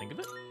 come to think of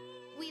it.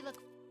 We look.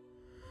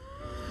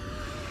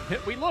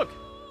 We look!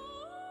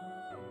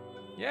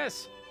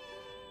 Yes!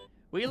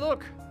 We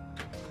look!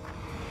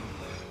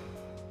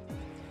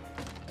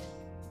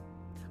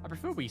 I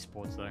prefer Wii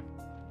Sports, though.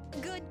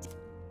 Good.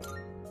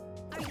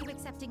 Are you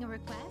accepting a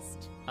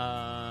request?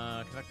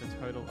 Collect a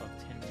total of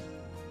 10%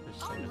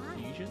 Oh of my.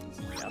 fusions.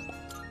 Yep.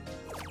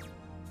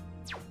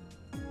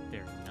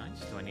 Very nice.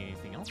 Do I need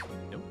anything else?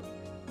 Nope.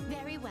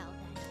 Very well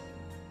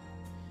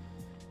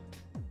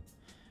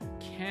then.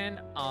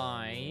 Can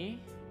I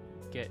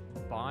get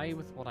by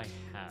with what I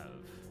have?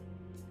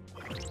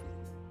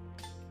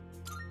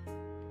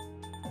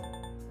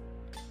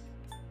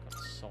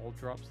 Got soul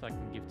drops that I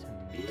can give to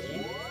me.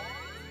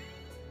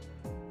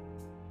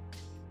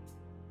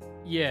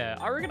 Yeah,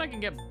 I reckon I can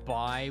get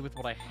by with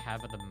what I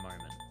have at the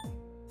moment.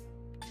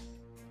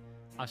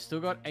 I've still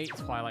got 8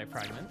 Twilight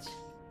Fragments.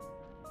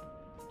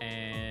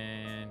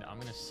 And I'm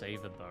going to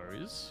savor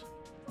those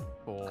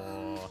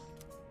for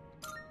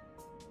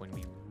when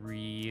we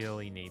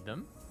really need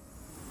them.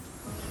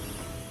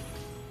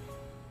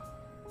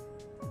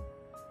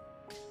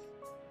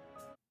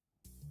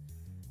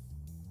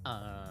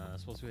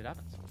 So we'll see what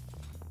happens.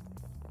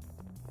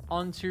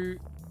 On to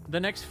the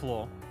next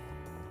floor.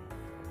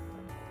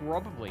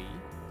 Probably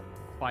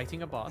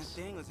fighting a boss.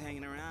 That thing was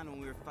hanging around when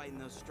we were fighting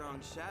those strong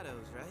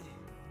shadows, right?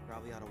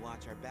 Probably ought to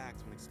watch our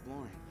backs when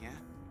exploring, yeah?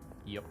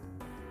 Yep.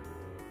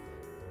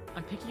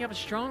 I'm picking up a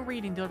strong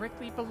reading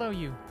directly below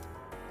you.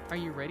 Are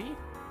you ready?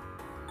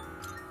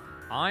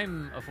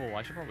 I'm a fool.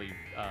 I should probably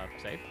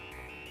save.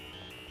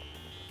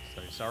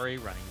 So sorry,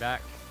 running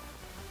back.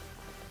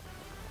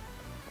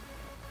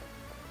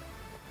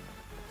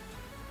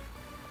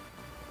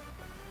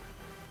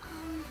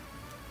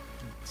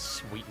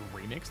 Sweet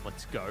remix,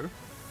 let's go.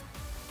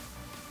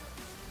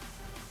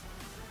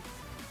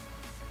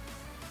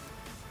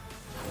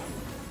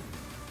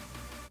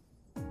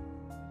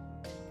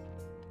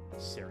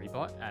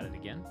 Seribot, add it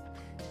again.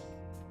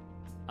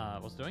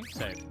 What's it doing?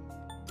 Save.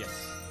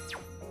 Yes.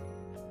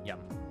 Yum.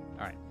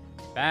 Alright.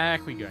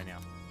 Back we go now.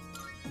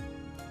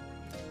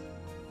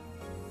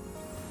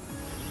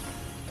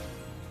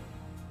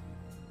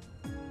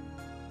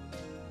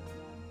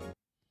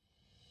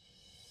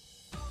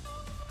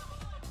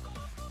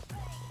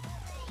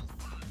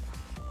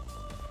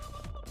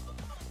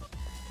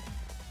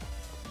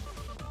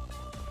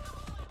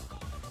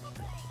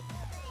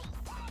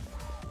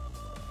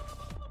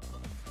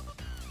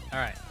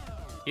 Alright.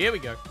 Here we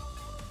go.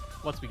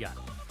 What's we got?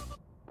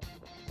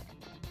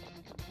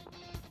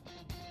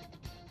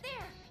 There!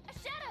 A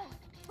shadow!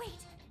 Wait!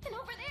 And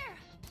over there!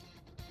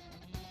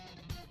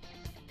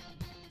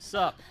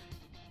 Sup?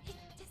 It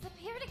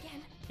disappeared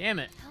again. Damn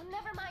it. Oh,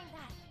 never mind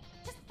that.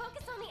 Just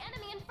focus on the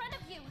enemy in front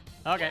of you.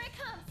 Okay. Here it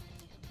comes.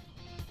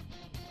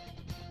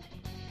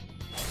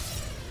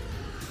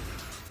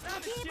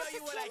 I'll show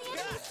you what I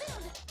got.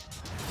 Soon.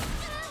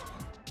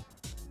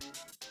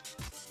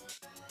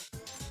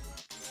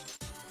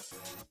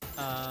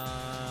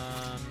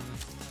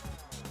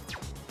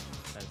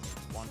 That's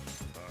one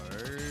foe.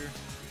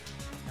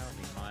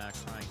 Apparently Maya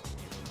crying.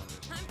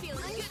 I'm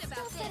feeling good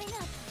about this. Setting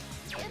up.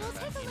 It'll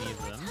take a Any little of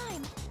more them?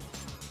 time.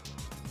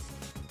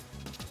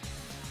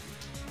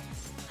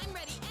 I'm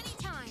ready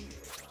anytime.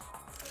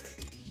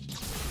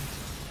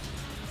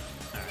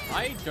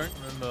 I don't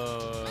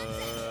remember.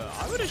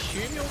 I would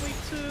assume you're weak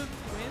to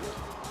wind.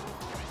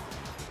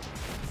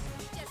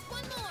 Just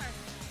one more.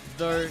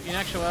 Though, in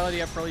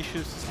actuality, I probably should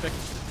have suspected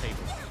the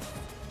table.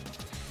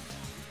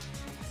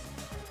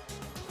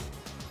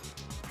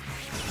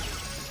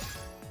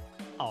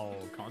 Oh,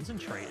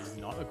 concentrate is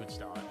not a good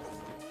start.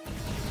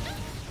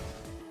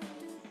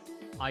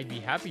 I'd be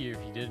happier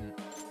if you didn't.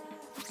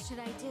 What should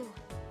I do?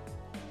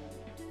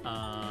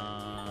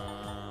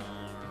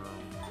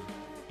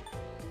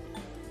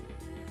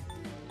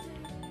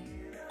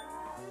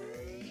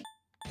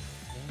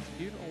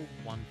 Dude, all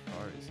one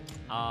foes.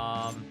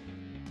 I'm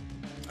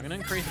gonna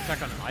increase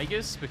attack on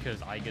Aigis because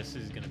Aigis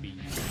is gonna be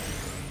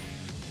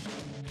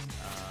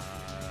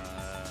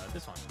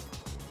this one.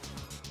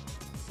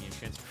 The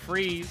chance to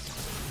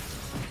freeze.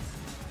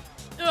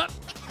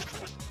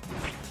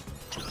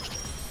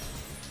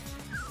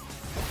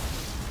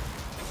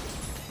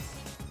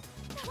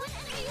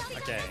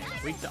 Okay,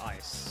 weak to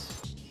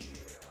ice.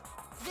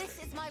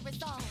 This is my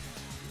resolve.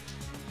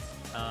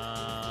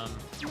 Um,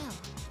 No.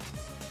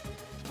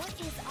 What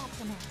is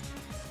optimal?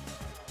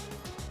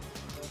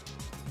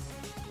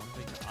 one's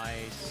weak to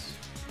ice.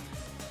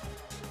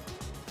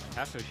 I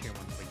have to assume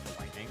one's weak to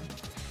lightning.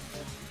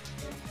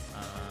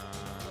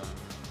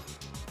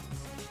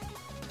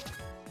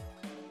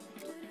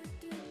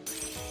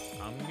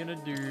 I'm gonna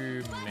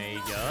do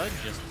Mega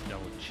just to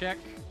double check.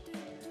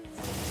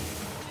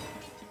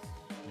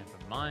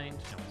 Never mind,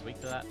 no one's weak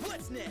to that.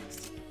 What's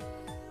next?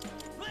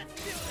 Let's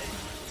do it.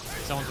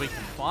 Someone's weak to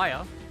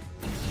fire.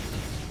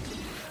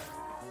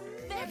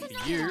 There's Maybe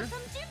another you. one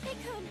from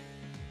Junpei-kun.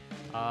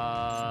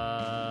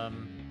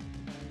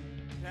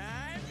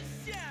 Time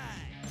to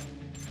shine.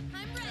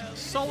 I'm ready.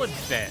 Solid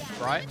bet,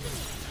 right?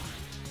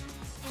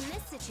 In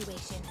this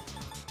situation,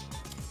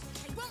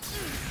 I won't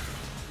lose.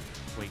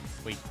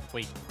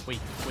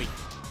 Wait.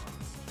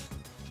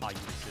 Oh, you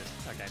resist.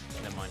 Okay,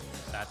 never mind.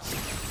 That's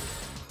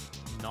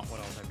not what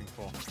I was hoping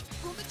for.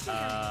 Pull the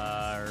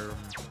trigger.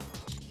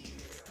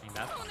 Ain't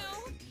that? Oh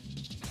no!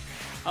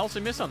 I also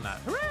miss on that.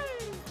 Hooray!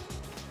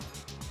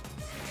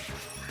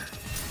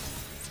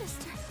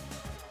 Sister,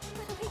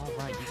 what do I do? All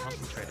right, You're you hurt.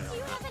 concentrated Do on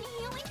you that. have any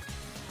healing?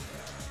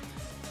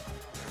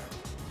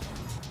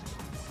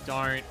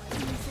 Don't.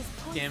 This is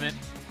poison. Damn it.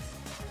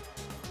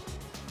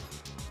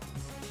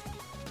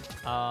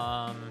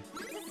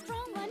 It's a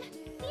strong one.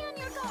 Be on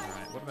your guard.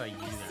 Alright, what about you I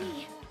then?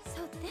 see. So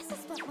this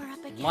is what we're up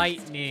against.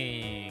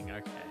 Lightning.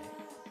 Okay.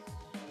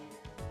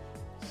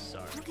 So,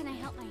 How can I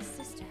help my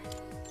sister?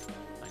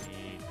 I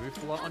need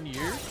boost a lot on you.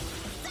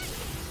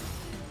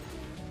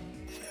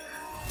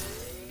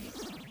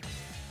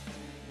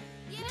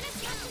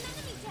 Finish an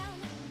enemy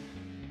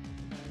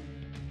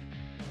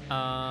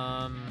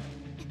down.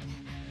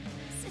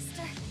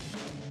 Sister,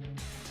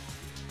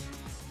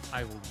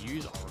 I will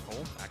use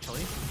Oracle,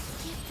 actually.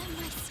 give them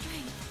my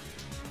strength.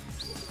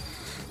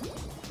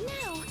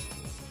 Now.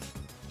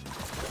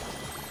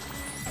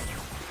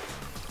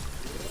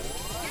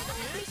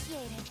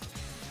 Appreciated.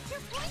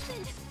 You're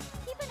poisoned.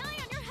 Keep an eye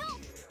on your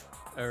health.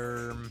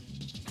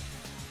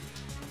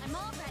 I'm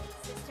all ready,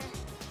 sister.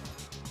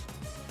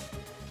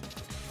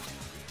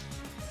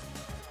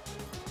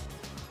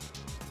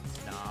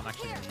 Nah, I'm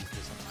actually gonna use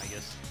this on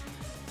Aigis.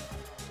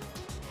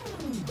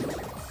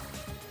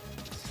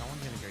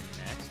 Someone's gonna go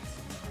next.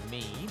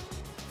 Me.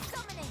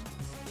 Summoning.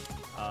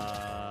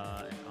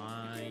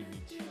 I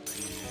need to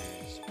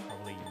use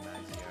probably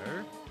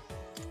Mazio.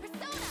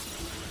 Persona.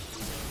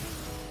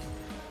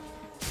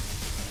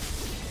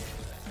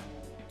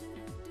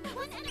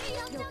 One enemy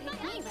down,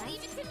 not mine.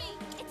 Leave it to me.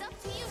 It's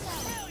up to you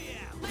guys. Hell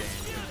yeah!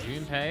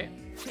 Then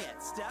Junpei,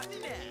 Can't stop me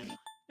now.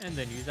 and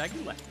then use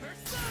Aigis. Wow,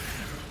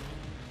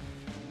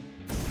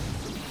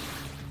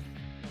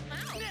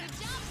 good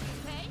job,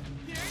 Junpei.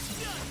 You're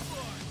done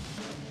for.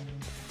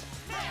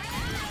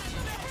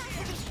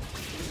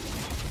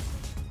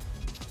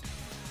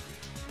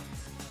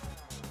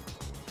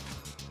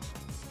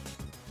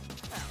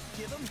 I'll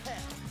give them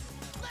hell.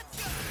 Let's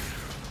go.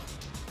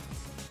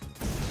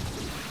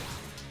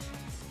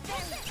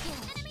 That's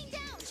it. Enemy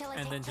down. Shall I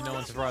And take then to no cover?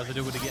 one's surprise, I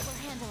do it I again.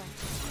 will handle it.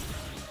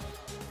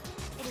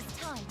 It is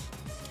time.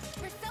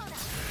 Persona,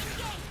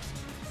 engage.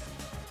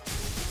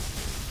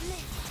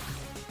 Miss.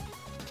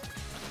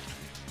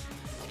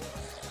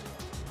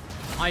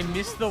 I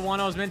missed the one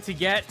I was meant to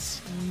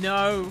get.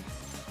 No.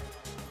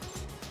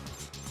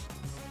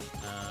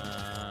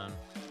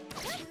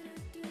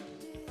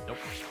 Nope.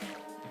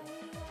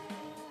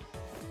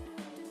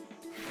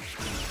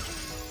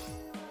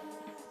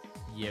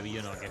 Yeah, but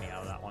you're not getting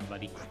out of that one,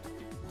 buddy.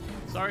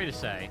 Sorry to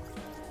say.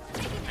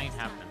 Take it Ain't next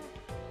time. happening.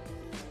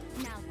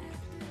 Now then.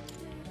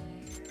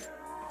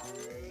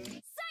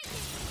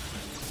 Psychic!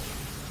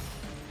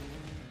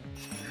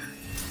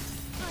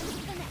 On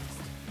to the next.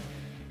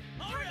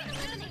 All Target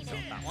right,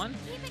 eliminated. That one.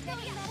 Keep it going,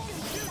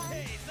 son.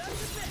 hey, that's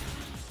the best.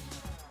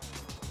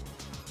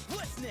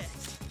 What's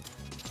next?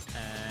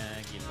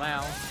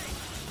 Gilao.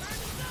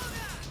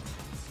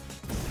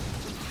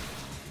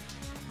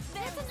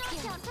 There's a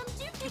knockdown from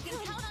Junpei. You can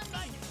count on me.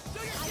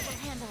 I will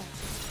handle it.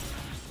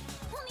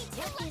 Only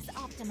two left. Is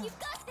optimal. You've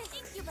got this,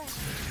 Incubus.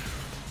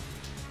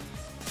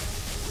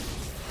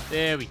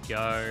 There we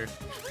go.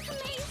 That was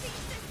amazing,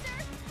 sister.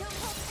 Don't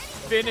hold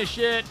anything. Finish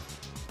it.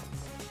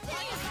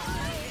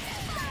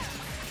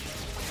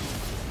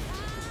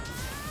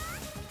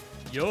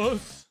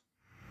 Yes.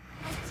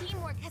 My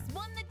teamwork has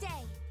won the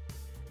day.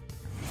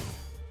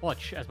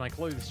 Watch as my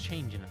clothes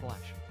change in a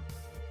flash.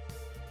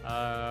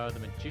 The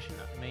Magician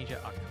Major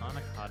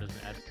Arcana card is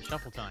added to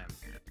shuffle time.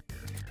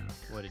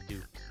 What'd it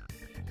do?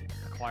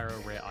 Acquire a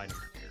rare item.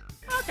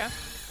 Okay.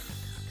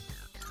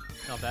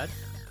 Not bad.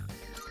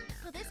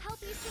 Will this help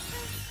you, sister?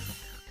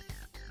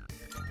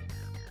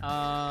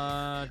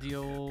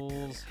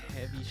 Deals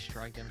heavy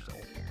strike damage to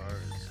all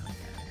foes. Okay.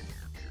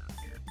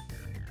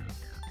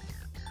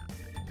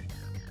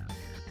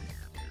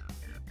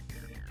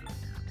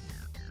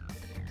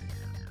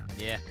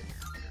 Yeah.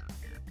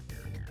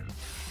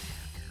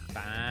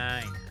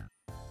 Fine.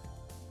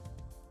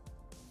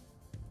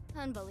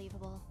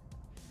 Unbelievable.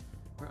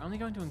 We're only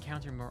going to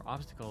encounter more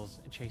obstacles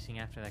chasing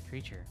after that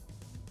creature.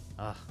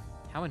 Ugh,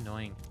 how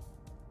annoying.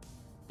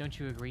 Don't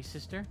you agree,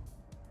 sister?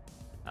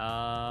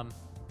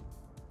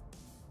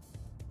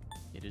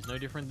 It is no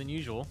different than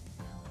usual.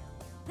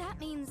 That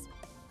means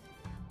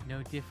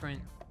No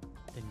different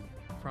than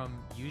from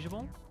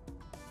usual?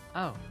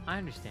 Oh, I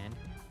understand.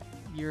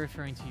 You're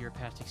referring to your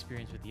past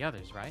experience with the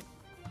others, right?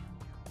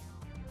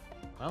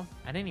 Well,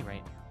 at any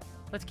rate,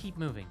 let's keep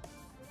moving.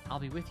 I'll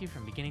be with you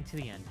from beginning to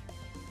the end.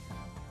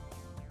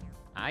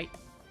 Aight.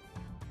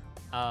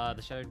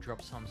 The shadow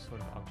drops some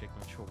sort of object,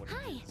 not sure what it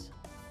Hi. is.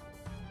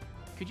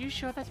 Could you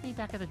show that to me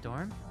back at the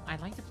dorm?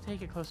 I'd like to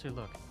take a closer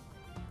look.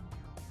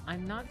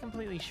 I'm not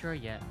completely sure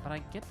yet, but I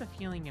get the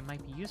feeling it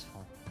might be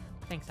useful.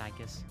 Thanks,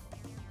 Aigis.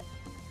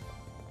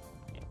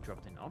 Yeah,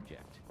 dropped an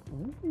object.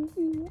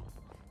 Ooh.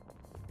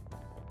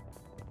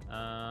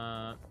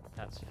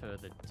 That's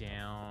further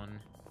down.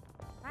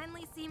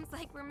 Finally seems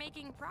like we're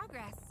making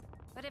progress.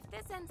 But if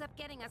this ends up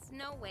getting us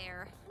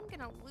nowhere, I'm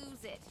gonna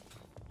lose it.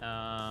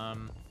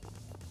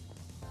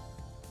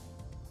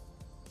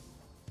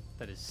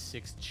 That is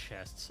 6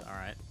 chests.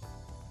 Alright.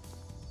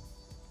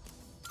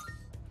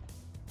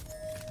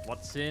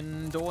 What's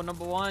in door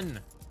number 1?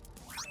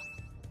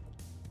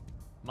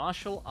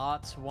 Martial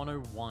Arts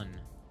 101.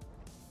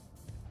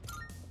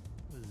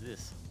 What is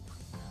this?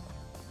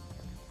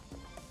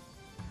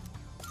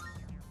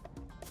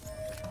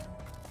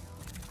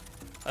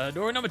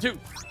 Door number 2.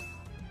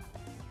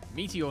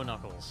 Meteor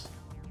Knuckles.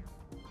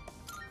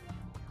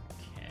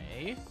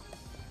 Okay.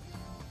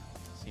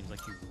 Seems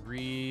like you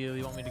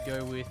really want me to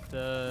go with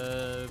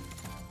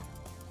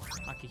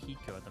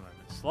Akihiko at the moment.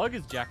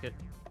 Slugger's Jacket.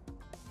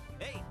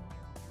 Hey!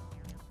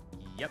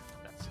 Yep,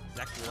 that's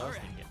exactly what I was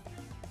thinking.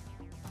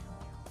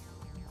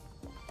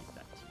 Give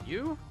that to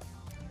you.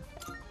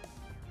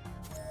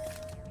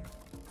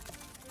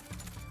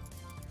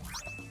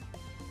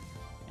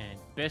 And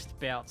Best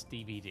Bouts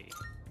DVD.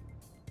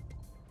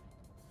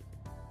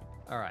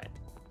 Alright,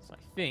 so I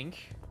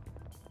think,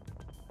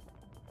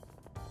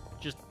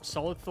 just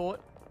solid thought,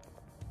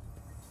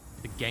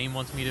 the game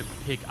wants me to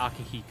pick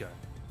Akihiko.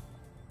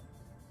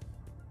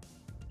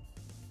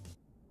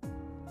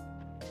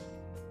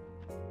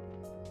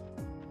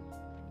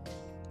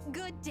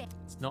 Good day.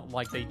 It's not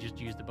like they just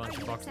used a bunch Are of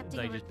you boxing,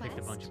 accepting they a just picked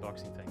a bunch of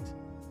request? boxing things.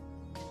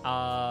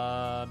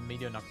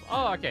 Meteor Knuckles.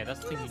 Oh, okay, that's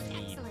the thing Most you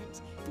need.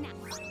 excellent. Now,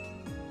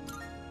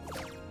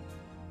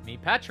 Me,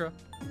 Patra.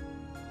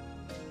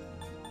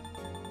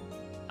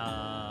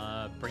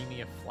 Bring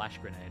me a flash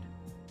grenade.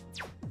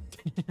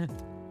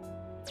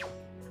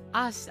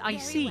 I very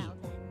see. well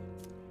then.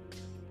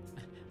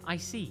 I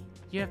see.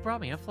 You have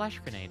brought me a flash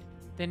grenade.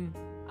 Then,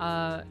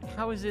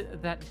 how is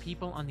it that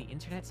people on the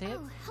internet say it?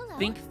 Oh, hello.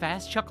 Think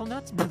fast, chuckle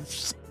nuts?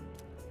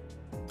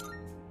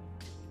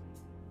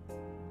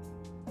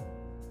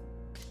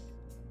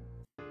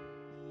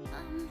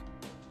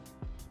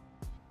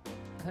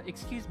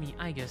 Excuse me,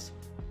 Aigis.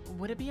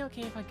 Would it be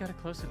okay if I got a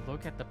closer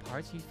look at the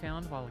parts you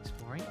found while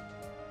exploring?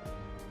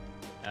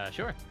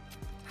 Sure.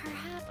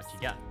 Perhaps. What you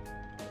got?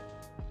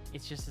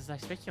 It's just as I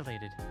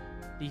speculated.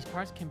 These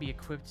parts can be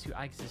equipped to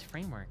Aigis'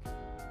 framework.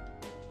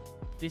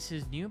 This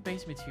new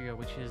base material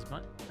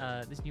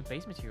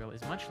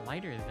is much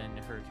lighter than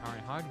her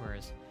current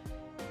hardwares.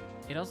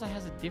 It also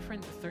has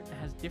different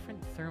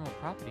thermal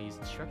properties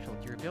and structural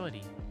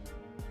durability.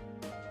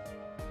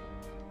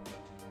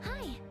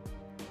 Hi.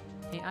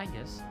 Hey,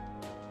 Aigis.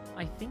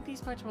 I think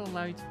these parts will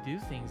allow you to do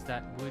things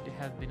that would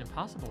have been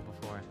impossible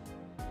before.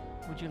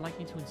 Would you like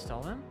me to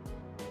install them?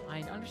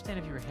 I'd understand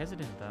if you were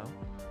hesitant, though.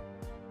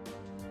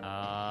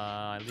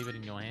 I leave it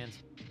in your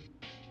hands.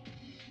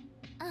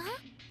 Uh-huh.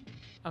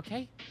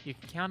 Okay, you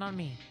can count on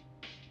me.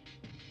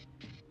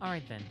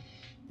 Alright then.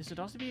 This would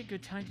also be a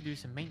good time to do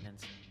some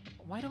maintenance.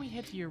 Why don't we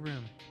head to your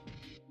room?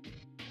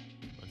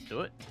 Let's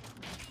do it.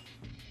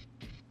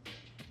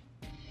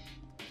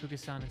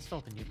 Fuga-san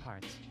installed the new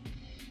parts.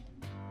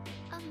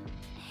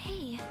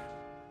 Hey.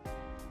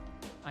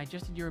 I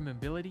adjusted your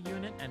mobility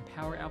unit and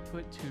power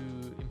output to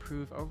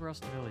improve overall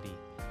stability.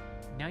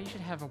 Now you should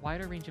have a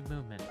wider range of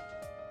movement.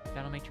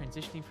 That'll make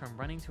transitioning from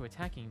running to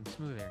attacking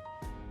smoother,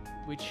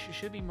 which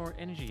should be more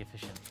energy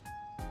efficient.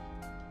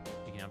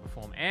 You can now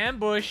perform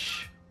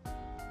ambush!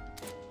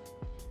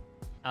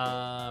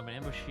 When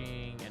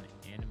ambushing an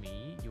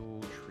enemy,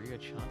 you'll trigger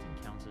chanting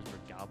counters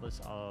regardless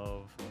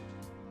of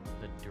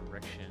the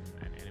direction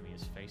an enemy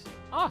is facing.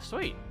 Oh,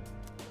 sweet!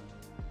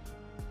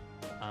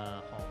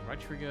 Hold right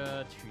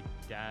trigger to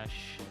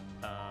dash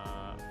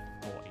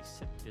for a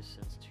set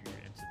distance to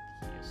enter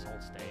the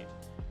assault state.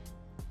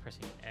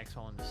 Pressing X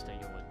while in the state,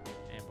 you'll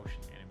ambush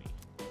an enemy.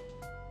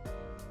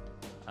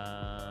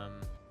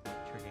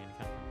 Triggering any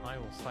kind of high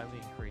will slightly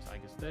increase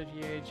Aigis'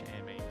 30 edge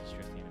and may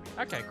distress the enemy.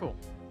 Okay, cool.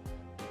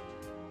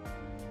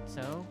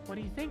 So, what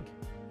do you think?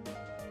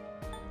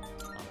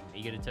 I'm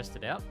eager to test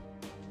it out.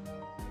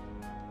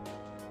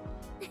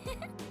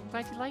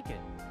 Glad you like it.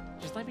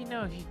 Just let me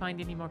know if you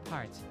find any more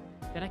parts.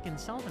 Then I can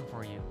sell them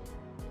for you.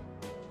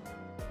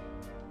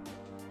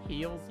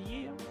 Heals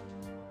you.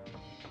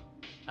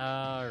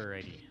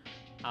 Alrighty.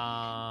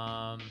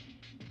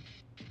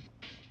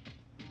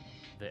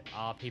 There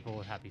are people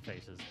with happy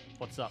faces.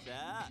 What's up?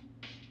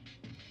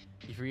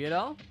 You free at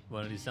all?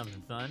 Want to do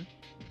something fun?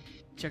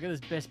 Check out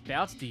this Best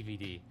Bouts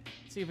DVD.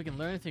 See if we can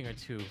learn a thing or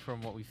two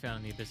from what we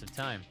found in the Abyss of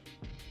Time.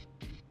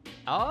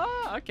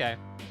 Oh, okay.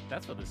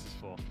 That's what this is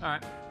for.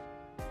 Alright.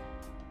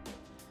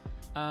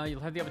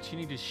 You'll have the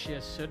opportunity to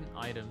share certain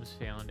items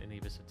found in the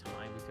Abyss of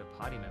Time with your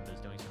party members.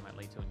 Doing so might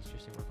lead to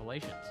interesting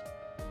revelations.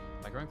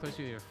 By growing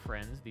closer with your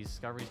friends, these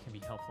discoveries can be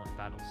helpful in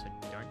battle, so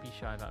don't be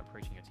shy about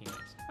approaching your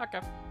teammates.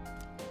 Okay.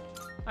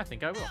 I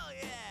think I will. Hell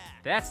yeah!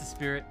 That's the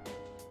spirit.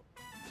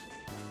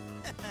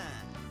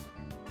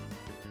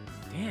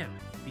 Damn,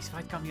 these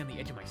fights got me on the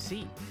edge of my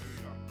seat.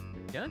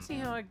 Don't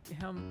see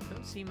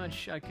don't see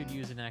much I could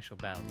use in actual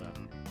battle though.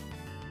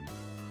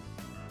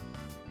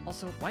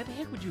 Also, why the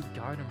heck would you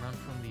guard and run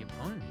from the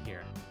opponent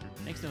here?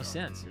 Makes no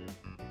sense.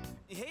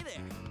 Hey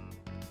there.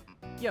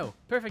 Yo,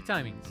 perfect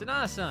timing.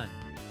 Sanada-san,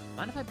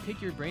 mind if I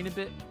pick your brain a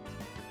bit?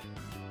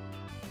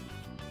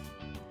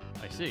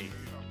 I see.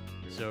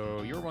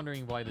 So, you're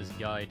wondering why this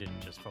guy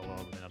didn't just follow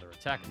up with another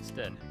attack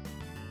instead.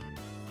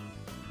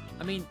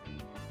 I mean,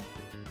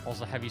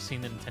 also, have you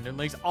seen the Nintendo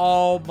leaks?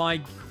 Oh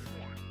my...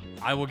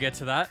 I will get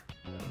to that,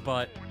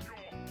 but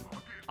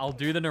I'll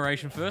do the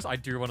narration first. I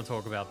do want to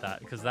talk about that,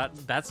 because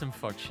that's some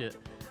fuck shit.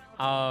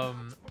 I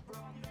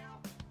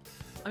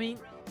mean,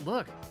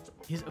 look,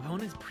 his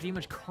opponent's pretty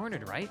much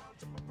cornered, right?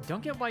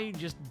 Don't get why you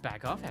just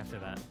back off after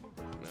that.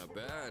 Not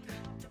bad.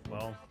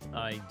 Well,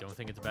 I don't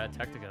think it's a bad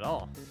tactic at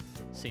all.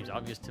 Seems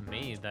obvious to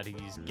me that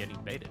he's getting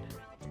baited.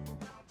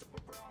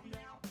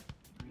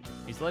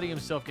 He's letting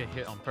himself get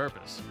hit on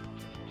purpose.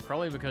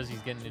 Probably because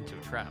he's getting into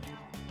a trap.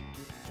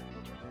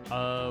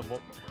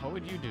 What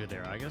would you do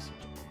there, Aigis?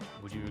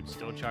 Would you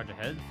still charge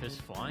ahead,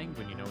 fist flying,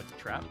 when you know it's a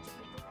trap?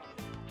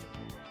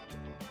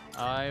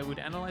 I would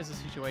analyze the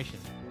situation.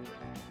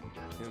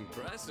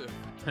 Impressive.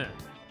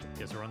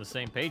 Guess we're on the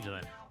same page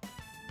then.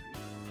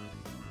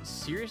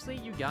 Seriously,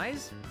 you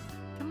guys?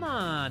 Come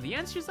on, the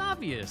answer's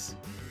obvious.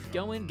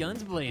 Go in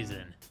guns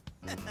blazing.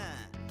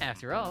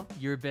 After all,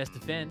 your best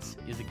defense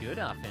is a good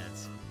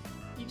offense.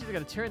 You just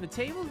gotta turn the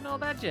tables and all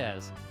that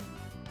jazz.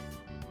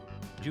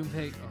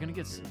 Junpei, you're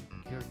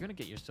gonna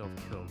get yourself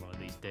killed one of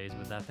these days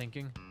with that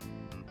thinking.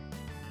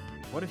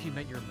 What if you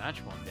met your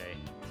match one day?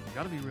 You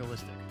gotta be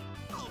realistic.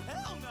 Oh,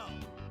 hell no.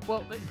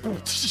 Well,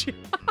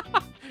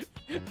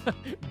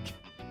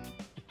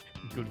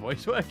 good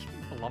voice work.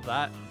 I love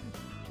that.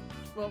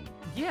 Well,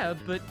 yeah,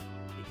 but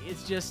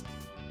it's just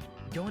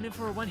going in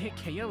for a one-hit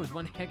KO is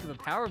one heck of a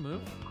power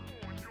move.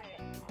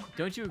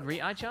 Don't you agree,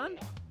 Ai-chan?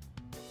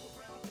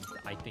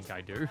 I think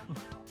I do.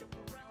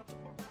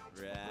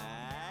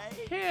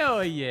 Right?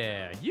 Hell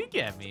yeah, you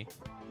get me.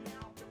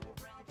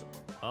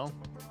 Well,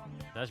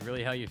 that's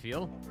really how you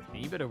feel?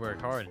 You better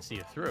work hard and see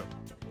it through.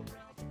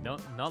 No,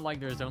 not like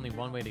there's only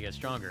one way to get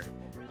stronger.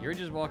 You're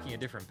just walking a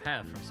different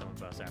path from some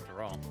of us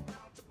after all.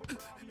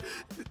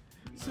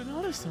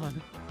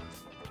 Sanada-san.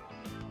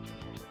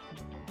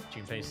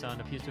 Junpei-san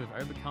appears to have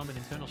overcome an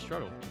internal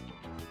struggle.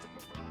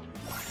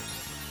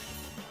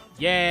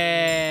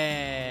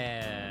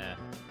 Yeah!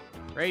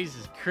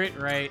 Raises crit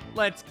rate.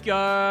 Let's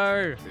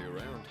go! See you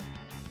around.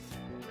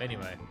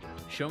 Anyway,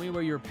 show me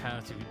where your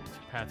path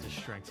to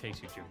strength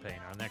takes you, Junpei,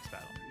 in our next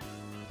battle.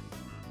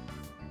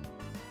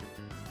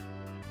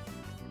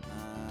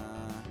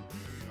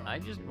 I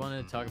just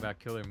wanted to talk about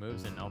killer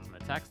moves and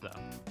ultimate attacks, though.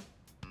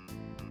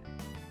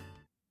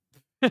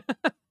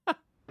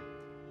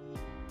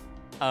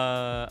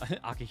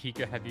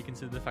 Akihiko, have you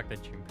considered the fact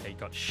that Junpei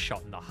got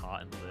shot in the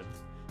heart and lived?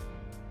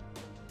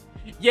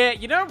 Yeah,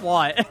 you know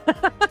what?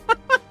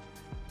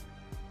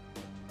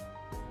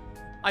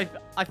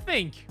 I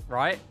think,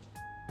 right?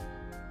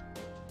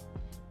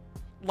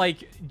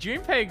 Like,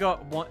 Junpei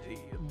got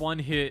one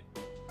hit.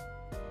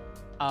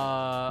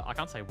 I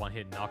can't say one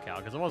hit knockout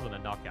because it wasn't a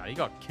knockout. He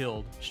got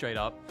killed straight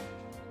up.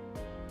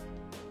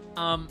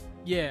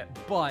 Yeah,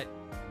 but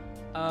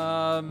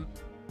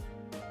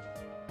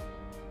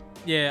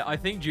yeah, I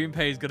think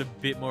Junpei's got a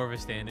bit more of a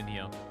stand in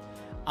here.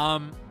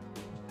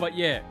 But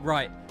yeah,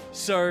 right.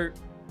 So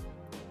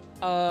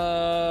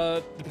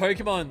the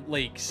Pokemon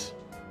leaks.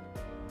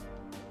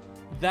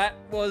 That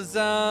was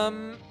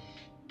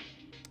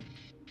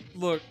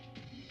look,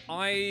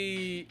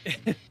 I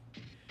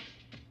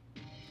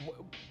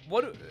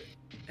what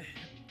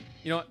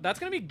you know, that's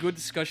gonna be good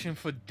discussion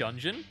for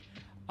dungeon.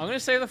 I'm gonna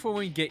say that for when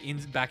we get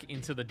back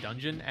into the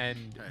dungeon and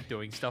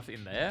doing stuff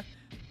in there.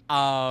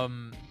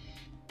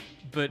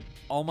 But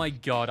oh my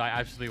god, I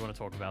absolutely want to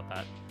talk about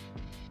that.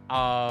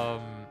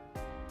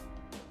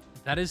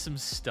 That is some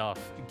stuff.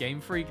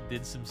 Game Freak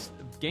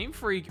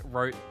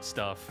wrote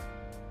stuff,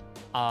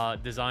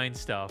 design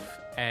stuff,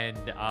 and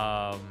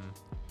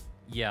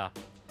yeah.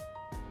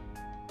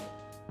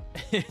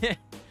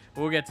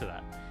 We'll get to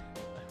that.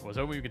 I was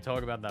hoping we could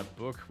talk about that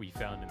book we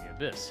found in the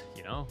Abyss,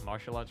 you know,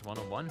 Martial Arts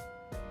 101.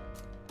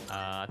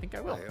 I think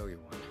I will. I owe you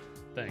one.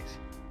 Thanks.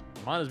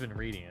 Mana's been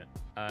reading it,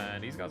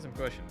 and he's got some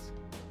questions.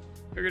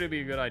 Figured it'd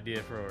be a good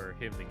idea for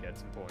him to get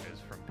some pointers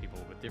from people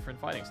with different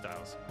fighting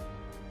styles.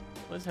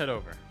 Let's head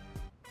over.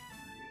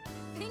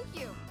 Thank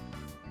you.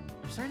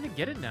 I'm starting to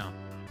get it now.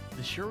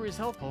 This sure is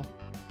helpful.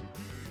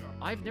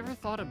 I've never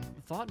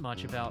thought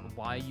much about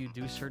why you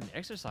do certain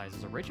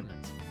exercises or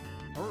regimens,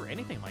 or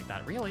anything like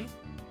that, really.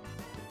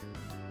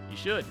 You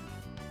should.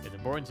 It's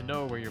important to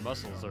know where your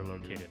muscles are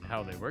located and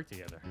how they work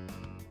together.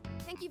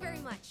 Thank you very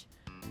much.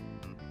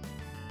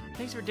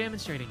 Thanks for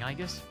demonstrating,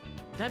 Aigis.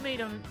 That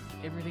made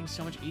everything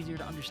so much easier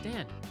to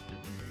understand.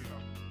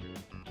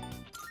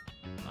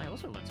 I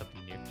also learned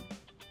something new.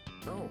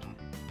 Oh,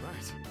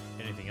 right.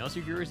 Anything else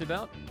you're curious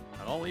about?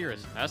 I'm all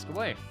ears. Ask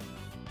away.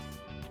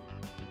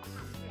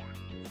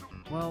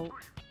 Well,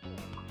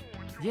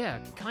 yeah,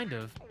 kind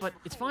of, but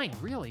it's fine,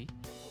 really.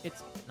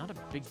 It's not a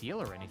big deal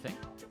or anything.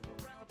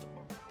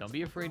 Don't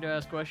be afraid to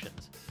ask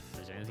questions. If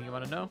there's anything you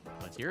want to know,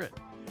 let's hear it.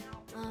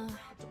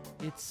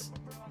 It's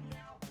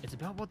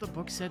about what the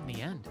book said in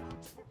the end.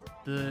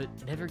 The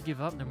never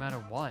give up no matter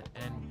what,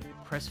 and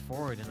press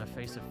forward in the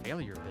face of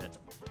failure bit.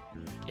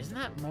 Isn't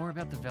that more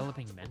about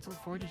developing mental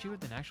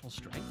fortitude than actual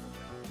strength?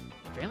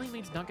 Failing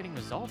means not getting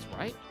results,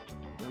 right?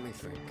 Let me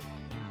think.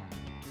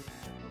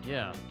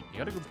 Yeah, you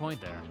got a good point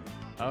there.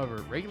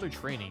 However, regular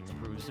training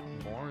improves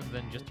more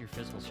than just your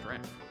physical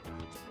strength.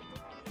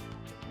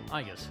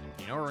 Aigis,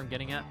 you know where I'm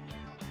getting at?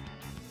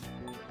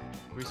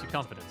 Boost your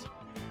confidence.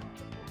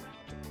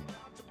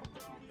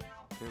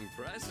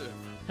 Impressive.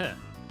 Heh,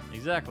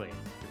 exactly.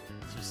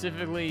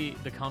 Specifically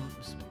the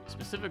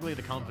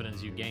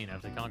confidence you gain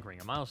after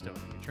conquering a milestone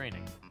in your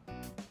training.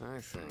 I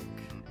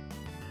think.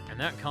 And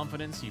that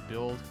confidence you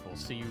build will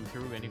see you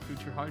through any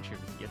future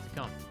hardships yet to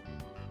come.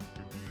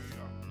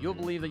 You'll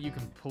believe that you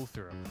can pull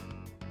through,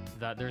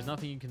 that there's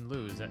nothing you can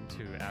lose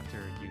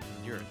after you've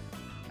endured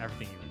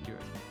everything you've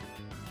endured.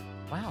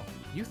 Wow,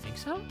 you think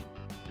so?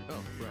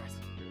 Oh, right.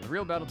 The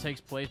real battle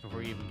takes place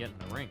before you even get in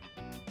the ring.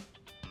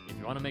 If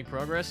you want to make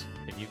progress,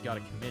 then you've got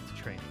to commit to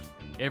training.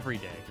 Every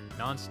day,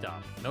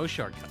 non-stop, no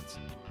shortcuts.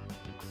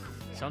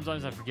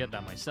 Sometimes I forget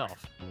that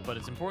myself, but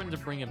it's important to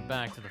bring it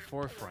back to the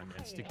forefront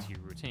and stick to your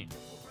routine.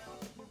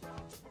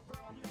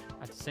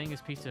 After saying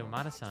his piece to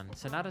Umada-san,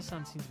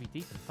 Sanada-san seems to be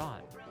deep in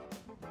thought.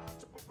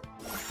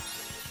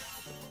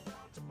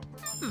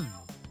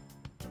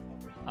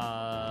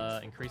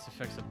 Increase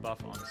effects of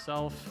buff on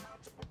self.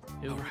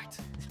 Alright.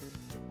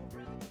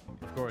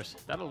 Of course,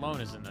 that alone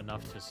isn't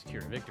enough to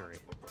secure victory.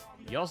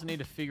 You also need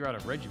to figure out a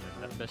regimen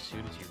that best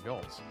suits your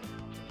goals.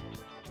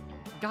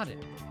 Got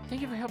it.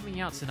 Thank you for helping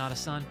me out,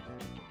 Sanada-san.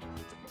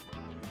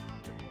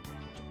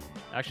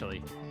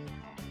 Actually,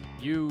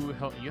 you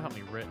helped me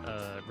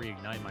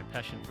reignite my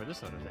passion for this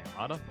sort of thing,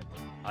 Amada.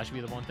 I should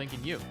be the one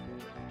thanking you.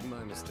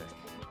 My mistake.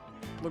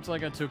 Looks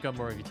like I took up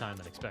more of your time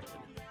than expected.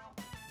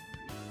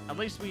 At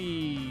least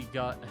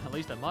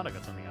Amada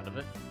got something out of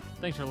it.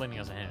 Thanks for lending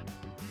us a hand.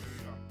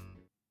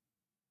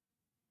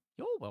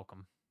 You're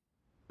welcome.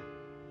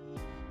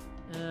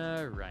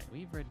 Alright,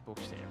 we've read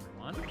books to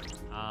everyone.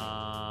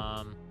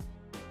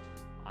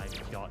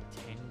 I've got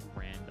 10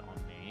 grand on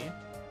me.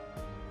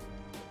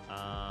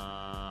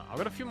 I've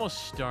got a few more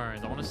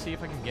stones. I want to see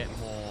if I can get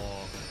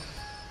more,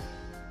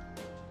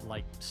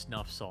 like,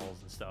 snuff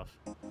souls and stuff.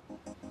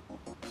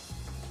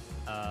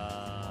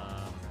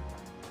 Oh,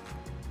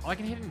 I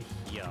can hit in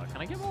here.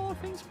 Can I get more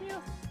things from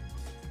here?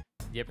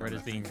 Yep,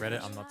 Reddit's being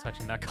Reddit. I'm not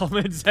touching that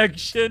comment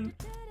section.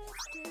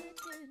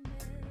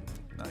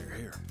 Now you're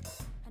here.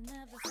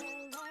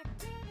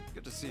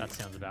 Good to see you. That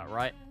sounds about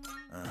right.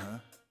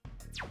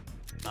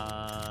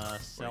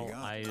 Sell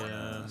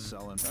item.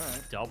 Selling. All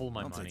right. Double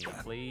my I'll money, take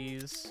that.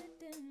 please.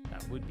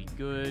 That would be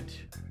good.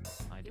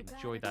 I'd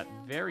enjoy that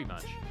very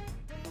much. Let's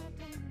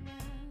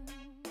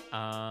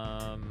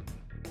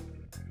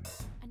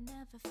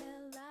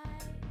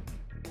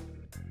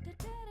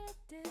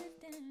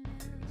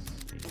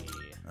see.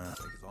 Take as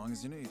long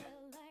as you need.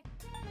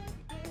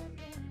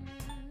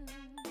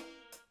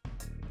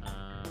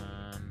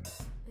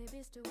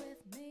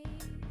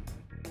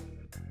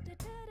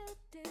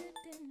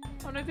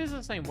 Oh no, these are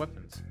the same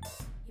weapons.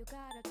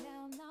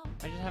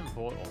 I just haven't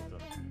bought all of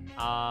them.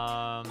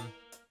 I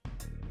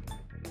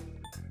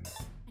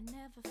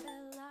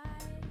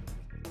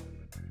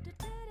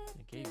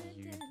gave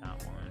you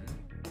that one.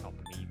 Help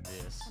me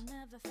this.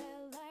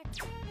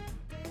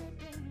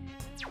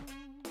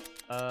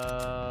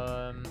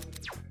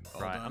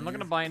 Right, I'm not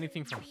gonna buy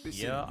anything from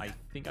here. I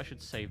think I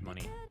should save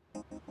money.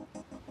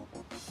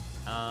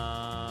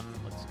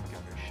 Let's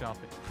go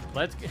shopping.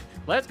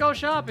 Let's go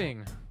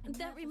shopping.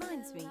 That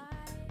reminds me.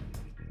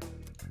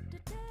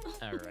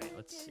 All right,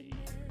 let's see.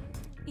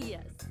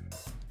 Yes.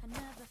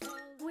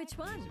 Which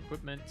one?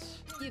 Equipment.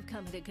 You've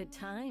come at a good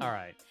time. All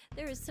right.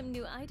 There are some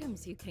new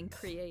items you can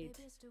create.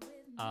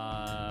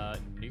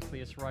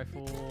 Nucleus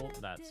rifle.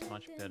 That's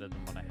much better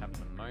than what I have at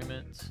the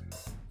moment.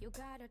 It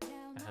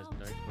has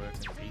no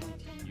quirks and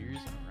it's easy to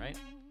use. All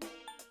right.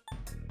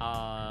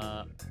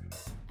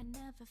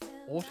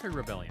 Auto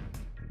rebellion.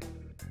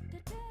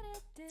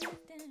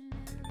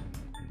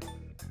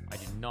 I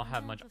do not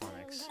have much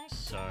onyx,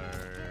 so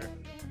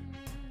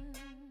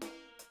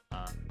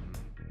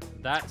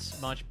that's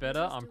much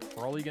better. I'm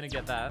probably gonna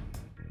get that.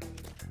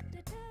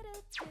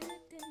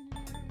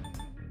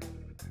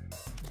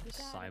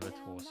 Cyber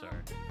torso.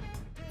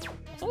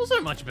 It's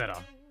also much better.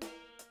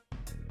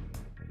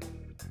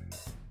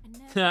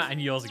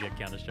 And you also get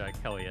Counter-Strike.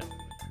 Hell yeah.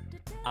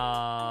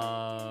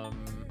 All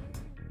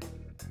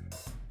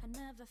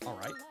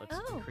right,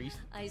 let's increase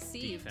I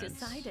see defense. you've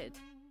decided.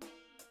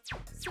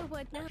 So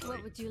what now?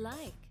 What would you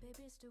like?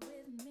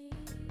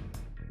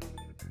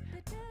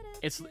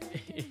 It's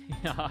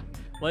yeah,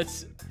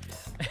 let's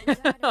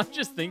I'm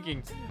just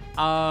thinking.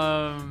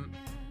 I'm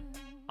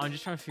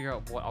just trying to figure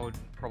out what I would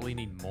probably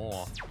need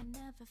more.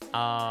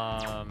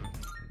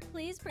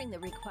 Please bring the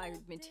required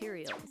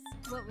materials.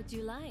 What would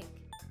you like?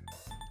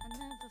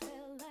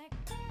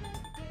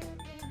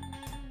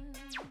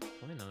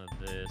 Probably none of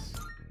this.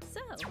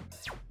 So,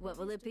 what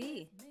will it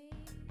be?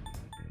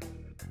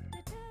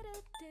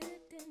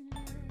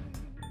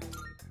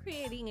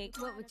 creating a...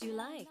 What would you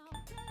like?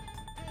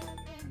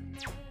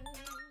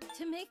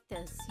 To make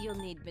this, you'll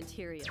need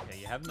materials. Okay,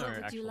 you have no What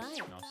would actual you like?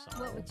 snow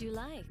soul. What would you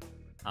like?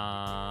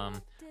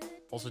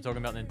 Also talking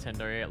about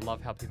Nintendo, I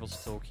love how people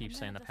still keep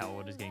saying that Power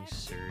Word is getting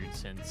sued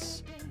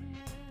since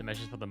the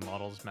measures for the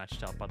models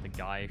matched up, but the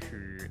guy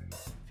who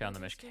found the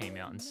mesh came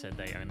out and said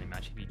they only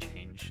match if you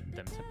change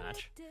them to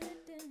match.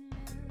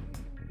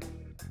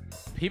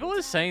 People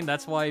are saying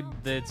that's why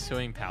they're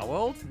suing Power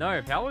World?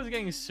 No, Power World is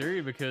getting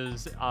sued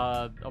because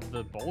of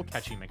the ball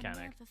catching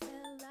mechanic.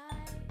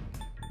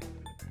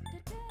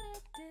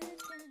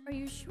 Are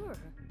you sure?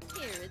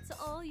 Here, it's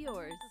all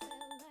yours.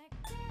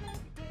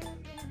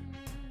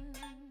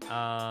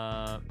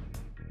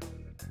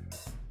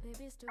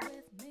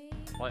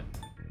 What?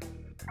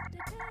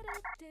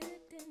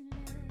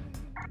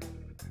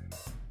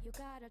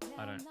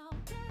 I don't.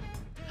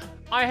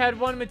 I had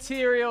one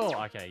material!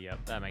 Okay,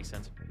 yep, that makes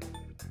sense.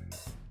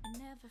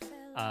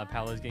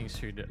 Paolo's getting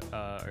sued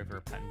over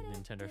a patent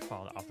Nintendo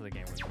filed after the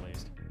game was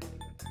released.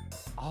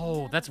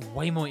 Oh, that's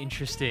way more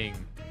interesting.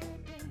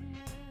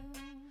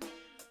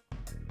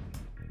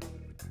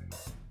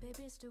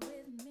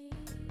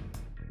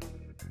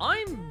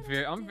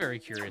 I'm very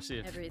curious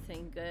if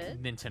Everything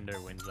good?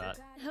 Nintendo wins that.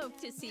 Hope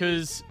to see.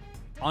 Because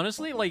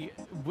honestly, like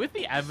with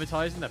the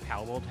advertising that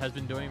Power World has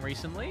been doing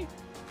recently,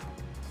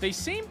 they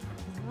seem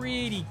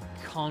pretty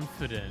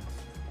confident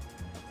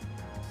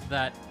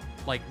that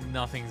like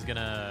nothing's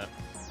gonna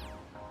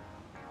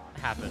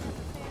happen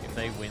if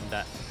they win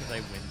that. If they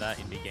win that,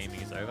 indie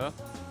gaming is over.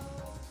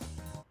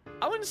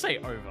 I wouldn't say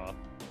over.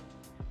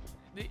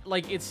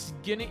 Like it's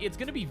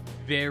gonna be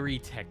very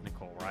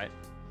technical, right?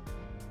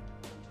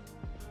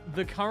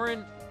 The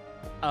current,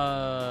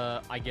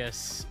 I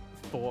guess,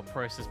 thought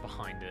process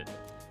behind it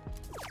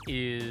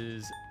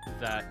is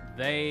that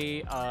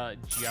they are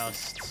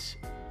just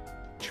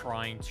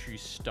trying to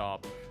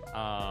stop,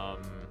 not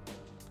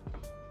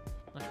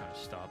trying to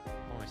stop,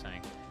 what am I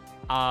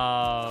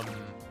saying?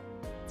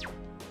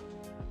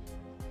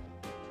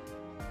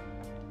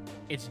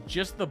 It's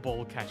just the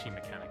ball catching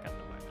mechanic at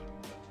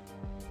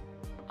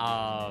the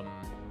moment.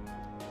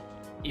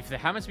 If there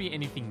happens to be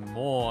anything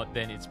more,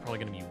 then it's probably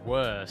going to be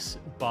worse.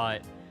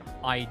 But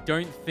I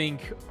don't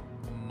think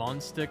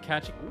monster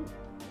catching... Ooh,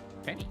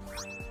 penny.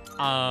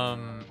 I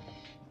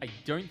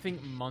don't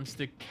think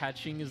monster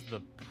catching is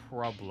the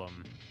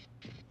problem.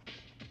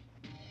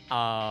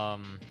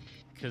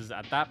 Because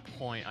at that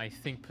point, I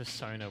think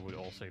Persona would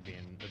also be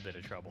in a bit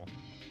of trouble.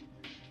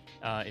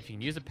 If you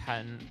can use a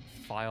patent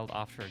filed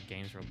after a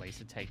game's release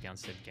to take down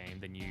said game,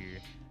 then you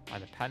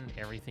either patent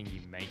everything you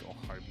make or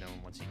hope no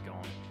one wants you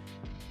gone.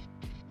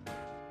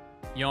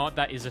 You know what?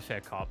 That is a fair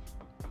cop.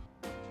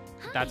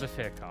 That's a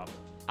fair cop.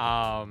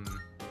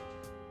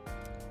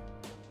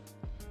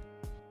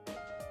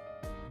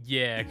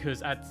 Yeah,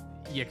 because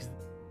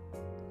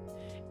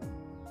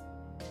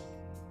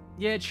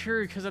yeah,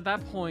 true. Because at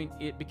that point,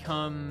 it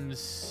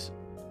becomes,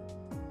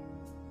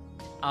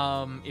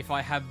 if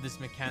I have this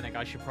mechanic,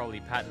 I should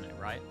probably patent it,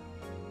 right?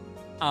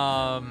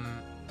 Oh,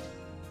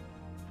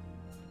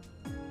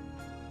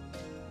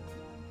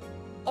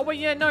 but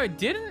yeah, no,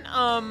 didn't,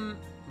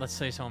 let's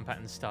say someone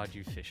patents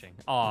Stardew Fishing.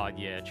 Oh,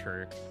 yeah,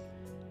 true.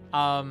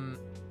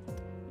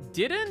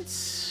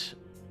 Didn't...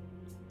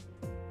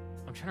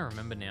 I'm trying to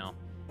remember now.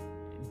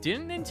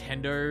 Didn't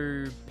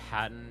Nintendo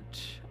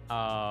patent,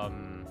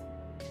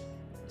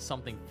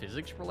 something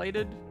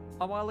physics-related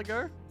a while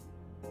ago?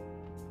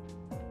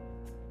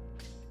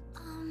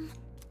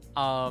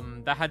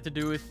 That had to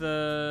do with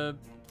the...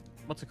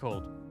 What's it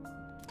called?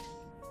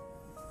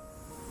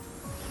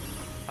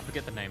 I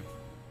forget the name.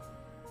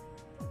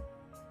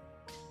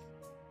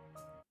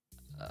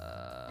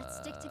 Let's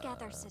stick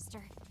together,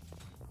 sister.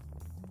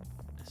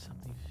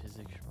 Something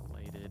physics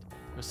related.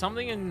 It was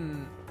something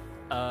in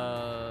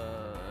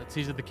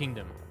Tears of the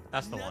Kingdom.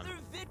 That's the one.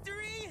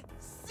 Victory?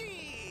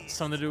 See.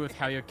 Something to do with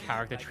how your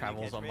character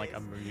travels on like a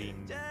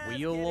moving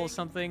wheel or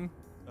something.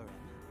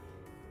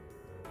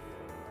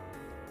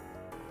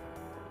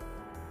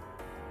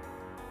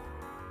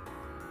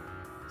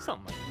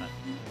 Something like that.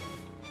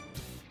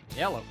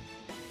 Yellow.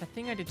 That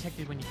thing I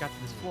detected when you got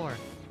to this floor.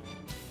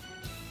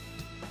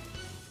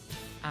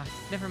 Ah,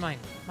 never mind.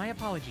 My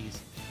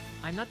apologies.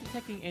 I'm not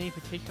detecting any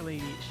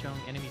particularly strong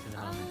enemies at the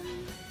moment.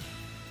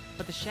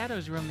 But the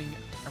shadows roaming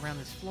around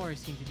this floor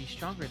seem to be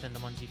stronger than the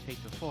ones you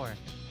faced before.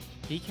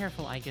 Be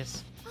careful,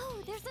 Aigis.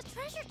 Oh, there's a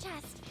treasure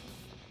chest.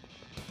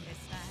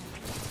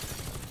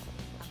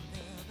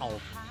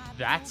 Oh,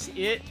 that's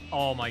it?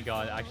 Oh my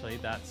god, actually,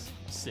 that's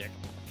sick.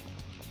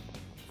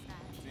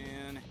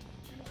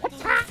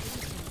 What's that?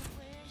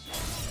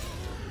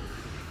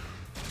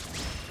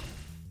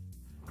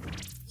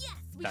 Yes,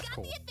 we That's got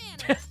cool. the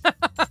advantage.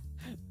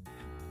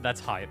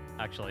 That's hype,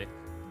 actually.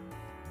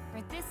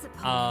 For this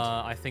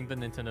opponent. I think the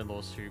Nintendo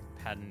lawsuit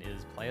patent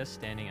is players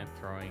standing and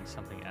throwing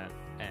something at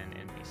an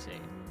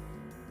NPC.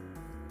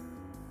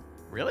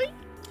 Really?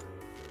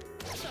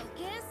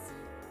 Focus.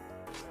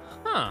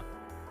 Huh.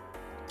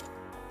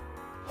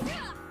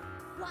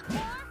 Want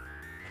more?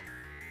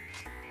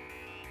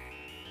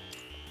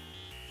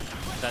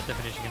 that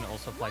definition can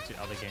also apply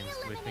to other games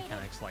with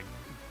mechanics like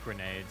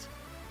grenades.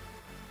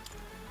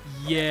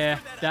 Yeah,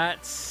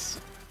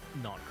 that's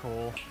not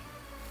cool.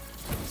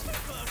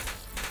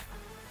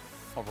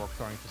 Or rock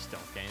throwing for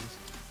stealth games.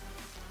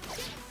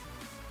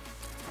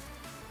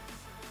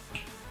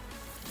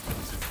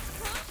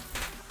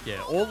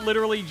 Yeah, or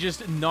literally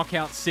just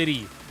Knockout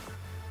City.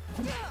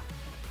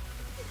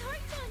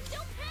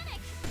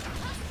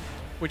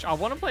 Which I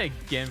want to play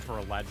again for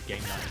a lad's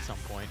game night at some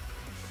point.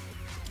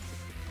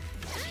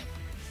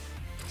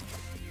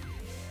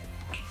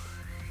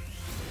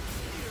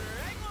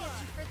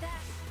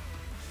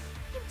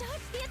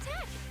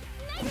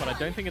 But I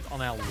don't think it's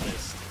on our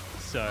list,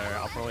 so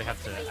I'll probably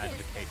have to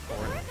advocate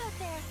for it.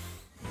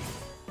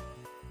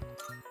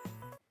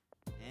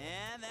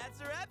 And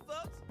that's a wrap,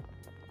 folks.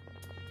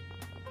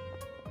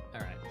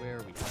 Alright, where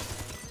are we?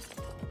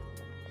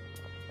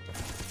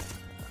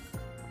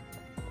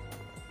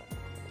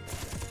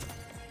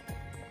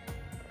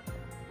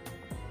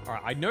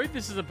 Alright, I know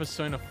this is a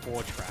Persona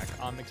 4 track.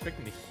 I'm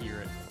expecting to hear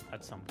it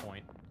at some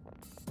point.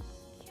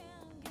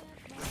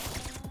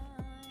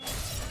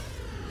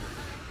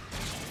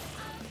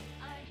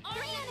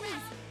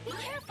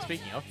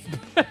 Speaking of.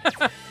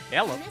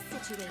 Hello.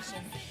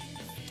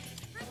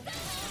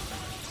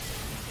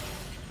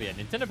 But yeah,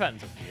 Nintendo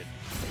patents are weird.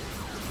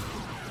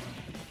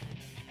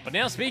 But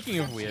now, speaking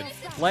of weird,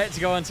 let's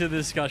go into the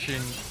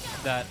discussion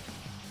that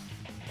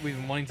we've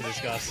been wanting to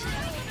discuss.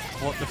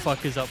 What the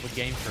fuck is up with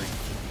Game Freak?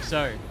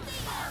 So,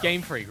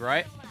 Game Freak,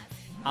 right?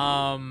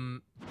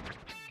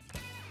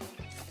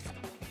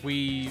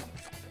 We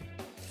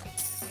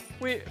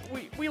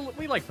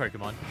like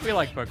Pokemon. We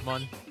like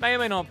Pokemon. May or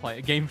may not play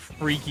a Game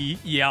Freaky.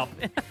 Yep.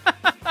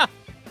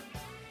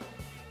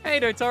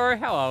 Hey Dotaro,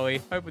 how are we?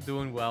 Hope we're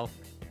doing well.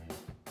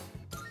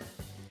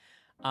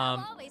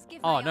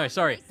 Oh no,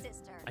 sorry.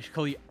 I should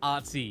call you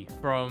Artsy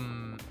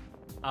from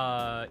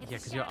yeah,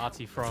 because you're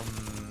Artsy from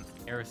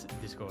Eris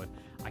Discord.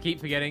 I keep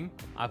forgetting.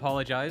 I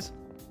apologize.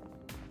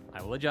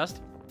 I will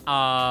adjust.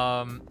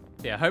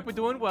 Yeah, hope we're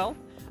doing well.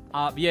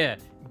 Yeah,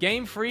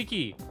 Game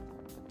Freaky.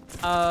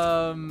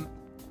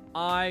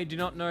 I do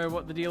not know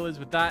what the deal is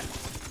with that,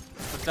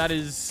 but that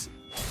is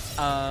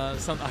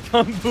something I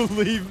can't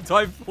believe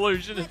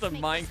Typhlosion is a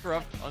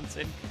Minecraft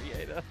content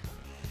creator.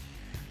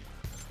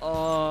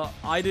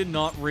 I did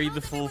not read the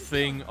full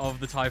thing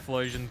of the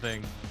Typhlosion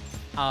thing.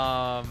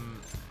 I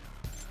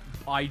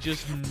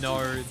just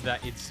know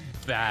that it's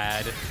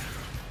bad.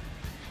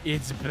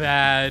 It's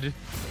bad.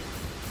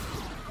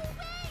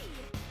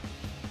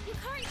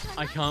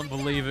 I can't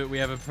believe it. We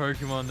have a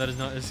Pokemon that is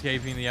not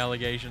escaping the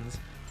allegations.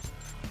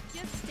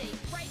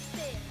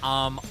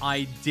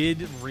 I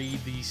did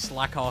read the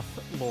Slackoff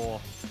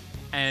lore,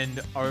 and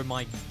oh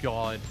my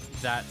god,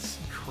 that's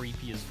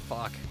creepy as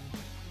fuck.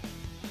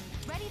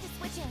 Ready to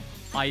switch in.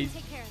 I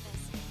take care of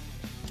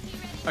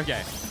this.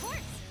 Okay.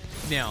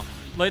 Now,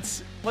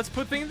 let's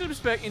put things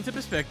into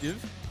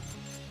perspective.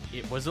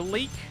 It was a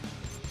leak.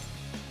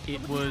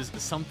 It was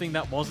something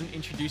that wasn't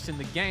introduced in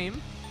the game,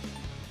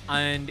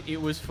 and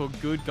it was for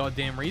good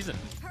goddamn reason.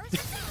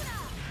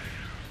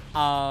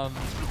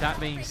 That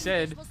being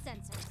said,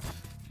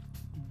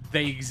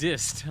 they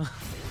exist.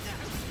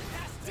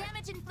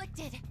 Damage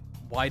inflicted.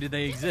 Why do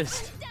they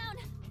exist?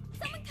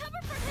 Someone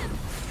cover for him.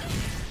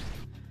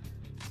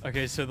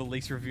 Okay, so the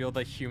leaks revealed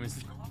that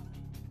humans...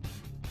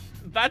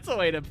 That's a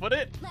way to put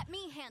it. Let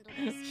me handle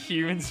this.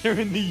 Humans are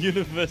in the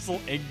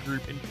universal egg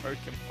group in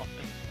Pokemon.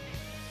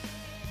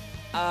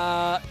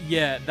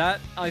 Yeah, that,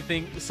 I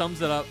think,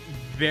 sums it up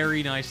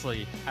very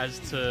nicely as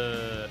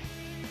to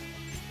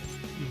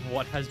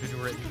what has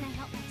been written.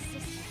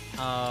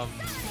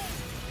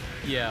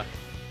 Yeah.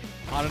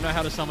 I don't know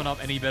how to sum it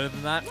up any better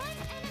than that.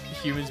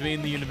 Humans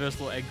being the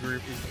universal egg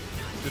group is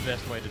the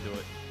best way to do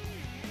it.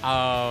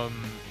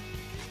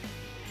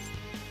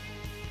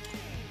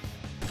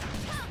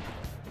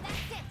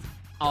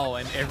 Oh,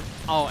 and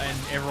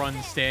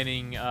everyone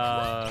standing,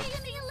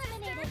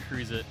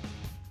 who's it?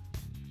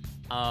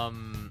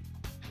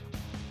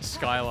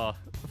 Skylar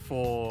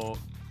for,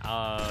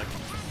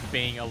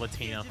 being a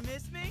Latina.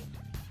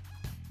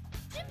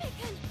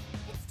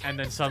 And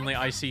then suddenly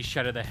I see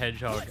Shadow the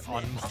Hedgehog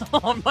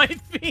on my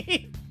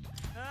feed.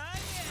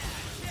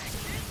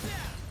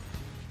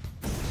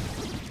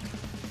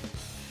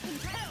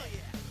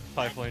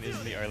 Typhlosion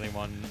isn't the only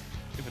one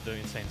with the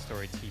insane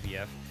story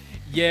TBF.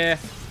 Yeah.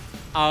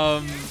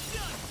 I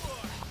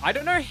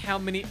don't know how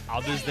many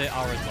others there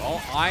are as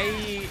well.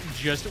 I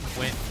just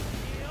went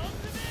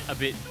a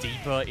bit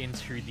deeper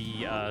into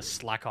the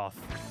Slackoff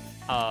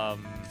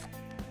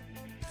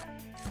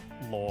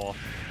lore.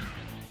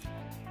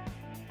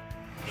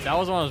 That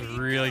was one I was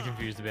really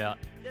confused about.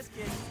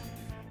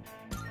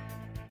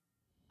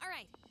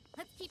 Alright,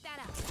 let's keep that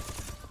up.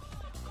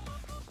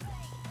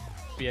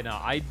 But yeah, no,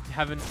 I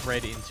haven't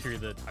read into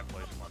the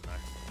Typhlosion one though.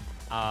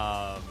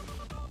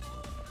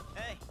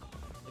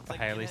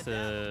 Hey, at least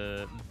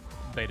the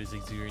Beta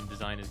Zigzagoon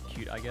design is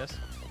cute, I guess.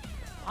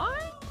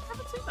 I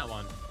haven't seen that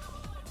one.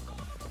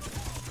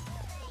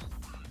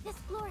 This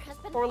floor has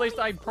been Or at least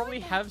I fully probably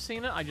explored. have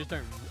seen it. I just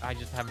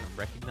haven't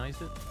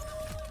recognized it.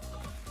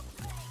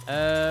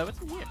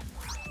 What's in here?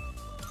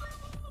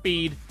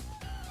 Feed.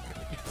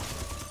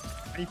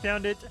 I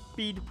found it.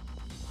 Feed.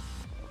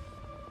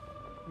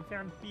 We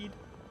found feed.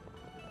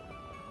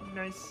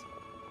 Nice.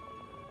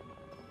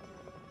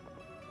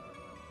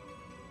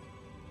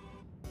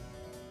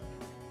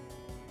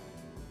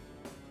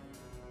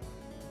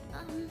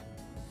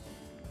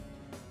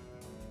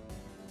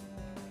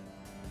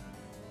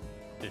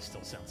 This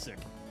still sounds sick.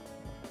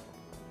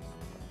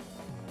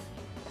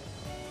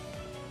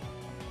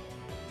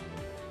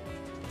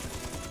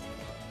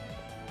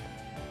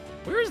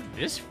 Where is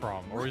this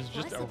from? Or is it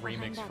just a Was it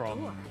behind remix that from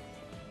door?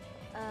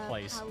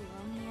 place?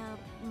 Polonia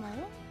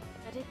mole?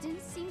 But it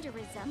didn't seem to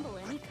resemble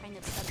any kind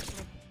of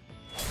substance.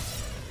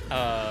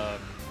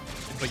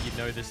 But you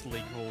know this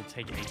league will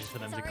take ages for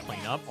them to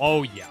clean up?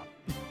 Oh yeah.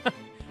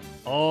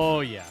 Oh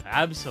yeah,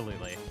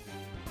 absolutely.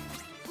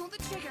 Pull the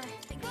trigger.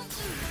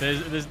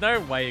 There's no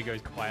way it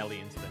goes quietly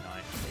into the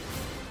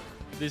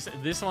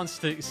night. This one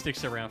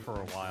sticks around for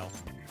a while.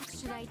 What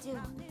should I do?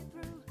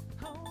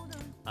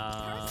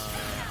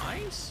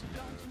 Ice?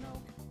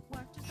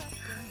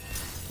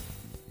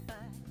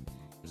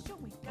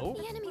 Oh,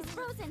 The enemy's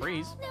frozen.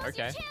 freeze. Now's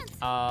Okay. your chance.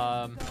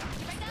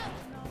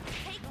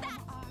 Take that.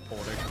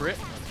 Auto crit.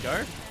 Let's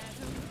go.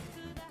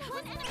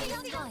 One enemy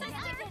on the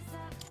offensive.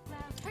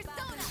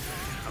 Persona.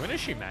 I'm gonna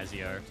shoot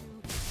Mazio.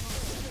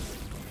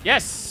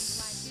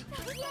 Yes.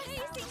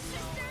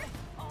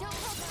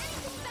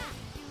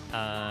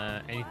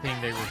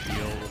 Anything they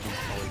reveal will be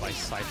followed by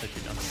sights that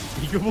did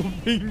unspeakable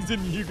things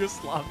in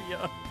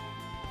Yugoslavia.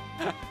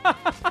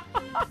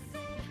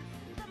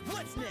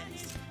 What's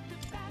next?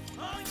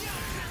 Oh,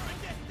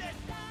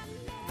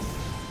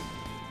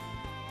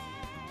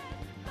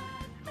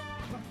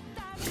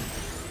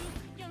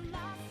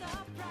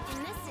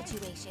 In this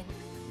situation,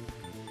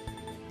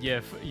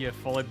 Yeah,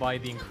 followed by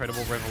the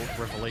incredible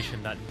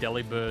revelation that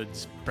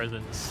Delibird's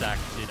present sack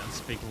did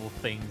unspeakable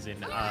things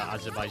in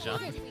Azerbaijan.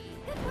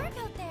 good work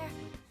out there.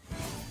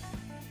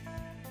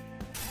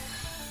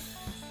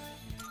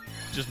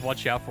 Just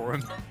watch out for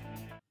him.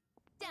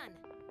 Done.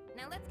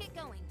 Now let's get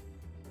going.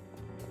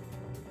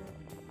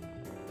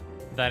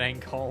 That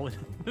ain't Colin.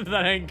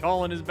 That ain't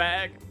Colin his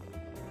bag.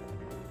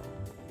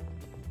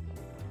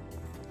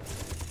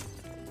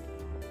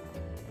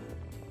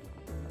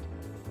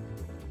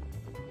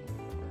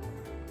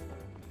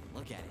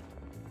 Look at it.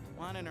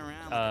 Wandering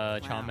around.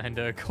 like a clown.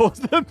 Charmander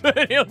caused the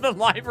burning of the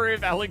Library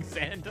of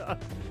Alexander.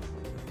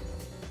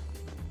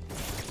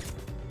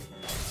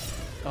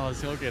 Oh,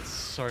 this all gets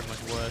so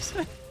much worse.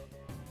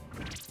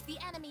 The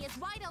enemy is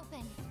wide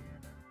open.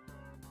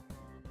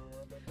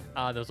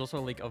 There was also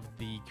a leak of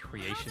the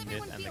creation bit,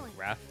 everyone and the feeling?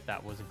 graph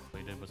that was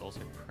included was also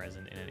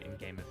present in an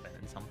in-game event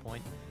at some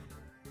point.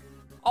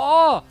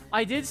 Oh,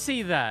 I did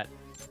see that.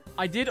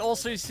 I did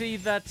also see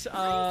that, Still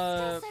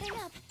setting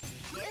up.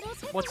 It'll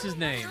take what's a his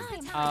little name?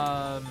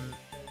 time.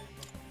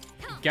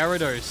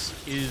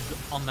 Gyarados is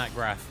on that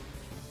graph.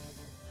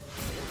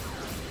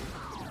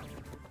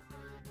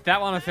 That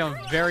one I found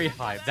very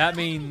hype. That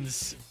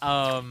means,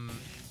 I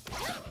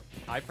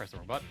pressed the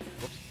wrong button.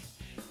 Whoops.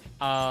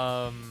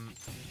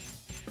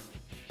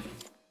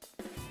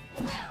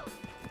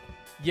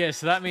 Yeah,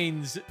 so that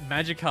means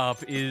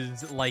Magikarp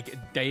is, like,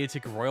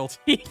 deitic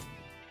royalty.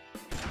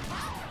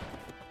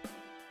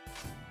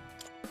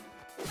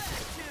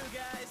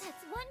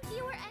 That's one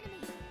fewer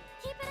enemy.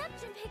 Keep it up,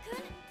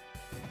 Junpei-kun.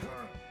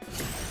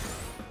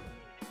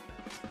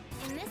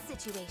 In this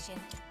situation,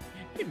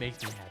 It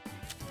makes me happy.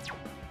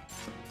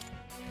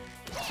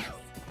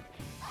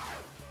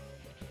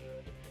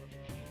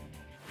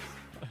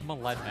 I'm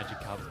glad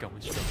Magikarp's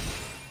going strong.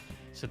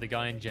 So the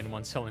guy in Gen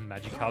 1 selling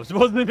Magikarps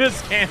wasn't a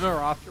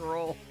scammer after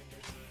all.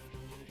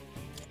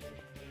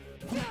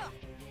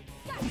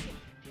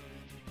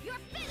 you're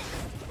finished.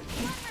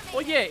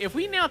 Well, yeah, if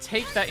we now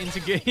take that into...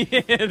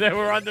 Yeah, that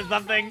we're onto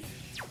something.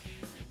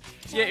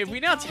 Yeah, if we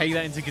now take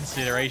that into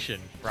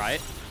consideration,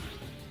 right?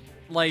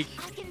 Like...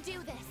 I can do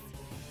this.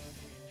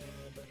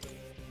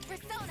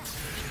 Persona,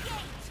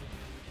 engage.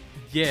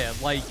 Yeah,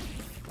 like...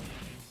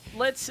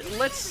 Let's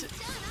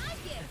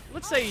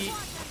say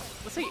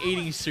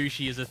eating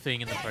sushi is a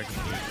thing in the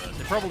Pokemon universe.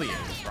 It probably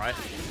is, right?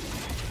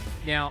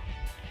 Now,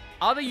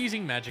 are they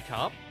using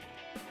Magikarp?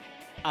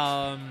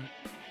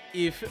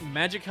 If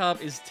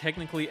Magikarp is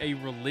technically a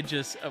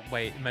religious...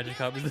 wait,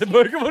 Magikarp is the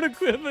Pokemon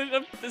equivalent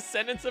of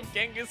descendants of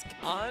Genghis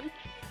Khan?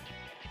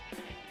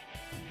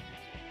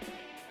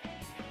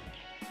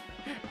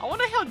 I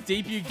wonder how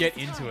deep you get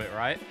into it,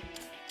 right?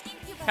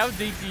 How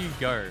deep do you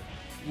go?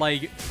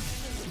 Like,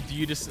 do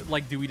you just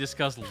do we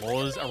discuss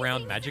laws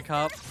around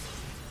Magikarp?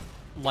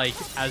 Like,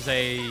 as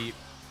a,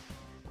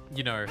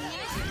 you know,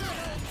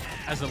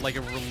 as a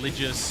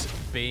religious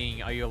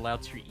being, are you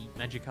allowed to eat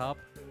Magikarp?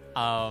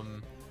 Are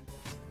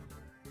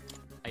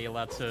you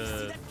allowed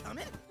to,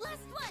 Last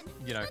one.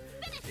 you know,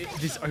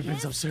 this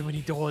opens up so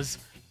many doors.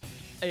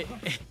 Harry-chan,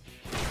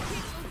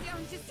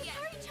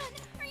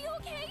 are you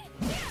okay?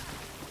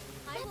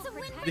 That's a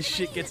win. This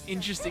shit gets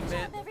interesting,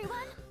 man. Everyone.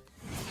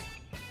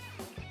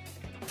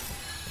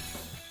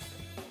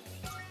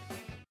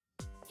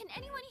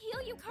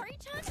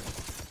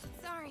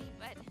 Sorry,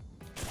 but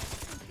I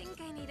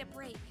think I need a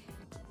break.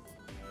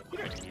 You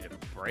don't need a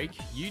break.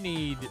 You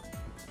need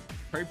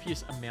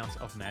copious amounts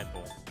of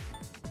Madball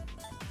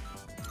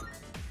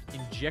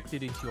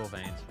injected into your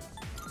veins.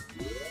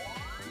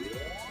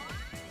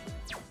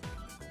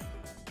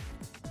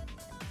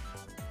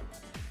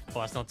 Oh,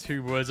 that's not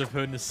 2 words I've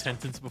heard in a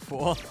sentence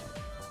before.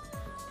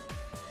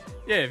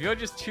 Yeah, if you're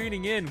just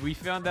tuning in, we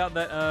found out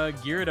that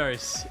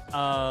Gyarados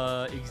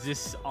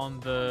exists on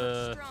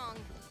the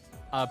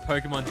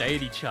Pokemon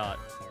deity chart.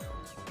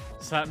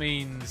 So that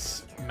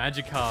means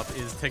Magikarp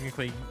is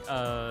technically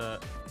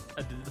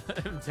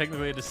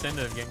technically a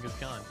descendant of Genghis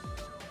Khan.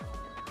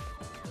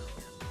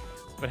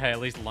 But hey, at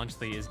least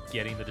Lunchley is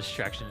getting the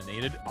distraction it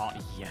needed. Oh,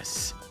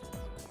 yes.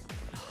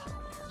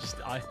 Just,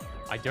 I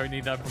don't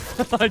need that.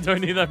 I don't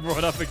need that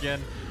brought up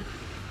again.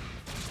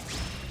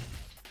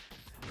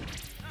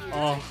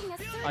 Oh,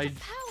 I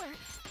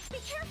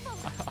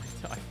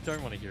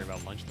don't want to hear about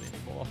Lunchley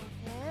anymore.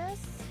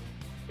 Yes.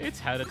 It's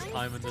had its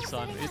time in the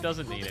sun. It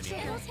doesn't need any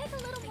more. It'll take a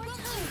little more time.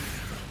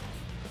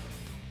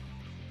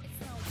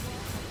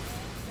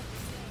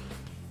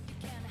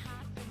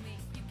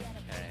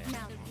 Okay,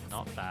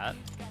 not that.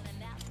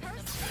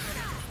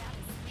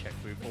 Check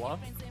Boopola.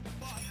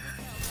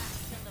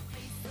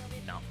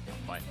 No, not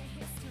quite.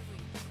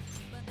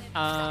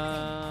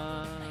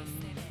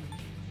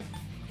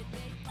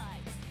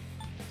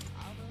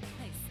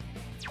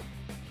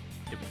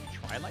 Did we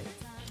try light?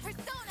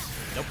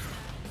 Nope.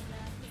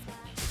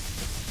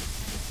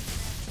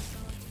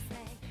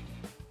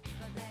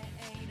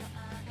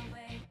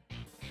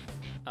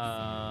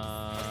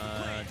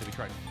 Did we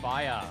try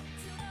fire?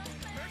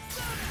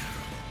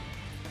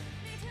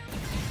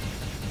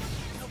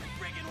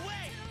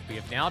 We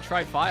have now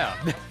tried fire.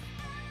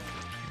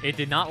 It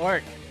did not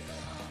work.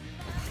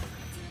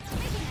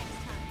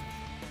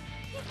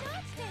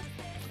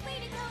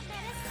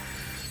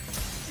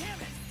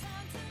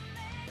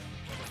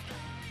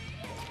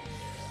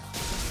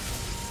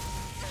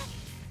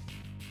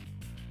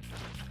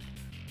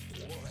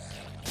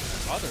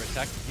 Other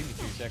attack, give me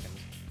 2 seconds.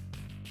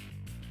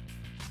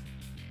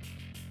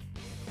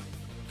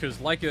 Because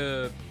like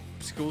a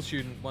school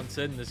student once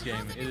said in this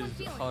game, it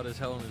is hard as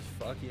hell and as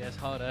fucky ass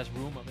hard ass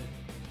room I'm in.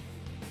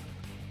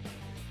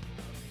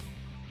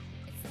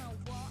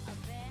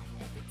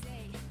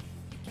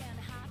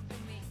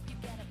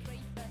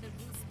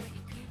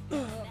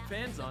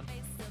 Fans on.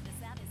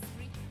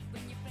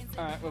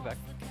 Alright, we're back.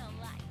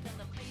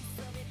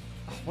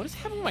 Oh, what is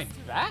happening with my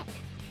back?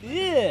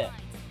 Yeah.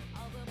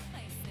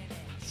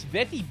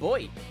 Sweaty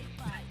boy.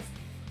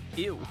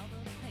 Ew.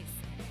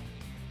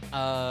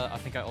 I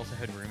think I also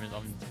heard rumors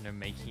of Nintendo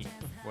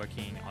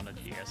working on a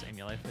DS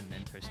emulator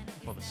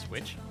for the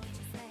Switch.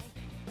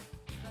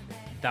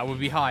 That would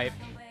be hype.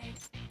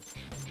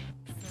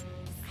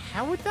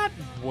 How would that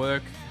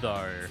work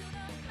though?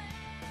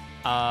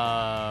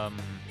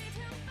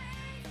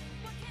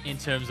 In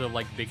terms of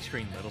like big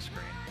screen, little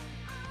screen.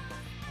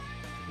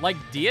 Like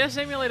DS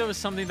emulator was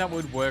something that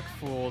would work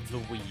for the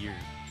Wii U.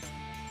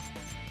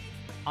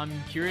 I'm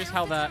curious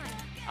how that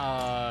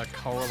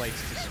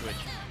correlates to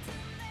Switch.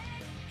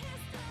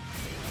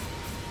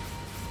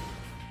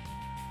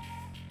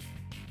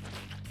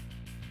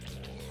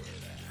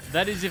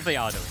 That is if they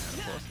are doing it,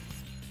 of course.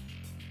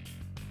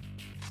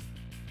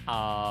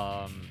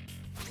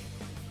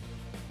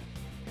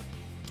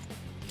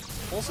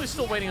 Also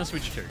still waiting on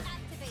Switch 2.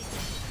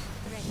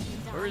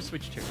 Where is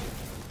Switch 2?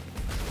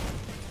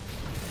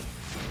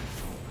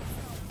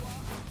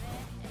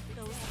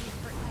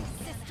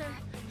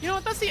 You know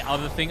what, that's the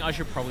other thing I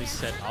should probably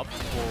set up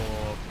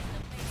for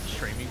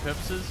streaming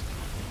purposes.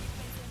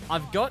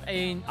 I've got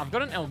an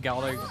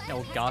Elgato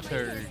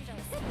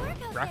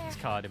graphics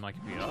card in my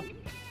computer.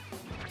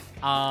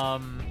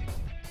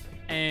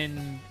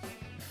 And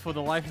for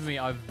the life of me,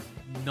 I've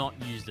not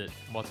used it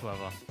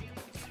whatsoever.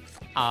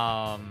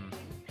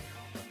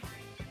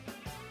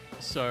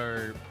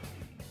 So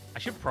I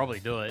should probably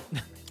do it.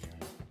 And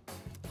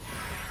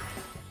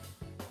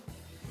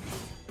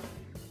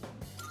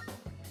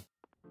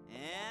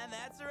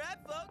that's a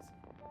wrap, folks.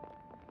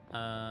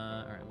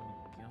 Alright.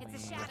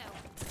 It's a shadow.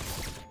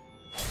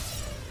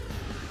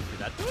 Did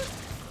that do it?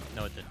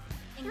 No, it didn't.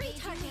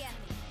 Engage the enemy.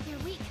 You're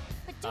weak,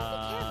 but don't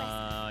get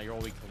careless. You're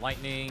all weak to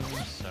lightning,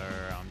 so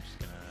I'm just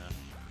gonna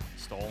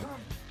stall.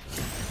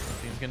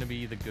 It's gonna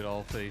be the good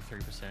old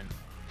 33%.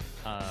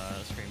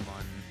 Screen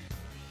 1,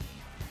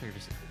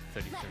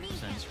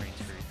 33%, screen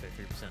 2,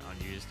 33%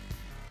 unused.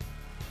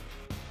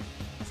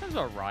 That sounds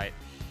about right.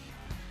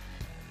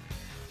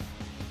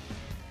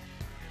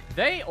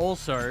 They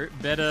also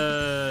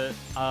better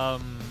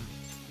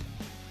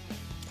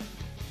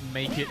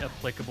make it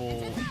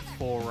applicable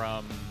for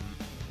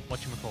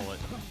whatchamacallit,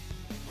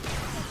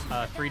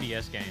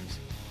 3DS games.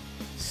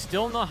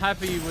 Still not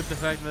happy with the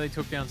fact that they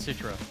took down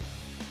Citra.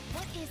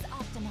 What is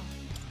optimal?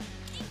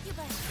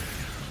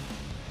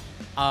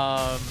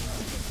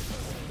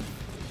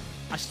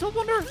 I still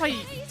wonder if I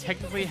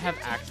technically have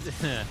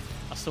access.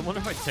 I still wonder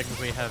if I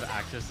technically have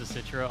access to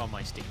Citra on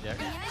my Steam Deck.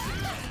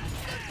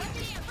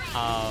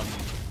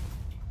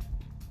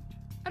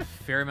 got a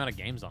fair amount of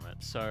games on it,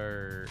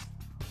 so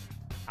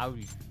I would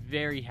be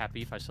very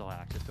happy if I still had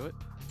access to it.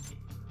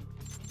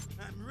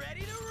 I'm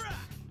ready to rock.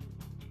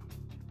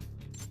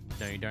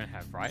 No, you don't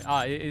have, right?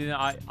 I don't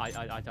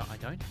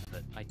have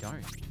it. I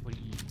don't. What are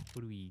you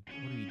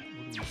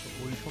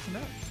talking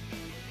about?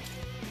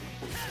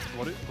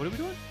 What are we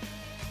doing?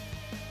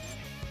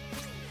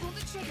 Pull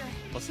the trigger.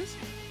 What's this?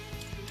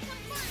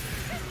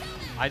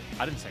 I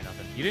didn't say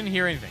nothing. You didn't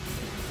hear anything.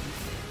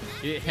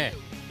 You didn't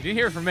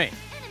hear it from me.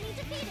 Enemy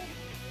defeated.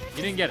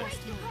 You didn't get it.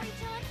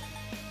 Yukari-chan.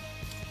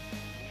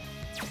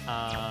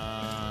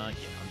 Yeah, I'm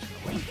just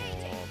gonna wait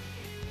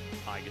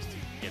for Aigis to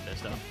get their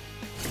stuff.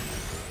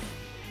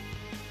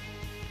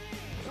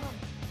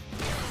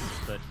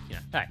 But, you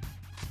know, hey,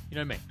 you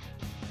know me.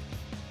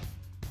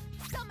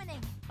 Summoning.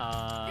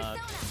 Yeah,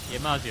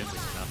 Mazio's good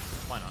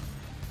enough. Why not?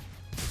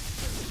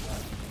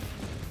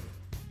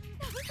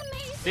 That was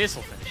amazing.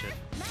 This'll finish it.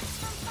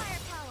 Maximum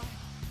firepower.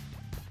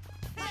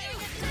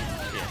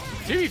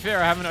 Yeah. To be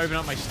fair, I haven't opened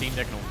up my Steam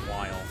Deck in a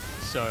while,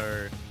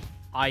 so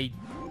I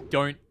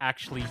don't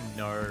actually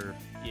know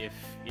if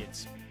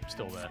it's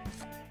still there.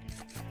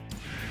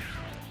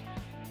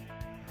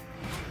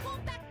 Pull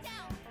back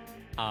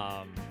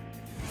down.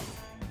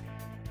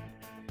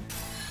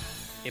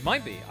 It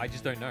might be. I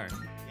just don't know.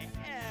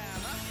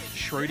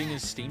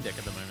 Schrodinger's Steam Deck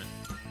at the moment.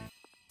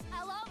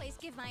 I'll always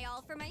give my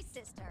all for my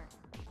sister.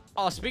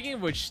 Oh, speaking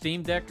of which,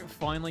 Steam Deck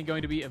finally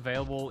going to be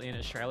available in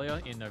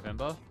Australia in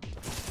November.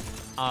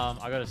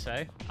 I gotta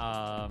say,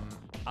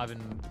 I've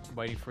been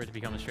waiting for it to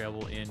become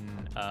available in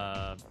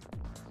I've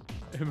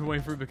been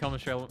waiting for it to become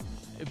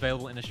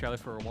available in Australia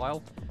for a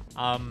while.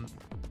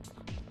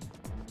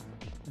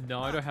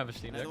 No, I don't have a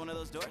Steam Deck. Another one of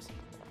those doors?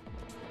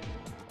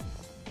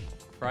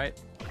 Right?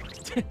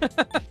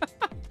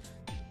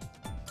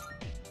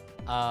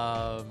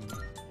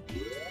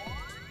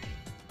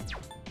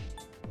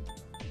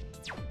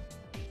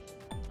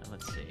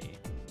 Let's see.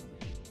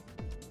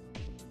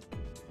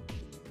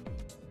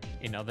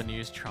 In other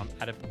news, Trump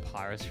added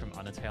Papyrus from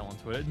Undertale on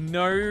Twitter.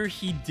 No,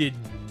 he did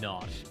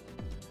not.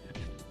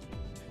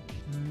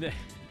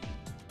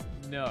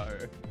 No.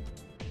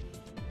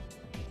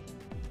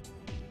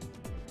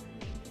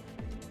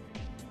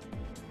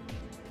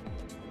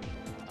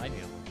 I need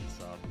to look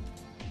this up.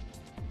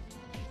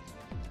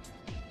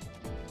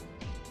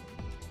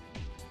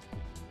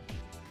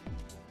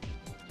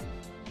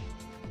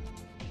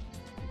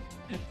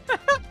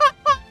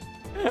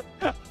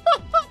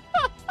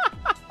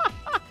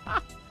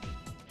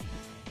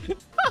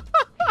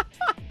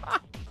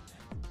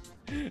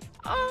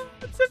 Oh,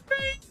 that's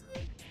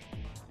amazing!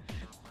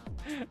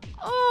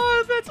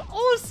 Oh, that's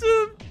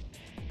awesome!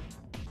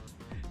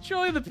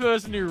 Surely the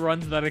person who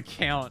runs that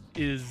account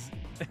is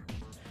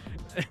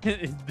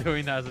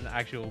doing that as an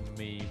actual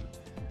meme.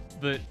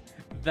 But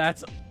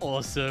that's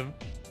awesome.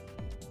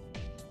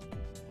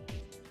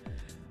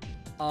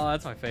 Oh,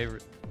 that's my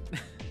favorite.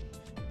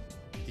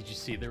 Did you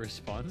see the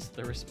response?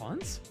 The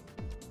response?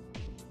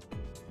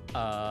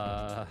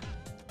 Hang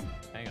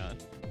on.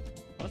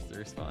 What's the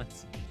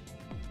response?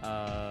 No,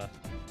 how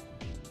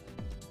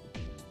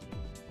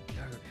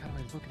do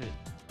I look at it?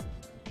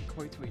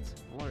 Quote tweets.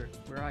 Hello,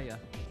 where are ya?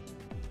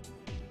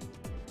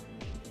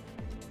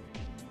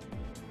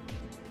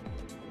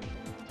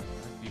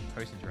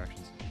 Post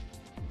interactions.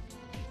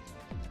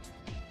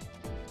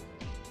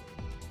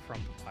 From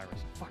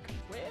Papyrus. Fuck.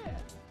 Where?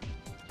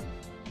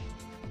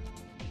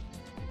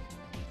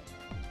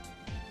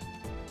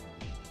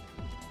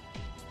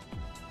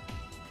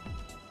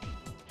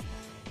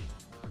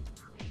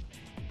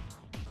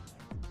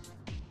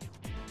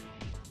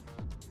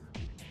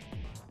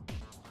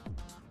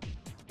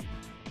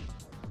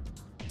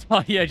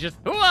 Oh yeah, just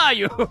who are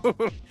you?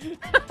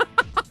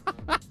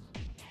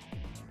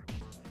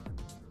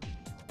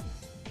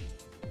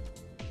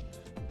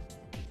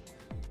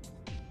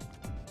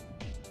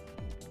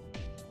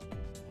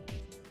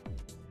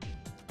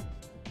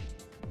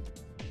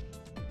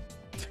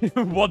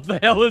 What the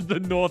hell is the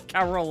North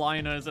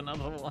Carolina is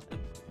another one.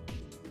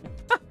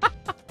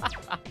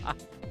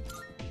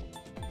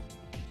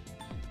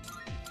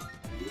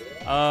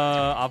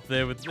 Up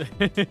there with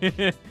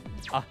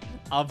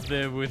up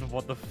there with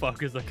what the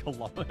fuck is a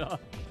kilometer?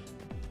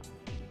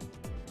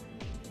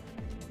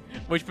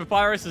 Which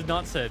Papyrus has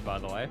not said, by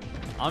the way.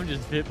 I'm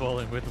just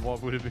pitballing with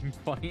what would have been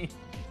funny.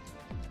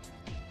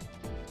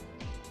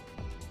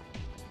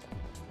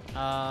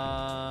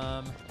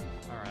 Alright.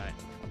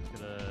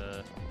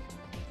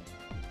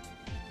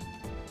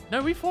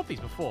 No, we fought these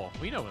before.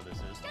 We know what this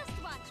is. Just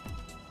watch.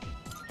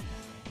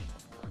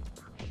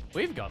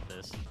 We've got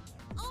this.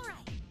 All right.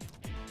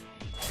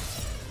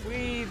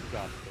 We've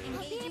got this.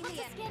 I'll be able to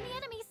scan the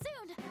enemy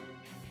soon.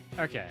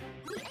 Okay.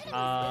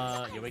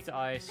 You're weak to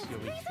ice. You're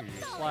weak to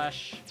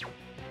slash.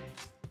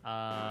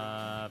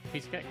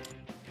 Piece of cake.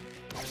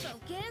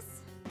 Focus.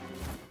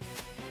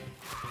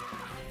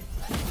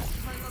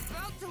 I'm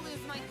about to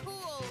lose my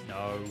cool.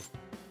 No.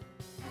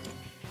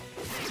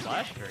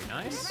 Slash, very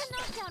nice. Another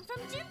knockdown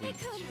from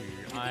Junpei-kun.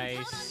 To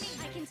ice.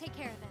 I can take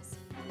care of this.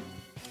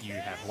 You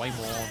have way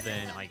more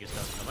than Aigis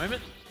does at the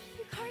moment.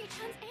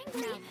 Yukari-chan's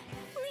angry.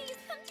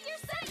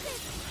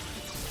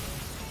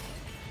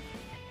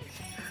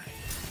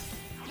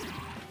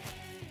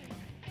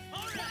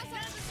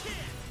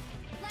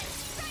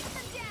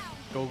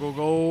 Go, go,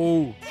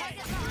 go!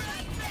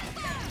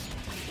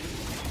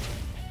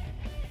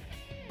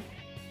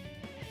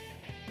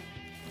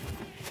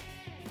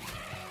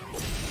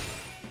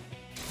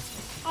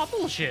 Oh,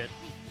 bullshit!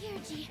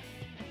 Yuji,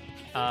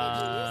 I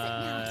think I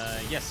can use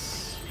it now.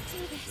 Yes. Do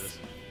this.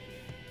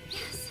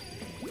 Yes,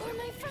 for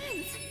my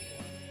friends.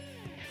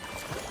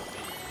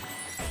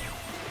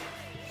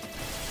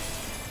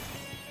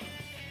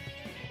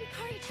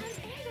 Yukari-chan's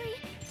angry.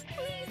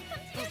 Please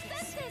come to your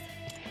senses.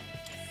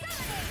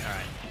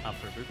 Alright, up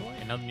for approval.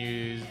 In other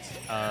news,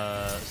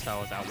 Star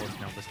Wars Outlaws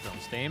now listed on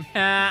Steam.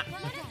 Ready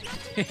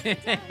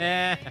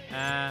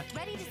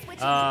to switch.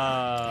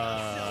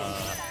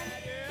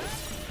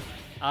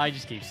 I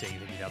just keep seeing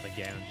things about the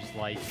game. I'm just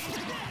like,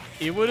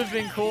 it would have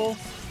been cool,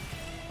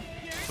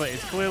 but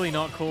it's clearly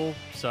not cool,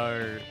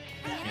 so,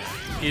 you know,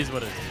 here's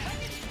what it is.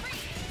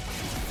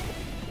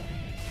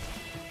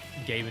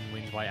 Gaben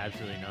wins by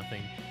absolutely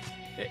nothing.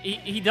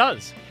 He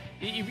does.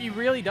 He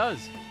really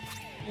does.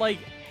 Like,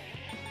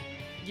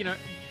 you know,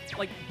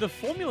 like, the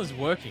formula's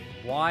working.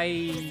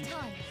 Why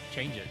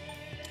change it,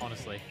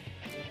 honestly?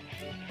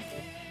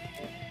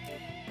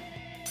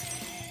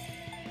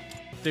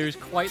 There's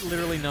quite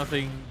literally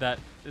nothing that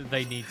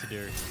they need to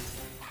do.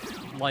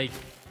 Like,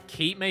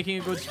 keep making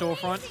a good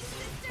storefront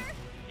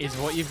is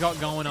what you've got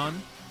going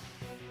on.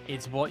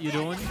 It's what you're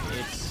doing.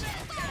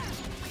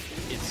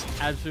 It's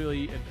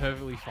absolutely and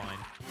perfectly fine.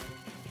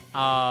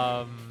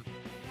 What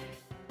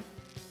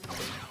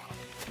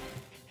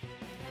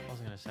was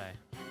I gonna say?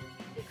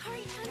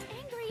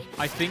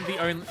 I think the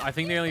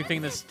only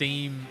thing that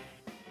Steam,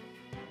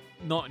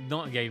 not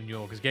Gabe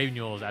Newell, because Gabe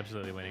Newell is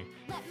absolutely winning.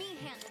 Let me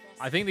handle this.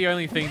 I think the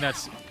only thing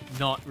that's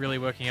not really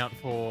working out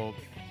for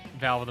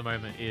Valve at the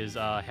moment is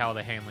how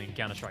they're handling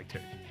Counter-Strike 2.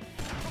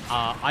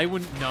 I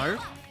wouldn't know.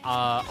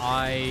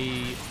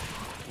 I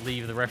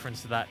leave the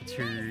reference to that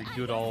to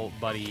good old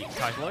buddy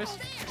Kyclos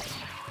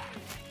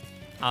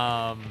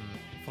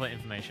for that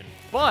information.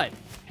 But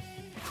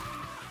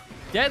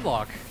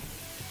Deadlock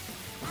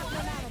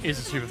is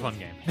a super fun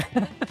game.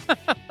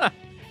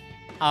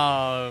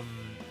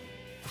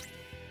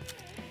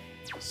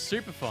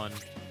 Super fun.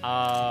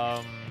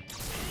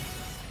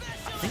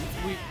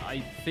 I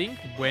think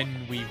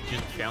when we've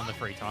just found the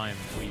free time,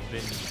 we've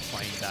been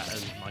playing that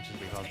as much as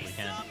we possibly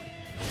can.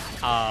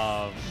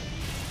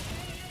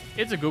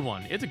 It's a good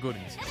one. It's a good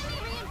one.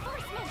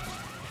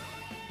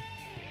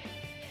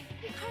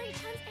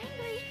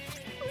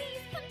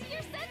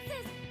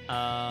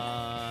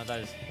 That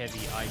is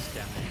heavy ice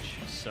damage.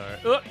 So,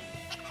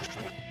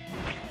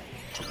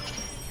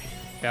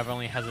 Valve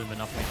only has a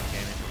monopoly on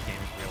gaming until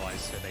gamers realize,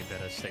 so they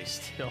better stay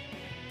still.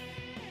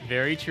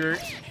 Very true.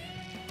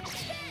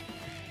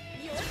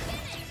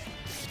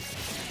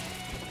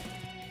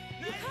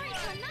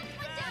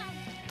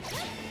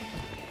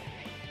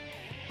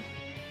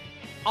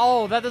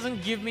 Oh, that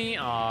doesn't give me.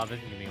 That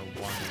doesn't give me a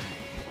one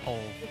whole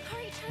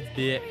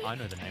bit. I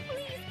know the name.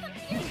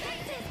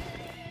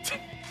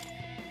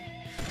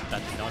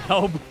 That did not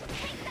help.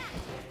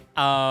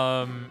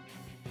 I've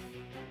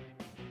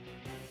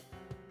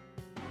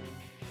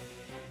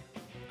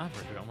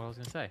forgotten what I was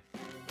gonna say.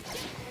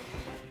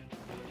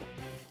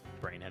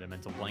 Brain had a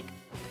mental blank.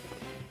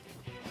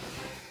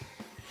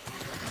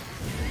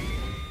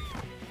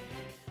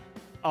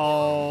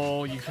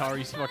 Oh,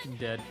 Yukari's fucking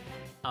dead.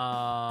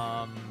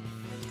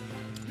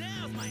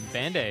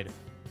 Band-Aid.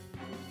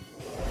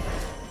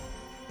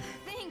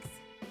 Thanks.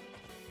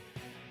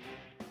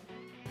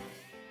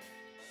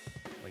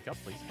 Wake up,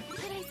 please.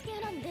 Did I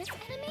scan on this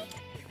enemy?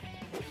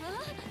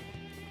 Huh?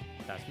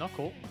 That's not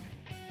cool.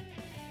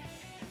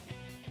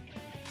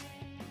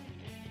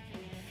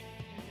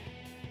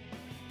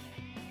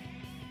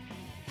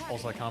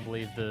 Also, I can't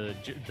believe the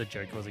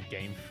Joker was a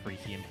Game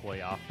Freaky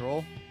employee after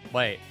all.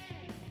 Wait,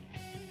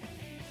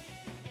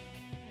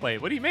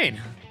 what do you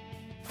mean?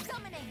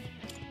 Summoning.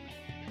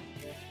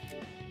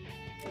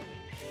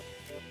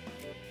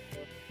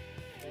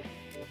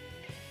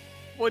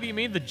 What do you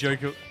mean the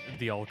Joker,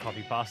 the old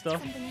copy pasta?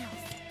 Something else.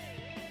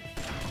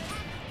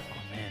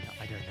 Oh man,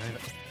 I don't know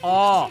that.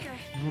 Oh,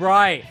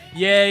 right.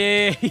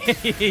 Yeah.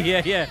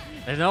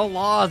 There's no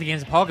laws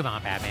against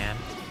Pokemon, Batman.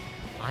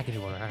 I can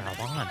do whatever I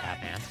want,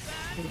 Batman.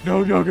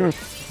 No, Joker.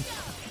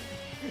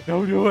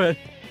 Don't do it.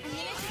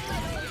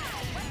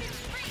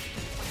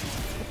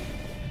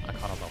 I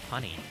caught a little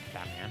honey,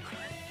 Batman.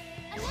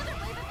 Another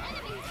wave of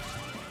enemies.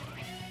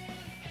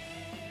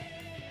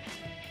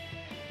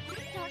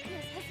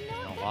 Darkness has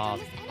no No effect on laws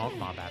this against enemy.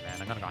 Pokemon,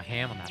 Batman. I'm gonna go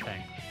ham on that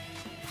thing.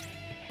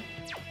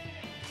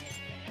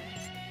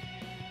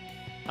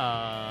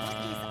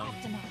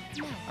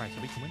 Alright,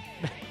 so we can win.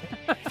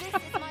 This is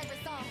my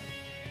resolve.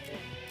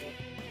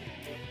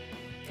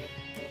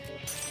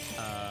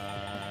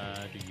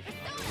 Do you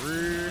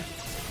through?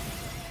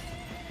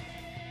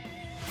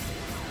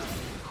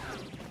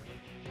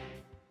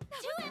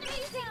 Two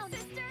enemies down,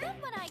 sister.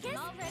 Good one, Aigis.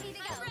 All ready to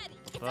go. I'm ready.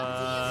 It's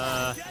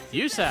up to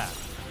you. Yusuf.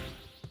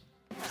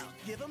 I'll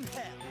give them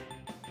hell.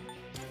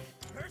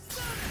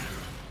 Persona!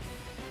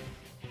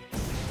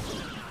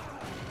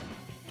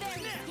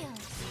 Very skilled.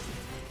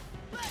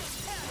 Let it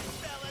happen,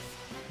 fellas!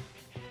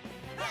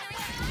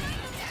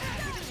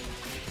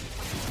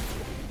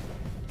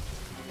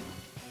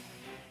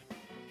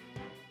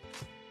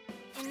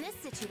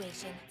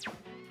 situation.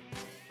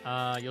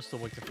 You're still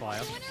weak to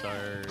fire, so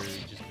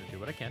just gonna do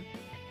what I can.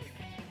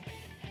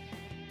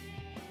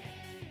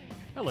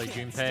 Hello,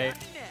 Junpei.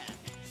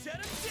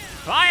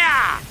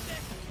 Fire!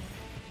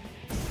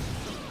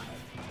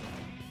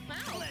 Wow,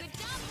 good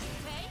job,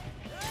 Junpei.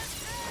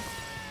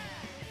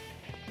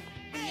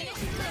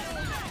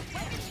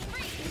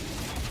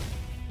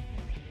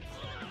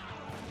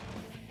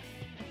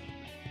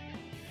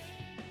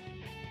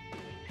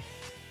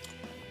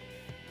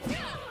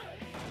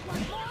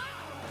 One more.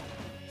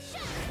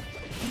 Shot.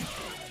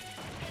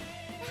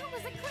 That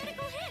was a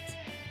critical hit.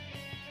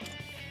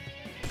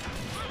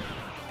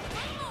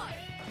 One more.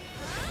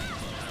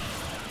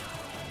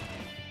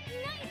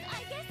 Nice,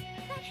 Aigis.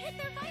 That hit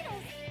their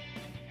vitals.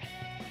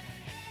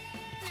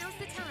 Now's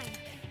the time.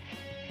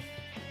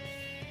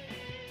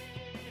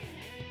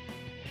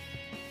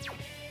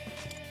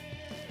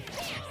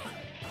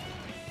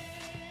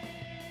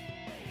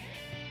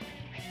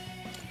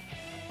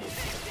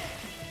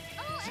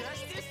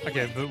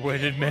 Okay, but where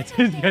did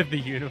Metis get the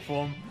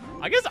uniform?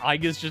 I guess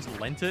Aigis just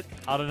lent it.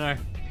 I don't know.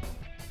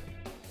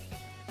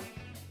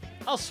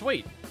 Oh,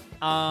 sweet.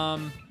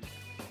 That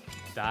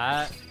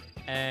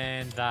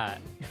and that.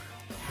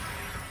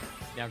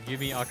 Now give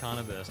me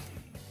Arcana Burst.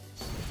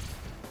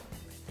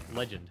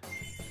 Legend.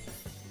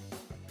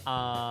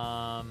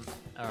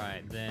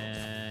 Alright,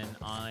 then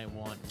I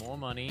want more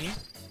money,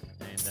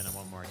 and then I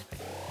want more XP.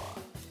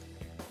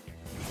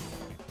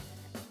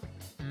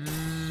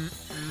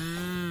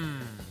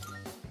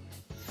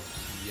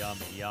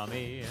 Yummy,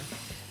 yummy.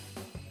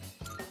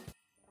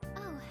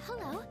 Oh,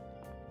 hello.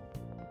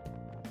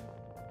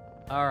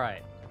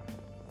 Alright.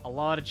 A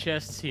lot of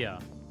chests here.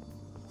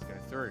 Let's go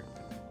through.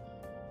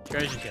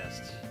 Treasure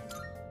chest.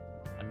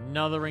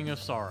 Another Ring of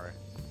Sorrow.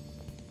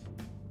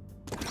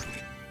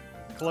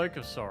 Cloak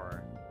of Sorrow.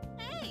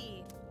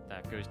 Hey.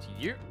 That goes to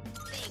you.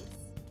 Thanks.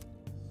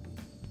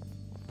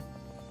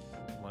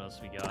 What else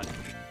we got?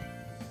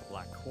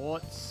 Black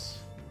Quartz.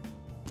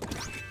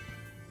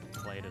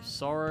 Blade of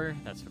Sorrow.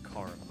 That's for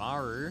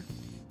Koromaru.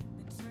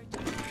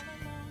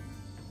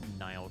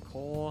 Nile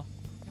Core.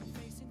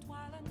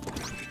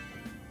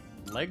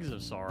 Legs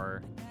of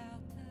Sorrow.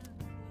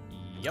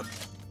 Yep.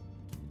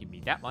 Give me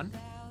that one.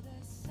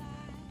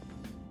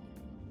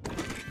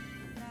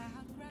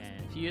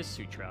 And here's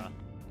Sutra.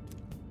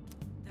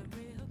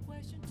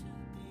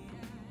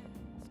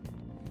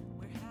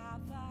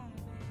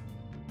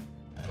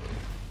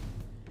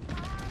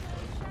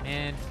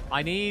 And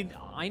I need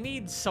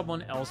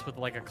someone else with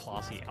like a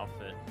classy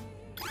outfit.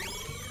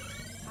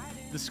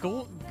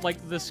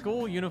 The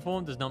school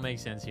uniform does not make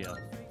sense here.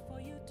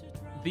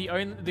 The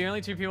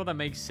only two people that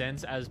make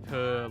sense as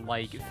per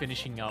like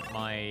finishing up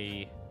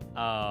my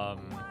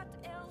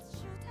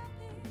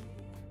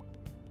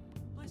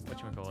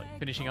whatchamacallit,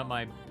 finishing up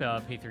my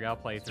P3R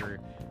playthrough.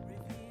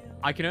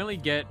 I can only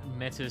get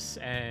Metis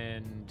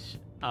and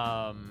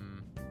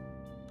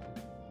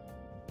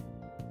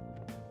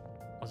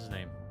what's his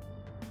name?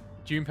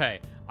 Junpei.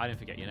 I didn't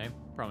forget your name.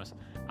 Promise.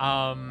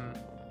 I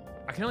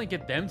can only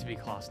get them to be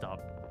classed up.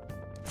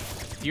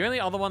 The only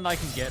other one that I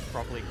can get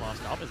properly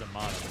classed up is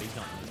Amada, but he's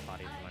not in this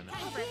party at the moment.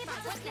 I'll be able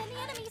to look at the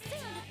enemy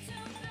soon.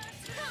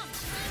 Come,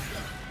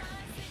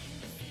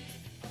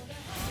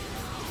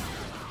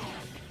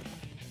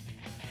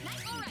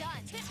 nicely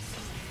done. This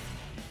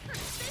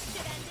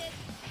should end it.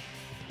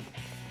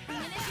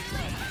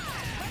 Manipulate.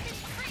 Weapon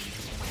free.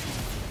 This is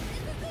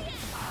the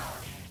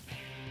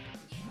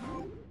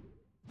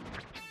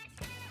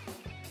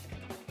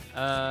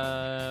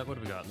What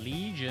do we got?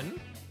 Legion.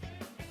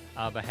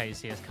 But hey,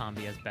 CS can't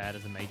be as bad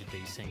as the major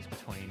desyncs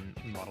between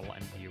Model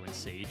and View and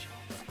Siege.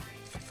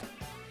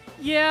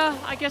 Yeah,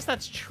 I guess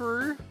that's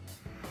true.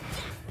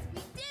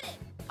 we did it.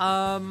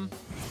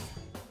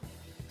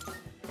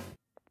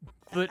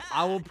 But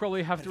I will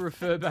probably have to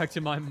refer back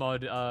to my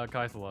mod,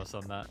 Kythalos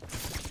on that.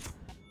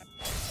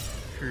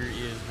 Who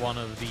is one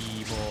of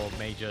the more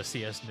major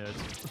CS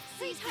nerds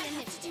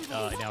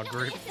in our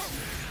group.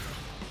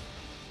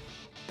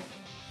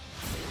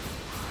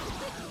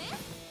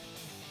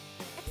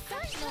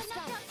 Exceptional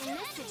stuff in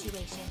this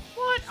situation.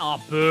 What?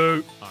 Oh,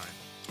 boo. Alright.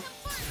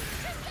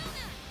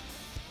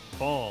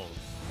 Ball.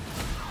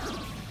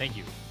 Thank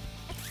you.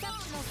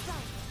 Exceptional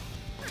stuff.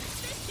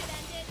 This should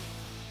end it.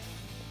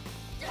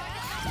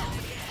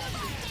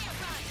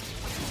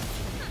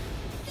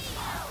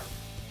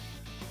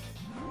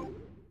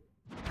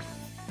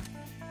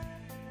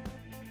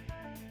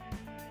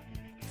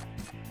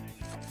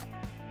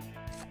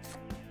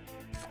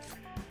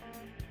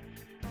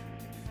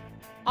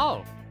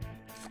 Oh.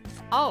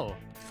 Oh.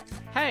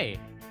 Hey.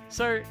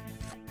 So,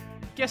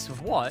 guess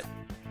what?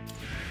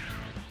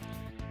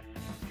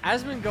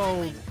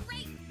 Asmongold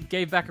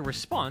gave back a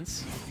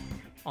response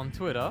on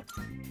Twitter.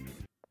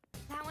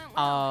 That went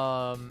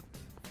well.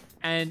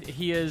 And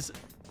he has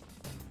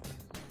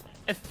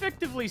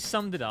effectively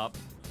summed it up.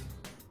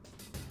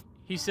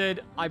 He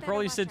said, I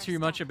probably said too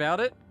much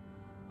about it.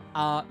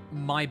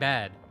 My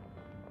bad.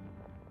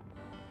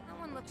 That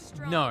one looks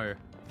strong. No.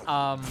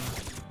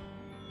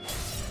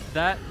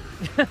 That...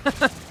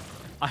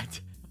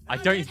 I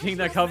don't think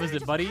that covers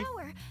it, buddy.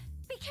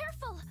 Be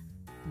careful.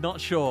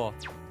 Not sure,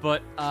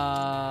 but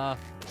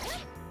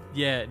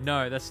yeah,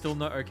 no, that's still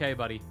not okay,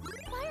 buddy.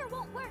 Fire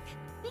won't work.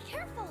 Be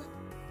careful.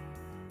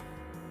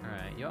 All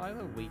right, you're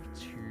either weak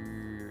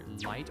to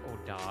light or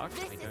dark.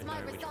 I don't know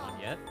which one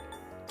yet.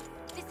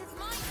 This is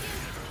my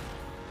duty.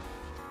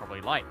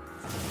 Probably light.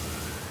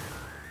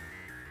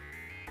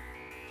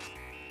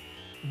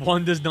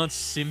 One does not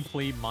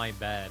simply my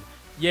bad.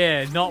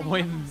 Yeah, not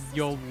when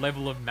your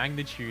level of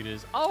magnitude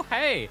is. Oh,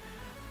 hey,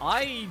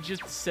 I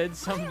just said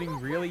something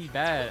really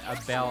bad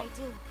about,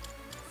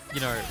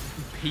 you know,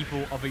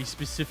 people of a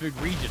specific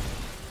region.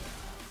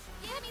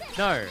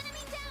 No,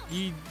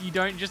 you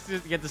don't just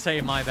get to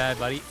say my bad,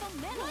 buddy.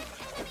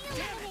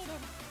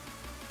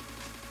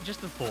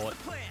 Just a thought.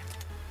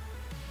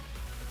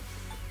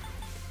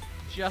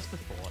 Just a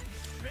thought.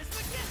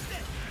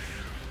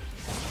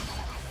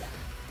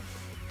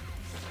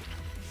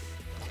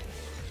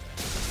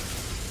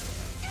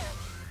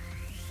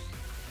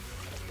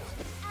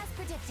 As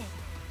predicted,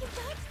 you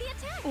dodged the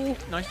attack. Ooh,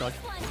 nice dodge.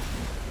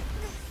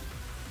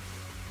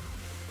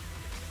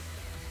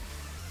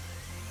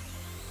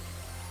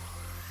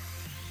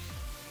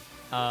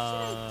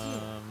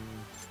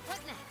 What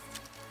next?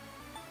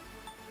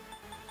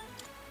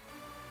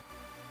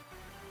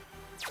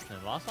 The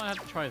last one I had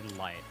to try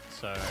light,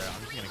 so I'm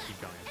just gonna keep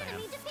going as I am.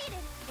 Enemy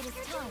defeated. It is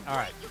time. All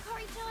right.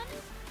 Yukari-chan.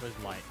 Where's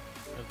light?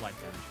 Where's light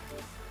damage?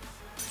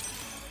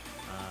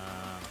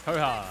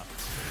 Koha.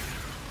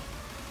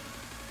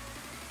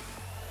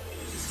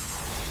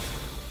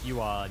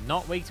 You are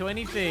not weak to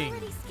anything. I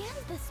already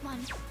scanned this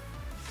one.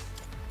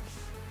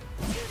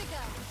 Two to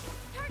go.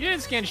 You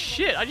didn't scan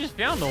shit. I just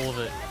found all of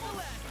it.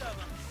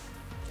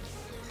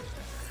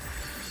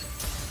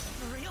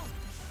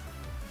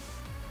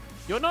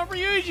 You're not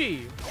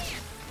Ryuji.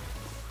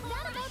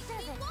 That about does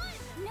it.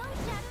 No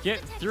shadows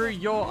Get detected. through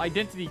your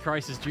identity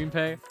crisis,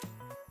 Junpei.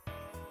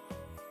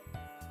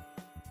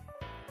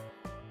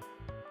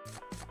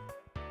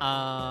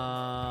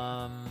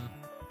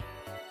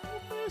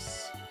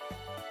 This?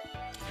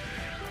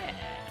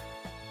 Yeah.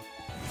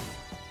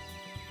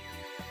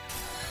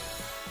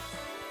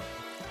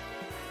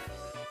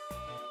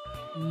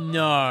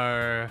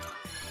 No.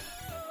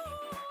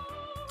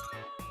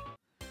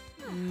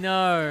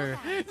 No.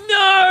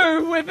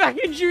 No! We're back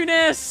in June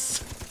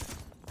S!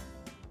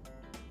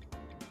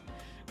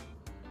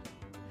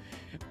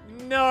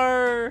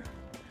 No!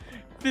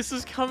 This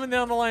is coming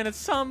down the line at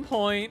some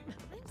point.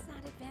 Life's not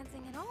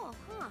advancing at all,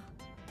 huh?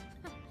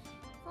 If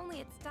only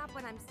it stopped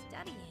when I'm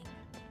studying.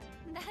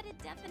 That'd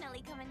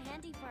definitely come in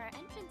handy for our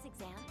entrance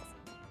exams.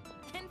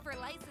 And for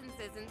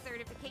licenses and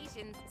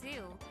certifications,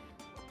 too.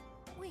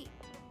 Wait,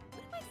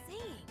 what am I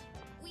saying?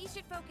 We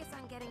should focus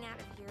on getting out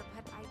of here,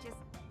 but I just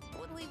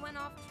totally went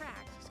off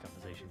track. This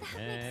conversation That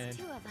again. makes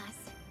two of us.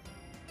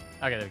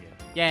 Okay, there we go.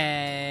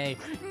 Yay!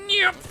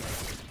 Yep.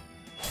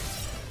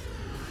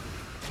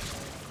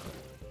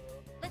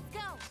 Let's go.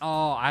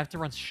 Oh, I have to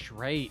run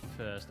straight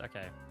first.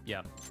 Okay, yeah.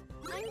 I'm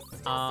still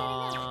setting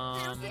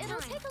up. It'll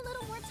take a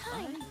little more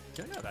time.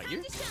 Don't know about you.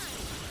 Time to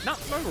shine. No,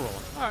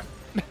 overall.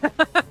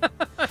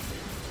 Alright.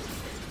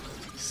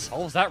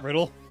 Solves that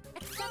riddle.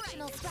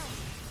 Exceptional strike.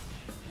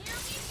 Here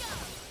we go.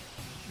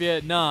 Yeah,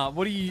 nah,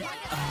 what are you...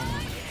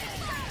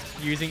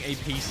 using a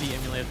PC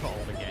emulator for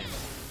older games.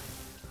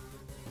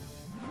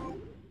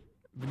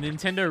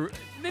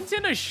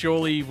 Nintendo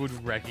surely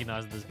would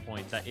recognize at this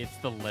point that it's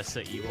the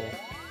lesser evil.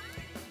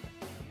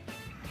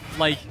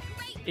 Like,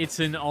 it's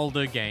an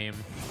older game.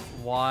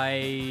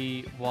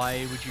 Why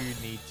would you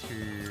need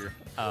to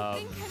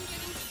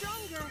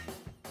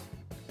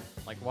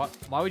like what?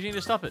 Why would you need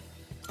to stop it?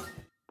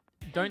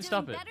 Don't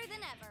stop it. Better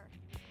than ever.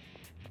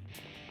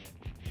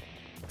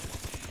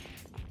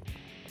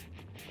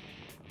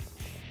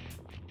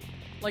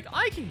 Like,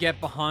 I can get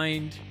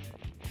behind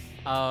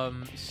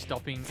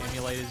stopping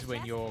emulators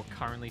when you're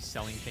currently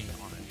selling things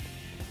on it,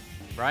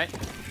 right?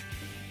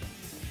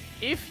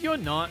 If you're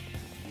not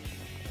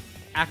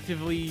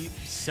actively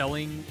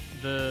selling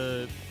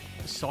the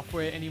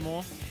software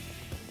anymore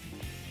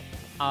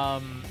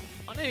on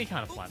any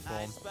kind of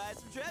platform,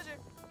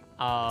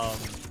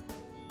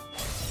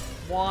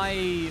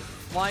 why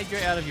go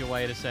out of your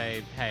way to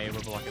say, hey, we're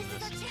blocking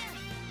this?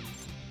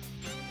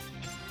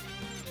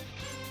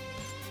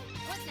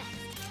 What's next?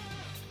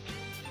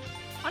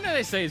 I know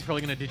they say it's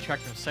probably going to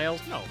detract from sales.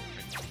 No.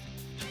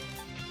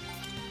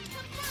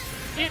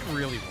 It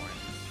really won't.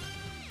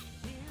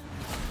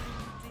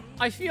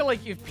 I feel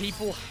like if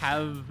people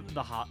have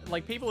the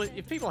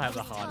if people have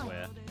the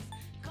hardware,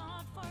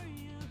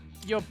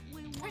 you're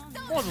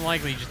more than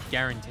likely just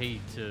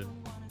guaranteed to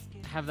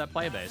have that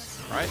player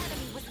base, right?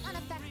 Was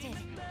unaffected.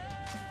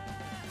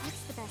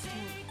 What's the best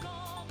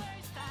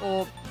move?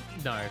 Or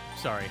no,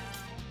 sorry,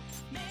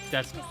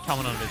 that's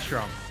coming on a bit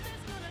strong.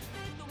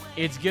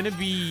 It's gonna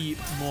be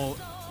more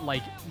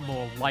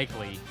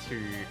likely to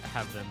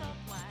have them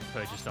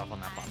purchase stuff on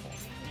that platform.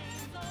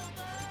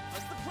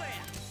 What's the plan?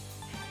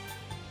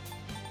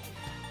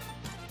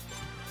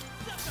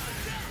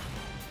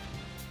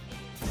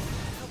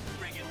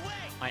 Bring it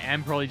away. I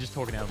am probably just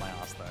talking out of my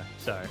ass though,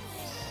 so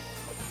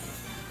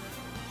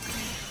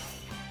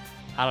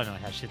I don't know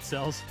how shit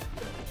sells.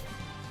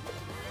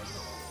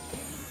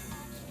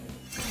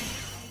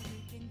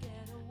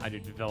 I do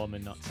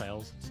development, not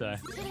sales, so.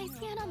 Should I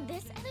scan on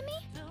this enemy?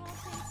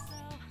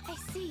 I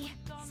see.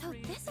 So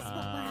this is what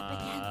we're up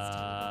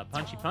against.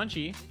 Punchy,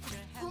 punchy.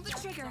 Pull the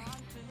trigger.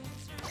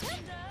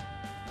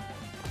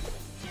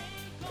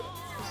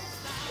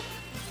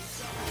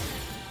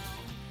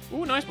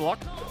 Ooh, nice block.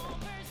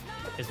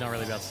 It's not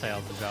really about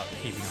sales, it's about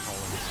keeping hold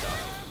of stuff.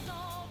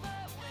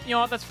 You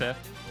know what, that's fair.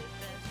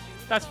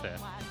 That's fair.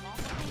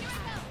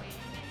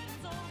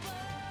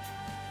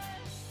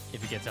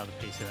 If it gets out of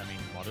the PC, that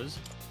means modders.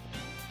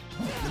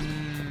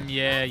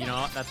 Yeah, you know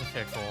what, that's a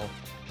fair call.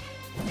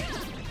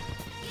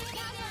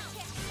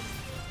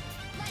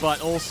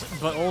 But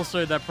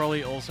also that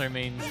probably also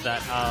means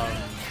that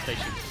they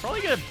should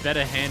probably get a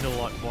better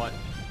handle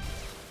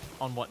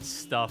on what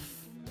stuff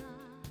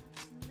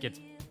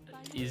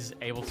is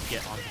able to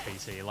get onto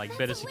PC, like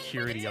better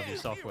security of your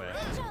software.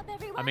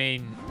 I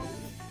mean,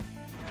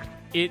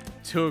 it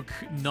took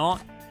not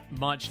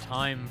much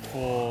time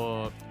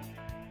for,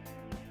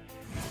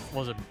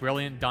 was it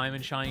Brilliant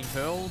Diamond Shining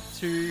Pearl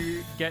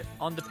to get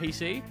onto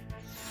PC?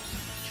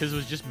 Because it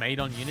was just made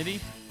on Unity.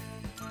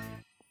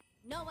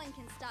 No one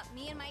can stop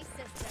me and my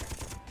sister.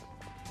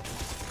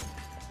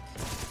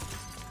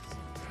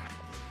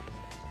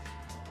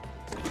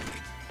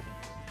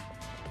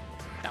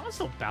 That one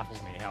still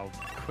baffles me how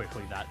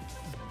quickly that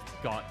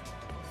got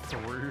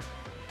through.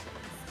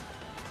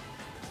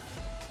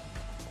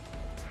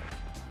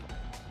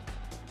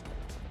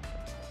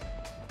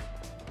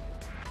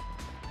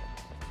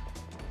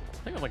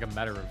 I think it was like a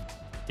matter of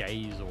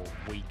days or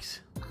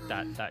weeks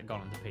that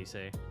got onto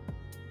PC.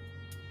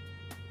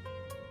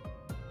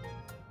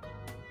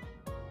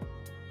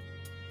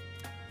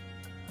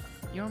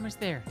 You're almost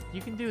there.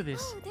 You can do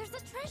this. Oh, there's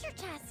a treasure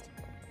chest.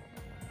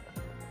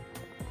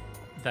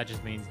 That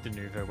just means de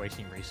novo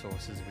wasting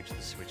resources which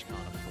the Switch can't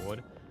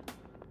afford.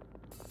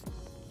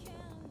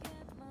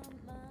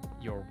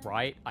 You're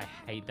right. I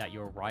hate that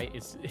you're right.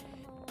 It's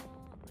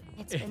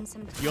been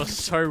some time. You're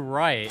so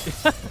right.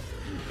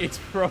 It's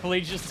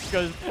probably just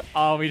because,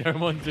 oh, we don't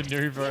want de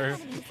novo.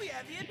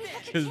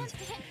 Because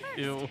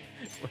we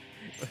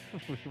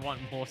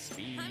want more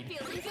speed. I'm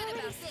feeling good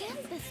about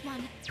this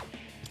one.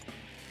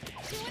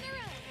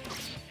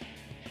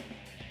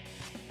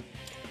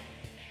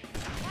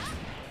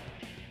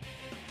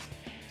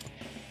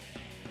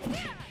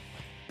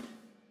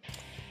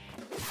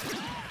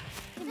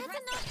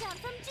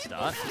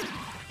 Start.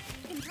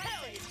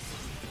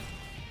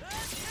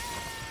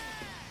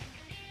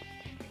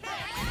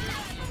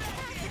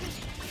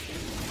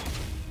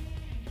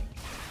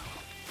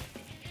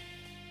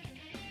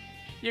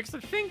 Yeah, because I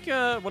think,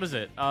 what is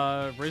it?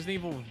 Resident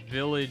Evil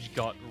Village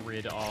got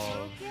rid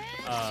of,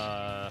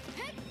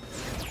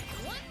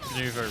 de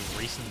novo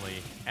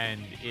recently,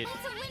 and it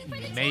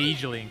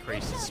majorly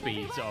increased the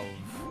speeds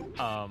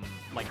of,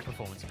 like,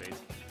 performance speeds.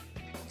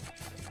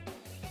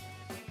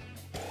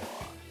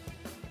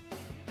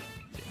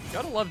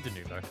 Gotta love de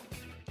novo.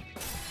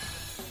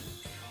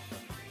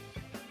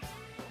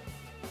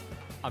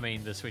 I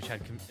mean, the Switch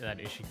had that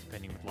issue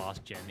depending with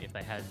last gen. If they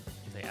add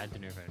de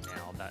novo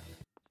now, that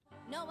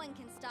no one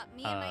can stop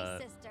me and my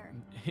sister.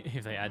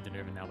 if they add de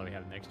novo now that we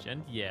have next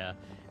gen, yeah,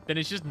 then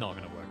it's just not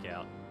gonna work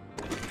out.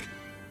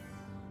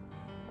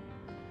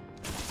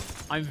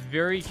 I'm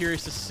very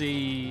curious to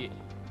see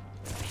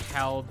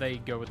how they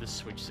go with the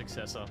Switch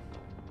successor.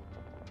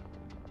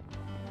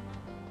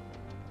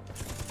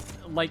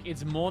 Like,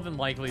 it's more than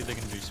likely they're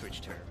gonna do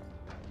Switch 2.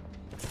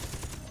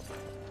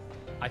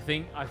 I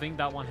think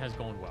that one has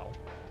gone well.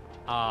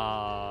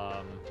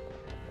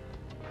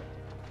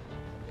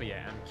 But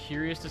yeah, I'm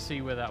curious to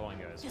see where that one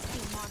goes. Just be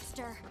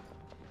monster.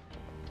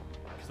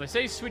 Because they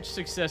say Switch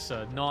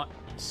successor, not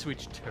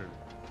Switch 2.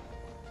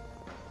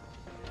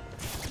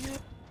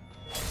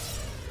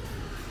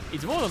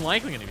 It's more than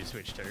likely going to be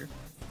Switch 2. Stop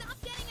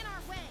getting in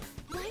our way.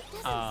 Light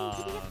doesn't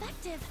seem to be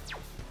effective.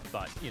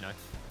 But, you know,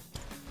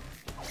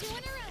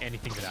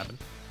 anything could happen.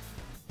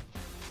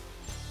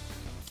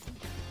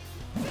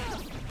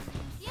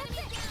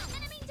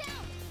 Enemy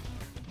down!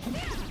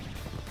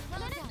 Well,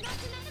 let us knock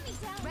an enemy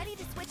down. Ready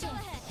to switch in.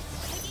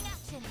 Taking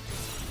action.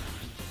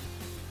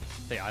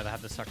 They either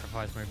have to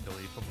sacrifice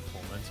mobility for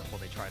performance or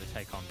they try to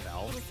take on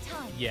Valve. It is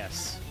time.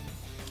 Yes.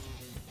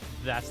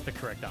 That's the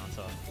correct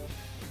answer.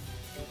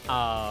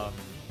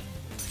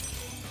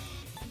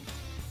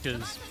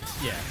 Because,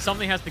 yeah,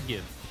 something has to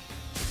give.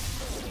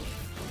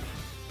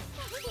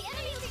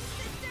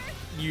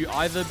 You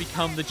either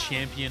become the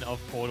champion of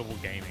portable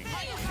gaming,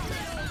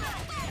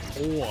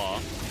 or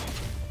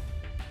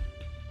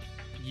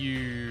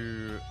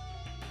you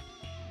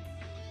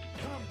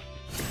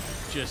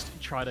just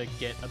try to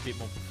get a bit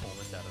more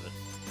performance out of it.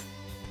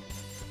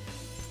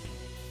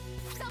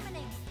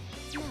 Summoning.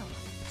 No.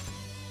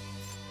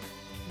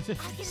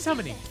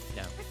 Summoning.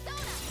 No.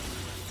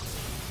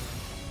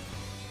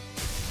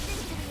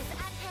 Victory is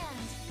at hand.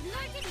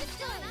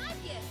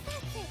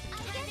 That's it.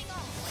 I'm getting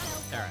all.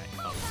 All right.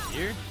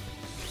 you.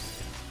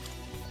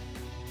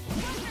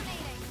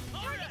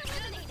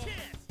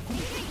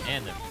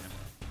 And then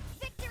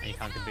and you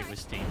can't compete with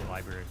Steam's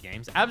library of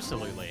games.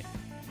 Absolutely.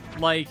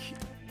 Like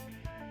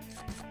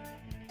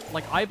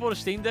I bought a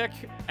Steam Deck,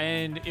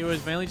 and it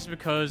was mainly just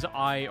because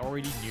I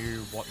already knew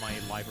what my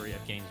library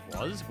of games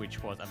was,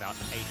 which was about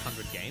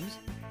 800 games.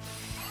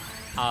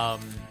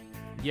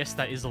 Yes,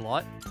 that is a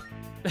lot.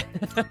 No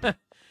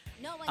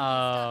one can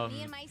stop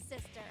me and my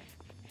sister.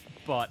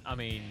 But, I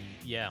mean,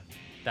 yeah,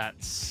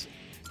 that's...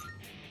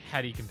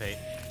 How do you compete?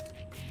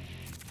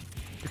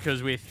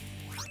 Because with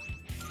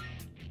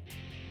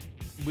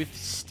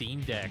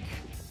Steam Deck...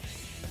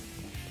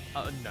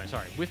 no,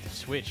 sorry. With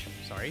Switch,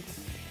 sorry.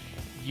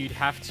 You'd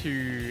have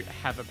to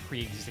have a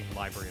pre-existing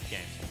library of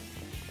games.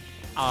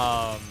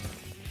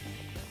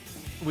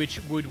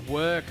 Which would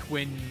work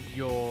when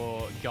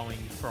you're going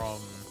from,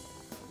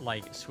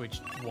 like, Switch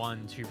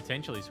 1 to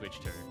potentially Switch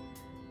 2.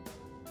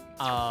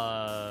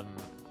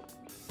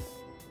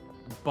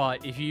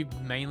 But if you've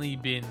mainly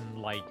been,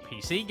 like,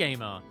 PC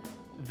gamer,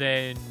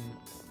 then,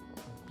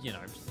 you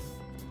know,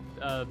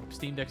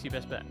 Steam Deck's your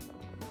best bet.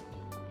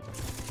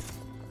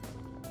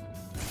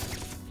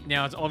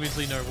 Now, it's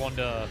obviously no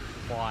wonder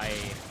why,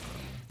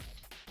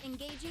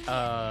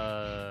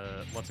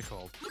 what's it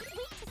called? Weak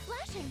to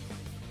slashing.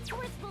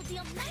 Swords will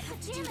deal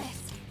massive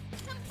damage.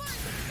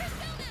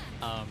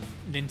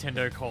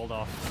 Nintendo called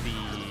off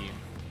the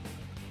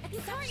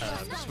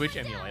Switch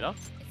emulator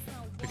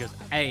because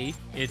A,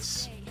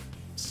 it's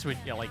Switch,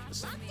 yeah, like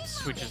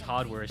Switch's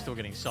hardware is still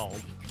getting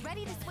sold.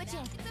 Ready to switch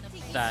in.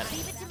 That,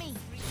 Leave it to me.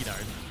 you know,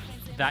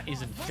 that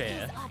isn't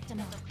fair.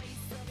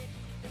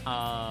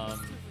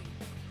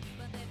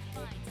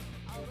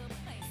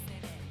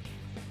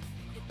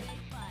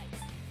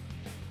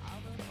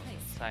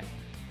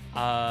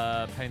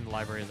 Paying the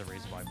library is the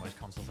reason why most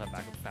consoles have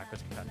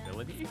backwards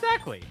compatibility.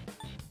 Exactly.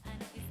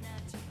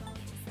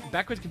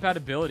 Backwards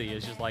compatibility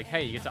is just like,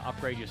 hey, you get to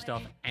upgrade your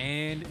stuff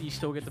and you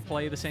still get to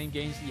play the same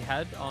games that you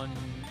had on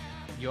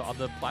your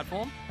other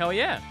platform. Hell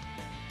yeah.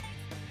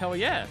 Hell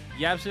yeah.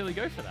 You absolutely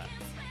go for that.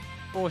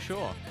 For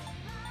sure.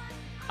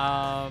 Do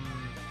I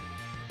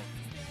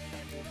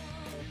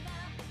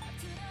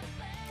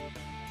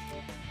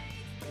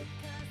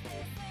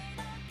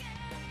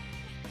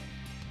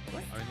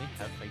only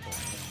have fake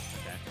lines?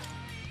 Okay.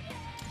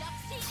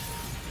 Let's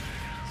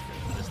go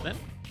with this then.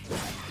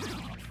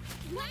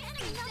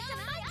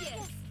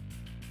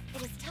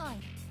 It is time.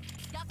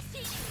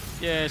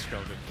 Yeah,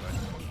 scroll good for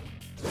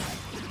it.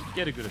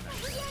 Get a good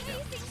advantage.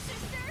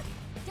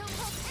 Don't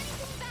hold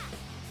anything back.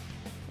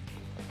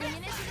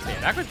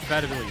 Yeah, backwards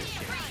compatibility is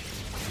shit.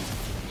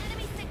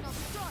 Enemy signal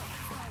destroyed.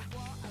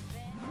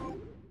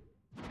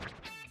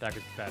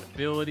 Backwards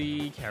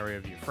compatibility, carry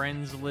over your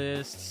friends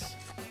lists,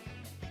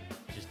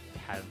 just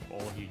have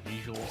all of your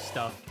usual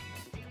stuff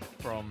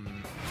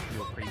from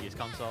your previous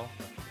console.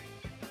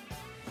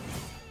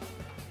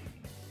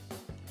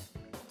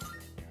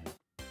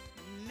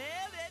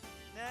 Nailed it!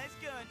 Nice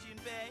going,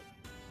 Junpei.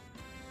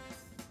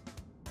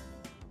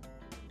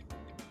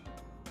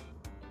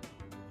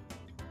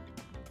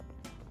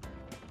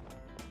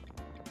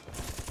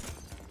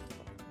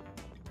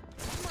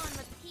 Come on,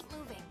 let's keep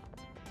moving.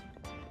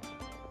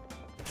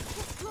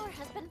 This floor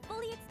has been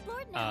fully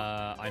explored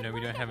now. I know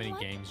we don't have any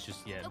games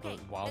just yet, Okay, but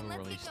while then we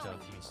let's release keep stuff, going.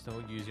 you can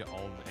still use your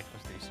old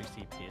Xbox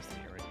 360 PS3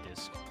 era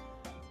disc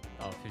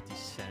of 50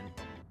 cent.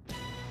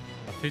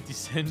 A 50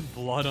 cent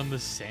blood on the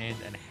sand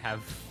and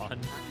have fun.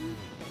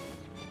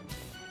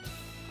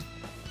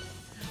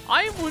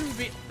 I wouldn't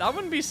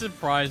be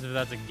surprised if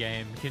that's a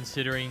game,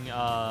 considering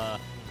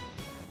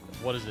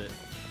what is it?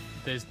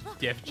 There's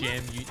Def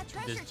Jam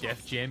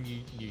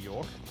New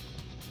York,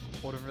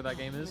 whatever that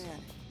game is.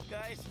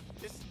 Guys,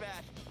 this is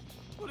bad.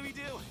 What do we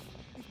do?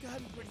 We've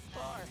gotten pretty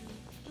far.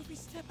 Do we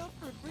step up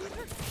for a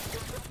breather?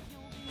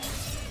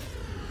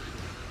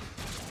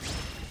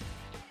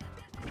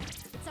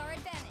 It's our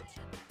advantage.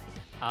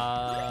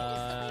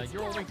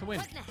 You're all weak to win.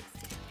 What next?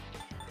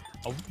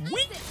 A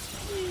week?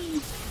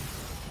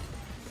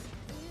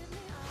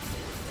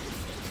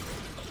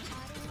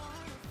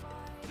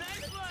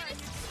 Nice one,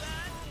 you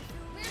son!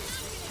 We're not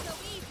gonna go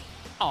easy.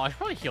 Oh, I should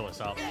probably heal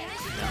us up. Now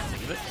I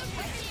think of it.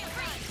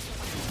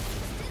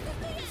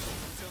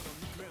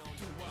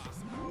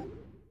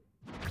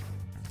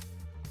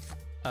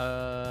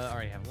 I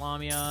already have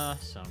Lamia,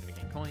 so I'm gonna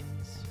get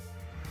coins.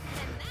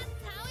 And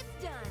that's how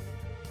it's done.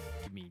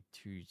 Give me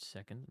 2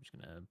 seconds. I'm just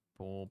gonna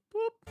pull.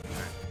 Boop.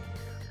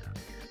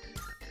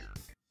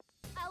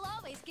 I'll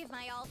always give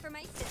my all for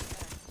my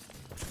sister.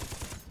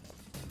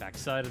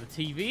 Backside of the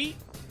TV.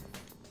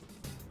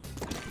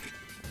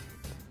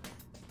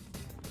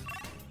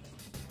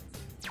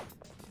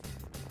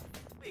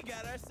 We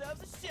got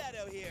ourselves a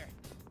shadow here.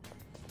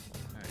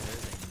 Alright,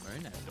 there's a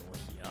Mona door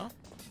here.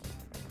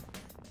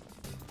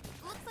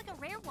 Looks like a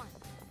rare one.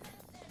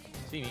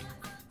 See me.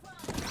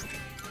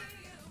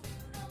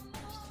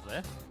 Still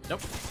there?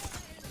 Nope.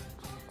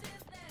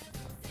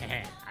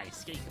 Heh, I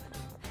escaped.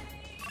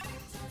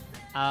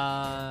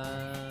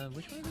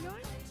 Which way are we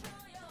going?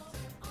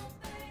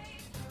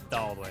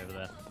 all the way over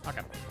there.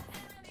 Okay.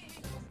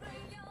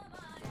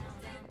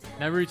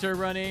 Naruto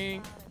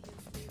running.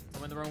 I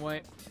went the wrong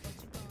way.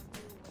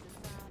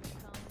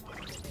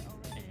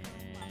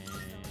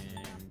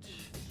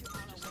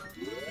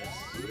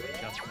 And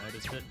just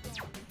noticed it.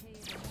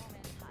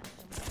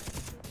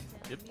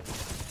 Yep.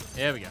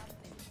 There we go.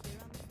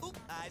 Oop,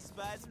 I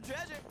spy some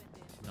treasure.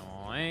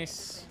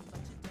 Nice.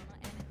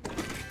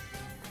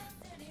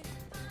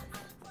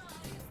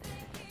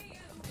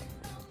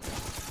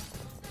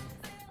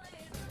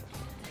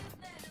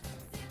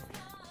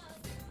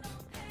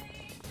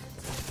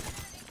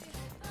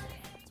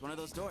 It's one of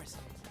those doors.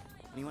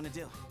 What do you want to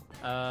do?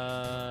 What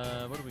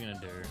are we gonna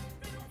do?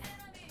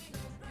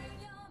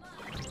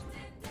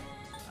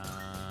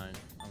 I'm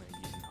gonna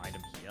use an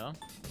item here.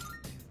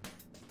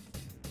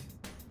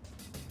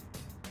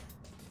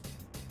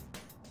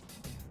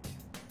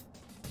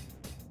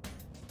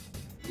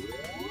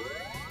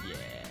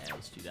 Yeah,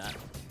 let's do that.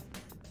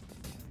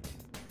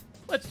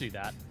 Let's do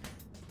that.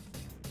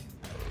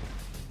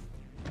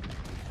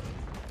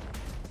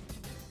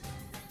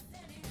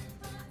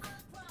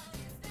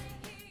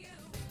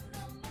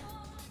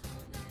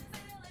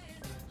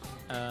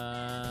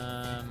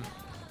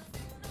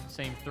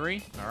 Same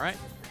 3. All right,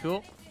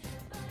 cool.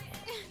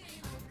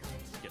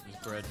 Let's get this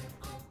bread.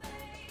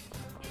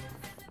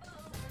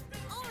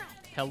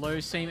 Hello,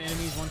 same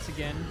enemies once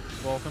again.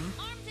 Welcome.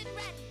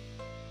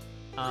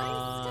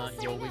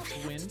 You're weak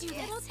to wind.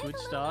 Good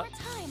start.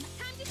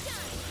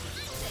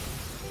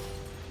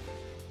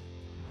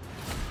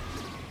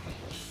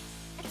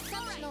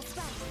 Exceptional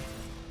strength.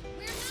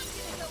 We're not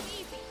gonna go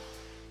easy.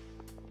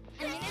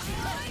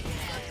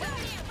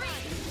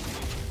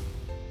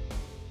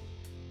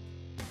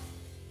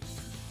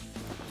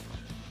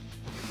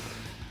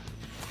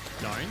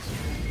 Don't.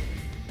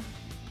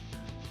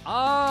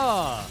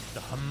 Ah,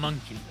 the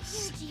homunculus.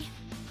 This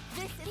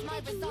is my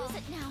resolve. Use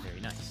it now.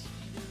 Very nice.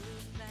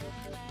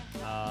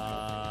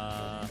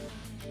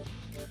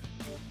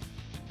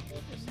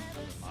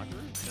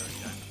 Marker?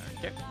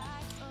 Okay.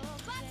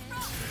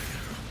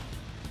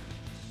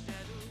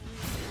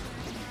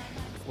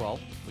 Well,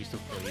 we still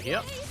kill you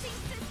here.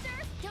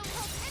 Don't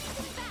hold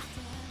anything back.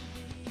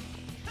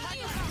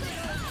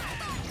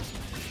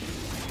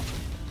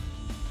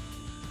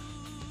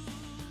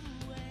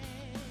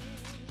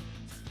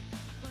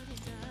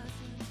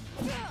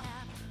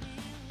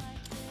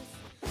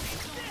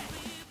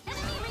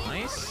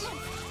 Nice.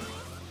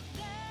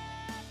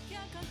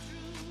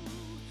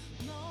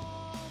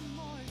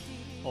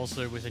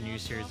 Also, with a new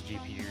series of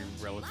GPU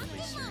relatively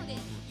soon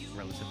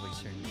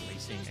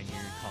releasing, a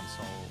new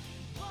console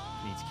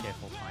needs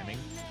careful timing.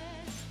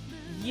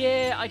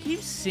 Yeah, I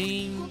keep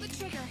seeing. Pull the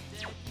trigger.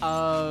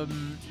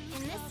 In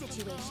this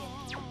situation.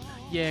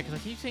 Yeah, because I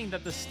keep seeing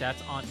that the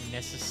stats aren't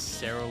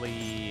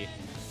necessarily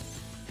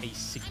a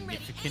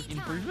significant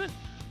improvement.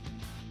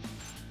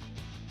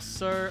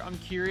 So I'm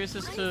curious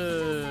as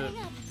to,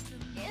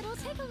 It'll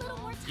take a little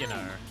more time. you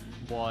know,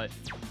 what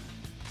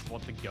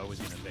the go is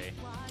gonna be.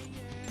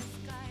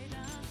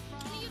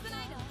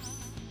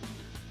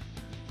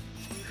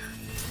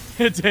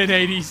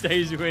 1080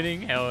 stays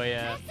winning. Hell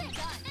yeah.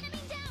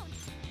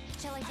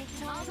 Shall I take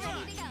it all?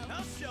 Ready to go.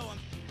 I'll show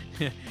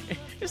him.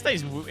 It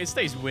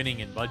stays winning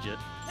in budget.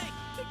 Hey,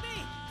 kick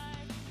me.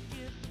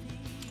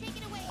 Take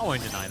it away. I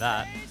won't deny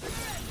that.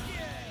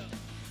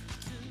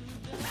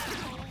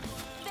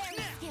 Very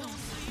skilled.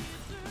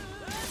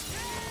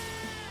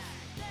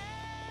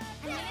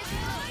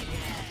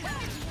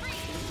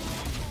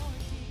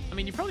 I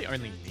mean, you probably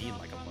only need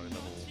like a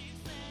low-level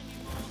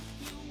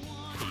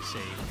PC.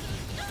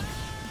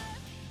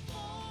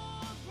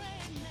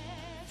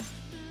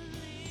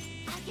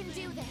 I can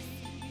do this.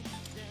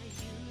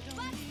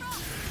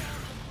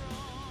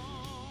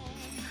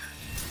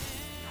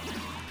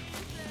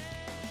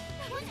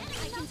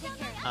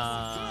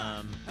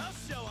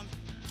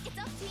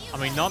 I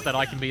mean, not that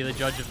I can be the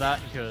judge of that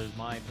because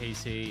my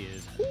PC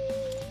is.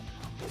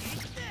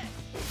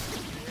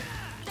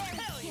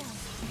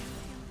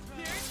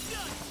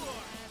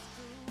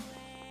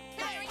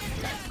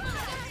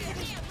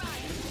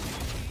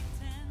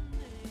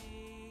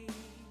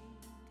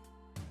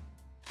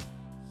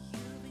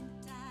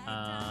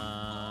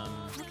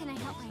 How can I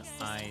help my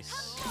sister? Nice.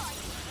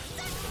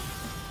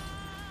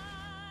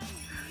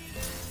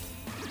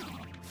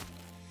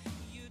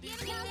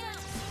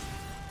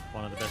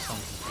 One of the best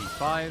songs in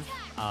P5.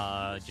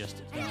 Just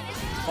in the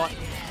spot.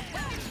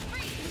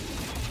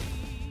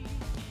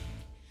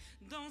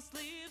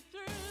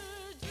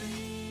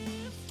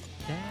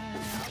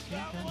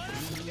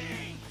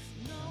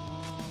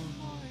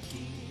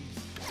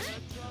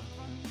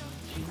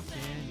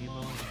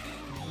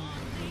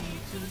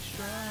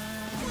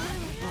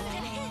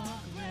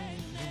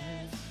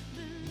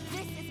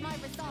 This is my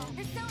resolve.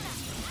 Persona,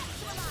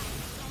 actualize.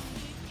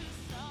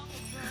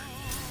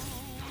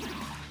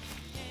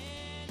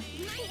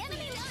 The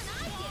enemy is on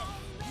Aigis.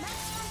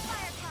 Maximum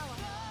firepower.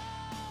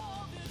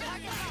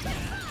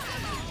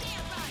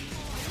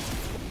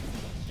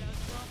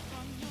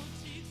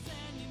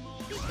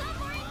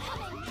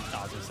 I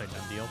was gonna say no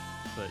deal,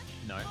 but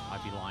no,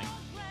 I'd be lying.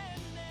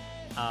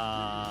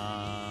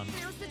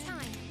 Now's the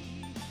time.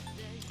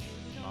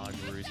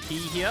 Margaru's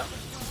key here.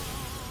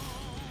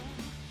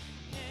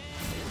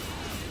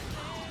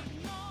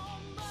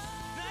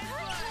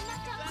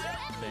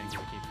 Things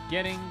we keep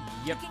getting.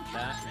 Yep,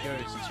 that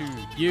goes to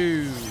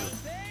you.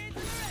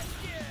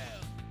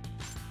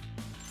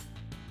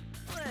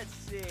 Let's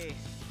see.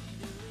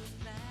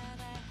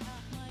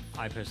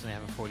 I personally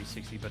have a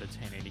 4060, but a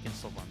 1080 can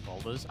still run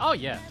boulders. Oh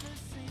yeah.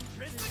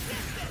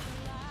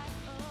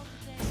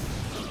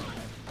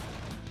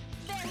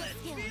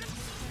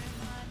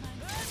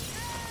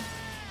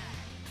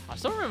 I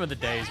still remember the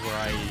days where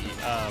I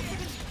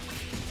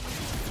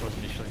was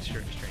initially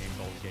streaming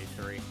Baldur's Gate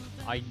 3.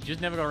 I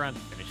just never got around to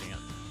finishing it.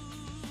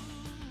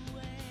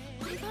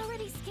 I've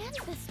already scanned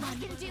this one. I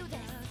can do this.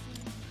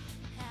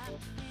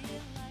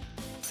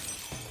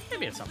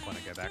 Maybe at some point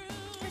I go back.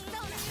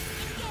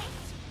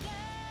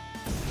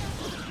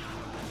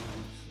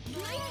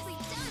 Nicely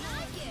done,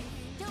 Aigis.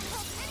 Don't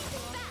hold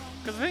anything back.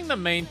 Because I think the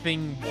main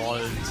thing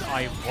was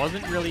I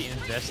wasn't really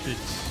invested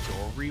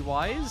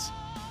story-wise.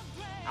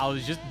 I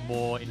was just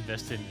more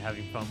invested in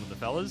having fun with the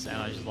fellas, and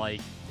I was just like,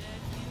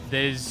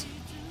 there's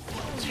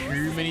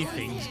too many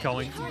things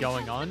going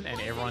on, and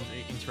everyone's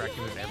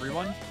interacting with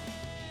everyone.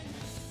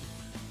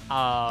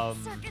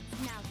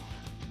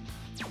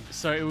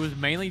 So it was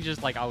mainly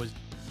just like I don't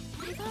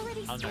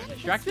know,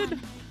 distracted?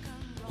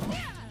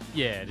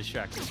 Yeah,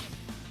 distracted.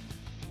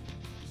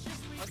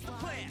 What's the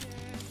plan?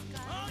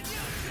 Oh,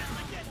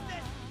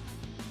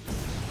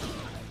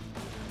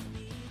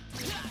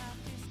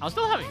 I was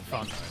still having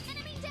fun though.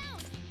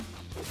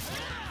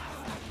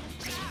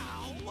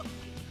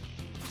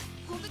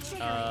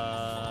 Yeah,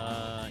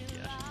 I should go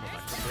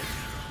back to it.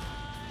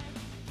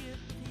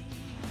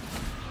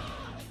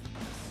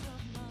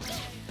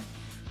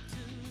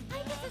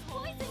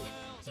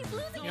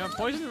 You know,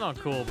 poison's not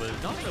cool, but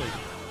it's not really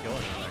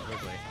killing them that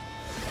quickly.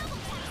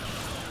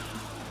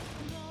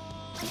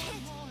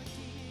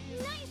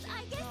 Nice,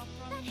 Aigis.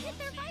 That hit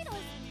their vitals.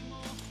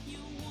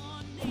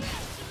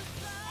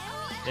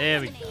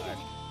 There we go.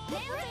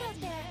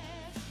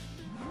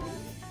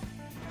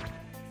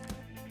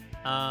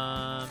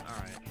 Alright.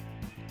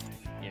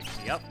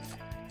 EXP up.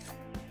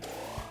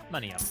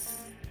 Money up.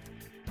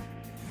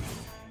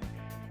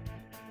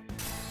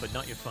 But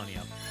not your funny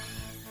up.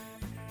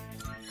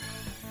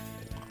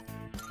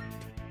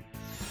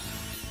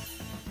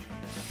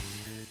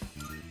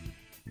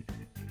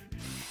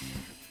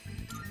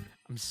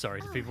 I'm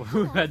sorry to people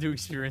who have had to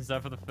experience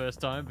that for the first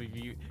time, but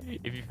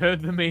if you've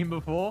heard the meme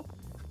before,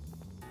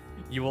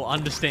 you will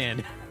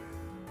understand.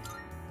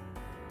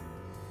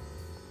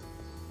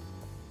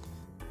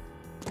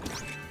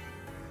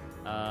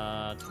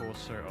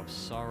 Torso of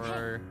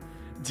Sorrow.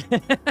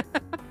 Thank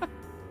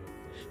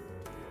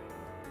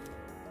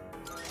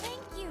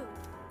you.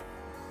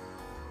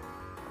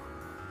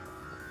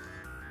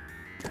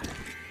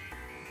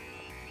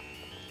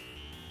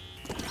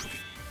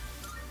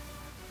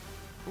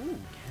 Ooh,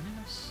 Cannon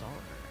of Sorrow.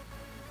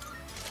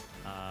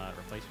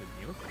 Replaced with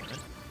new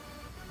equipment.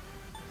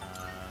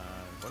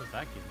 What does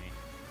that give me?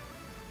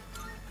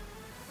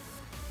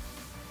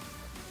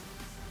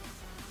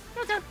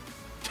 Okay.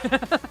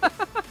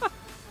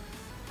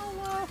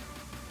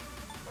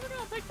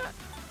 I'll take that.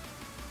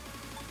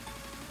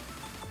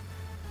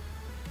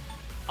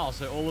 Oh,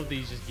 so all of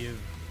these just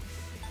give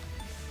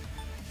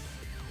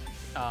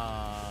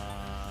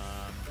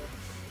I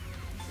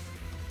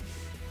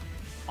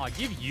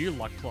give you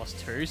luck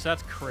 +2, so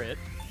that's crit.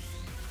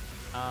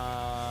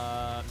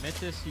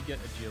 Metis, you get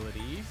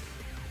agility.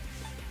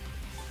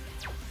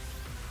 I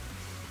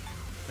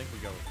think we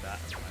go with that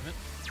at the moment.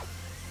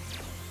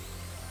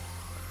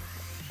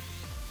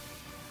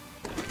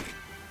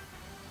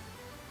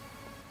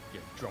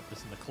 Yeah, drop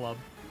this in the club.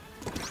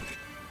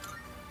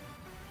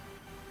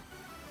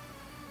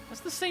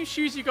 That's the same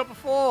shoes you got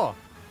before.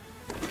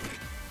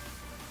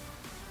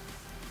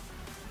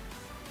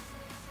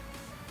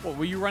 What,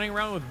 were you running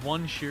around with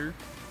one shoe?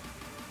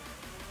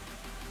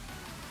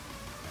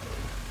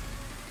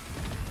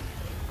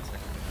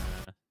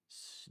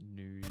 Snooze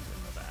in the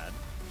bad.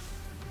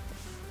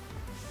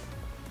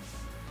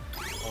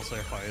 Also,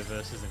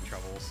 Hoyoverse is in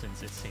trouble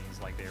since it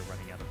seems like they're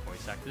running out of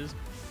voice actors.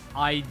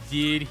 I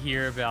did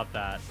hear about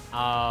that.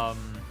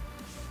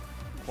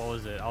 What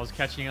was it? I was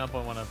catching up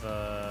on one of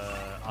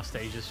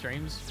Astasia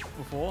streams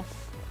before.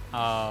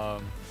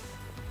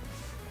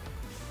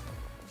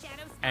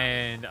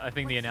 And I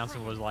think the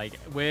announcement was like,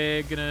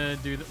 we're gonna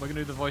do the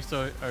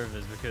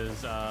voiceovers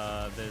because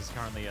there's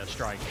currently a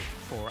strike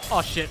for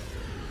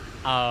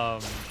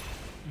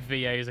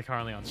VAs are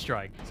currently on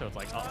strike, so it's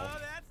like Oh,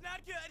 that's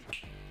not good.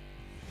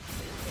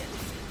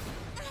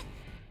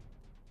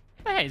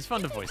 But hey, it's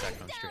fun to voice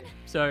act on stream,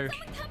 so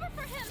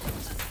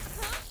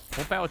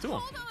more power to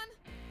them.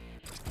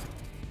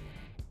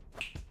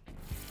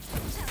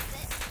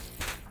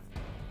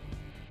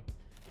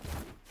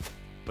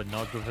 But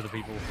not good for the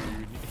people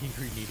who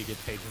need to get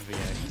paid for VA.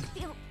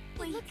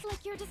 It looks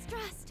like you're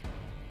distressed.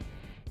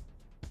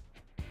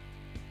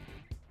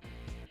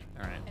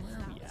 Alright, where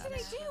are we at? What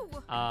should I do?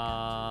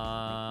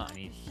 I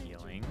need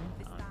healing.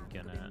 I'm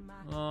gonna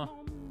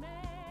No.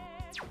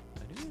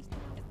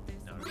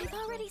 I've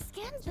already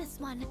scanned this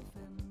one.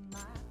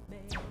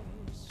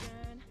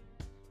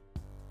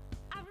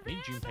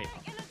 Need Junpei up.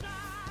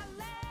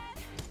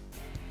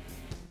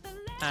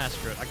 Ah,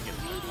 screw it. I can get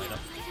it later.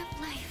 Light of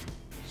life,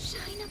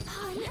 shine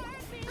upon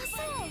us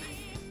all.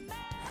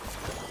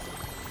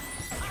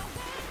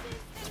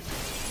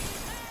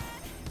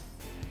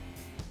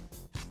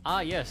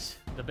 Ah, yes.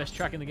 The best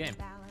track in the game.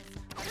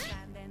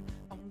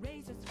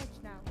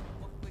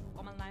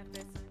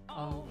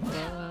 Oh,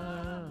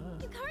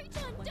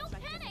 Yukari-chan, don't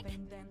panic!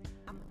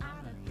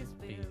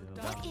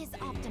 What is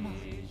optimal?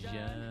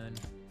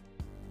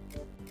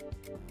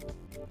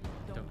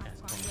 Don't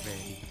ask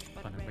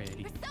when I'm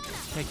ready.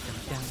 Take them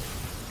down.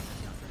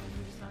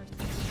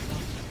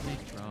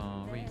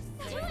 Withdrawing.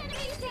 2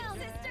 enemies down,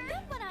 sister!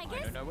 Good one, Aigis! I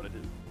don't know what it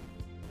is.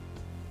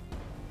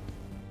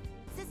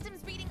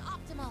 Systems reading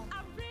optimal.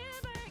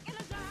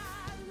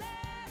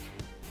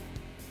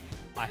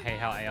 I hate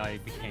how AI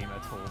became a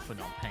tool for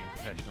not paying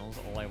professionals.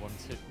 All I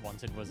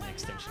wanted was an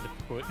extension to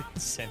put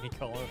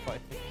semicolon if I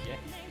forget.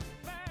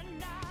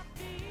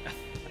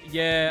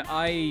 Yeah,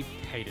 I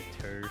hate it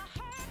too.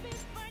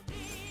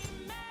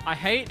 I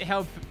hate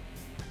how...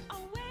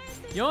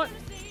 You know what?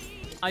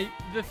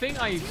 The thing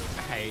I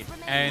hate,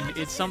 and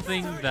it's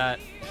something that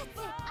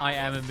I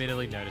am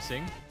admittedly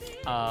noticing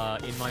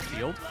in my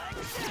field.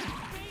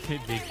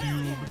 The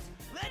cube.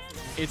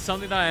 It's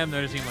something that I am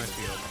noticing in my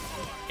field.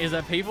 Is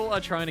that people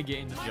are trying to get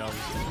into jobs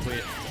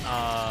with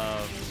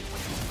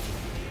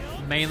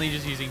mainly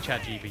just using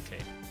ChatGPT.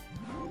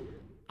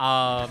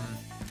 Now,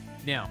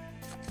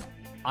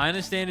 I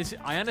understand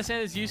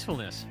its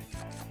usefulness.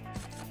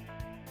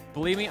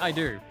 Believe me, I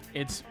do.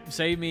 It's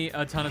saved me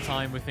a ton of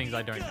time with things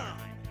I don't know.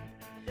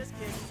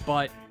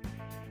 But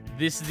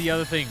this is the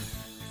other thing,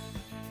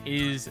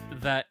 is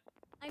that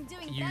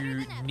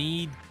you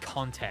need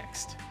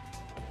context.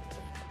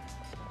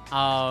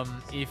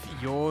 If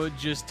you're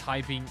just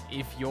typing,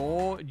 if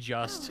you're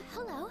just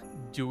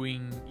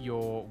doing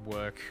your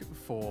work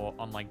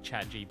on like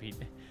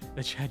ChatGPT,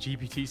 the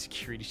ChatGPT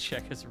security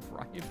check has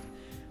arrived.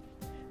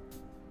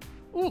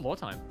 Ooh, lore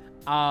time.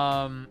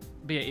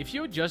 But yeah, if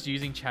you're just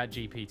using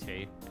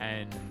ChatGPT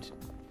and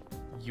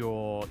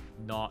you're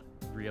not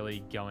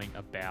really going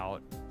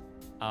about,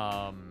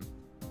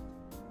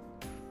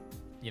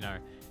 you know,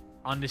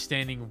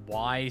 understanding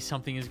why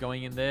something is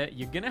going in there,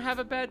 you're gonna have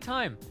a bad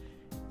time.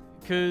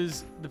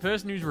 Because the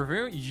person who's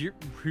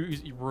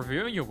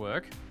reviewing your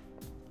work,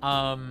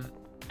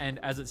 and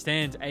as it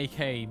stands,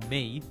 aka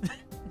me,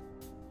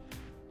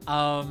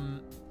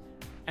 I'm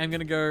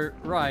gonna go,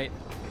 right,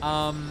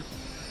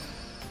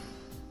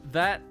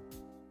 that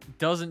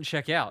doesn't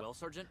check out. Well,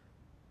 Sergeant?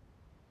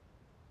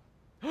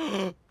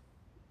 Okay.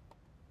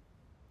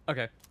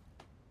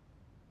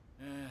 You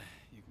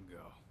can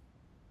go.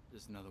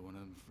 Just another one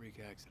of them freak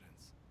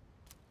accidents.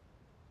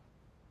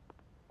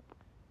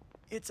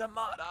 It's a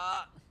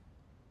murder!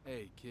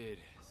 Hey, kid.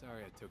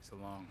 Sorry I took so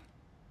long.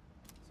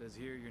 Says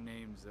here your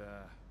name's,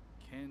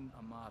 Ken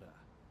Amada.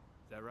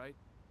 Is that right?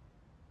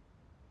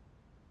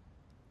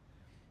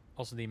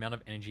 Also, the amount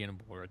of energy and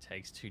water it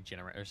takes to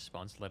generate a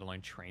response, let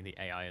alone train the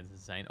AI, is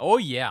insane. Oh,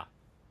 yeah.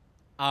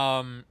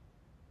 I've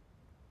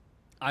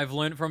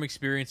learned from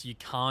experience you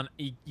can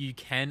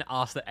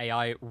ask the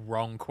AI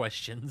wrong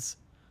questions.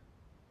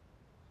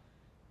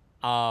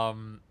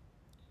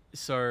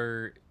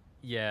 So,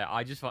 yeah,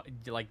 I just,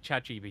 like,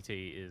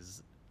 ChatGPT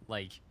is,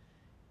 like,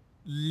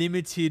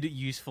 limited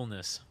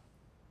usefulness.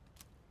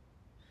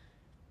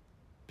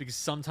 Because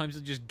sometimes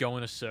it'll just go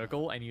in a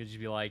circle and you'll just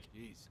be like,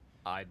 jeez.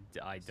 I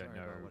don't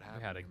know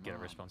how to get a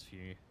response for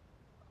you.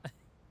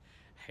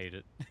 Hate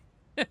it.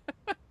 1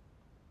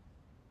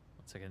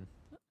 second.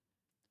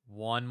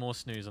 One more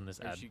snooze on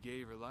this ad. She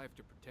gave her life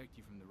to protect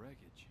you from the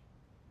wreckage.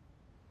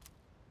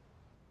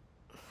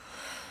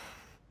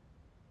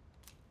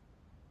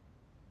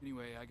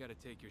 Anyway, I gotta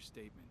take your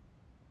statement,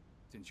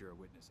 since you're a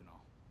witness and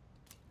all.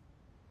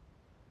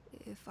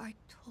 If I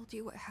told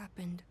you what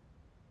happened,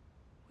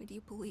 would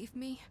you believe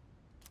me?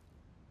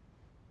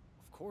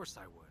 Of course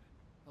I would.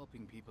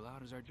 Helping people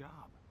out is our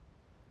job.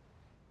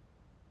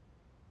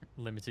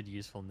 Limited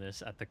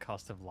usefulness at the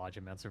cost of large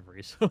amounts of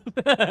resources.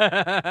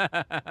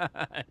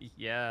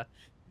 Yeah,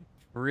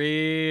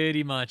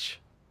 pretty much.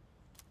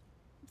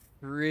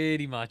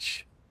 Pretty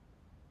much.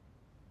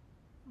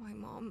 My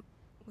mom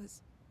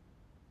was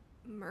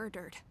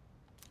murdered.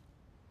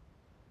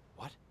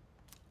 What?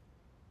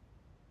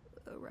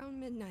 Around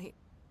midnight,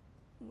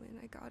 when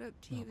I got up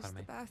to use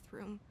the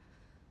bathroom,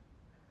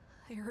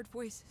 I heard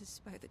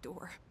voices by the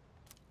door.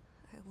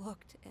 I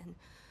looked and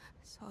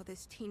saw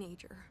this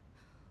teenager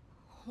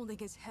holding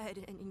his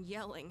head and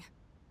yelling.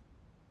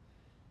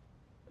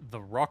 The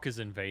Rock is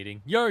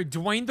invading. Yo,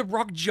 Dwayne The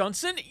Rock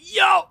Johnson?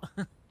 Yo!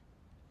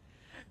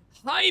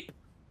 Hype!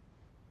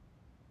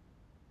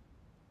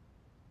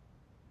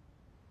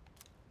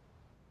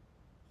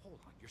 Hold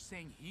on, you're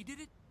saying he did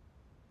it?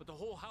 But the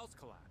whole house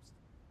collapsed.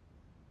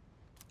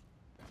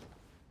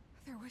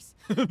 There was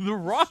The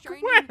Rock? a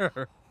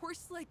Where?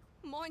 horse-like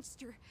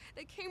monster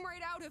that came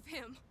right out of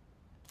him.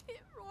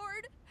 It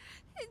roared.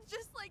 And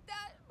just like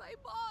that, my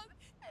mom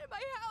and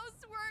my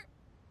house were...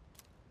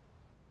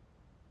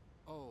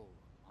 Oh,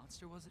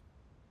 monster was it?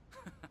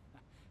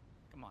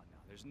 Come on now,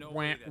 there's no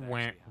way that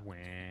actually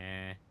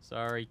happened.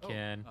 Sorry,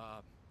 Ken.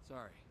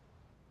 Sorry.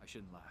 I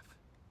shouldn't laugh.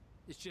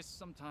 It's just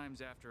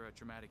sometimes after a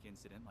traumatic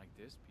incident like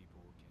this,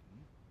 people can...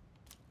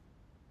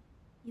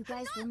 You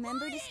guys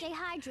remember to stay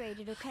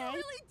hydrated, okay? I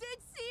really did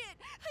see it.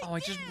 I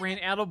just ran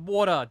out of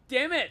water.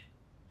 Damn it!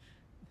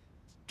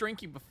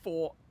 Drinking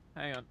before.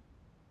 Hang on.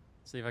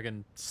 See if I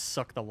can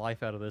suck the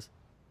life out of this.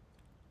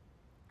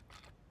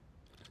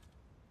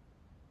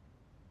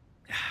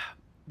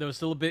 There was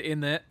still a bit in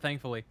there,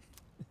 thankfully.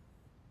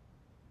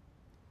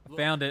 I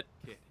found it.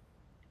 Kid,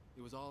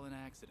 it was all an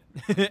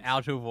accident.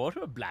 Out of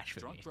water?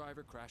 Blasphemy. Drunk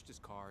driver crashed his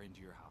car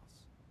into your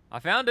house. I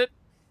found it.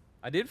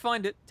 I did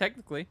find it,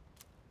 technically.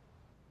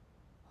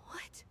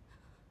 What?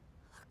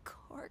 A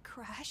car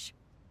crash?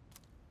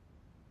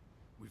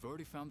 We've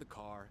already found the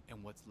car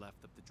and what's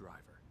left of the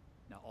driver.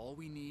 Now all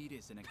we need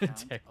is an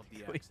account of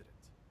the accident.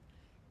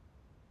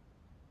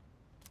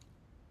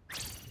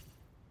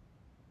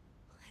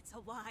 That's a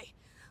lie.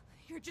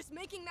 You're just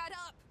making that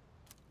up.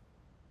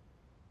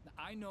 Now,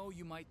 I know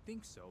you might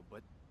think so,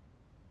 but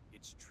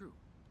it's true.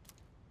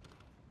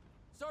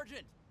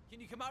 Sergeant,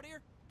 can you come out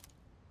here?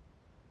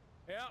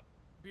 Yeah,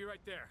 be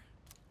right there.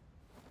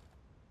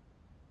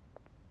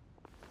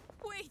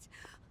 Wait,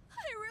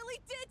 I really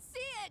did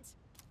see it!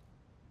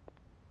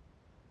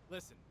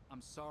 Listen,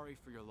 I'm sorry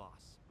for your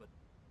loss, but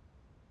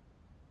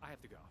I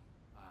have to go.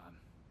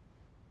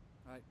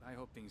 I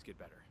hope things get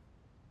better.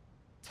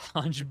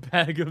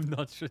 Hunchback of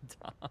Notre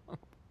Dame.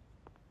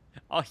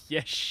 Oh,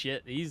 yeah,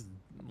 shit. He's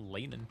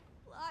leaning.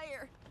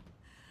 Liar.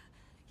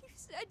 You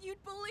said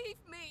you'd believe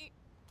me.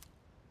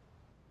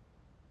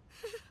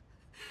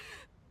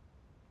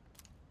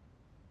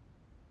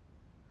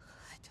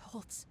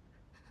 Adults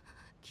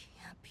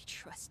can't be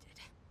trusted.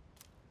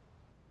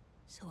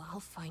 So I'll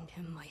find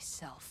him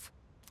myself.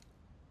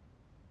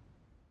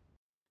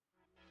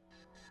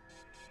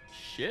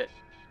 Shit.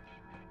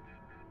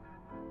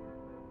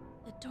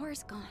 The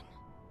door's gone.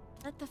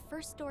 But the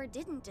first door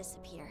didn't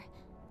disappear.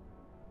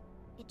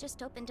 It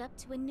just opened up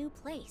to a new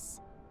place.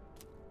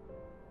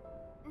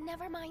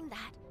 Never mind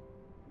that.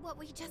 What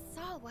we just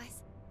saw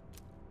was...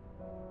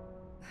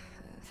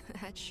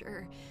 That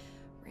sure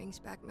brings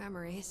back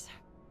memories.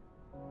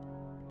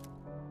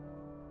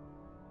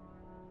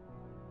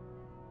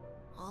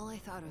 All I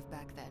thought of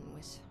back then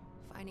was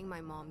finding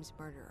my mom's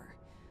murderer.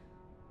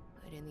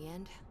 But in the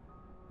end,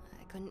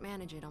 I couldn't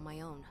manage it on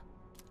my own.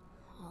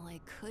 All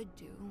I could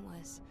do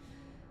was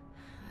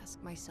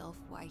ask myself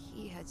why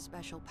he had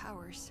special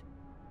powers.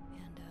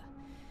 And,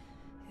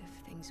 if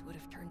things would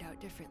have turned out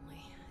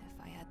differently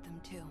if I had them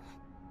too.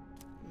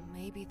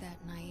 Maybe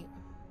that night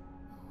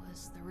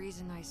was the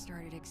reason I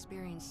started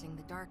experiencing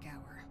the dark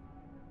hour.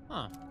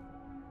 Huh.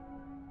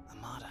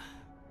 Amada.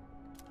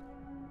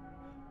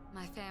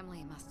 My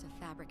family must have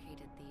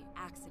fabricated the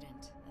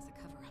accident as a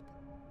cover-up.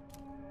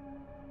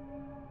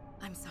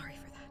 I'm sorry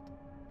for that.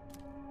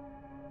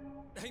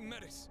 Hey,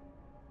 Metis!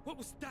 What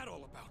was that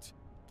all about?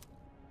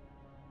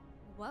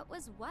 What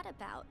was what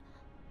about?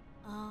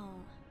 Oh,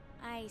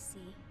 I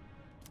see.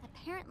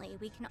 Apparently,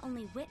 we can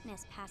only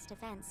witness past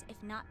events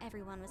if not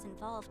everyone was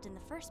involved in the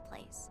first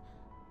place.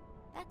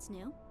 That's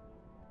new.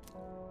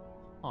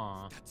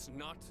 Aw. That's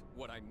not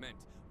what I meant.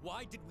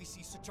 Why did we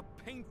see such a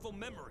painful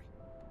memory?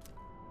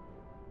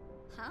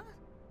 Huh?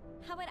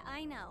 How would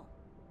I know?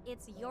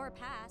 It's your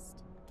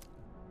past.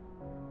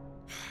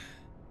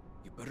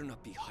 You better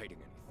not be hiding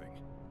anything.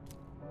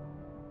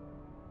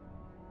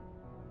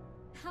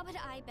 How would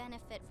I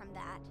benefit from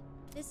that?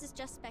 This is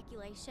just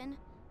speculation,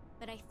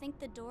 but I think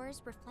the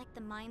doors reflect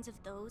the minds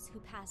of those who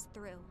pass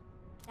through.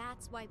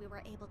 That's why we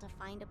were able to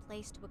find a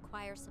place to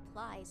acquire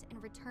supplies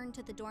and return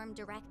to the dorm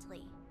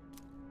directly.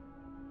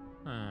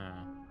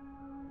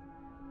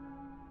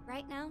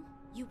 Right now,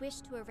 you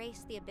wish to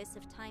erase the abyss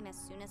of time as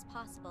soon as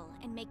possible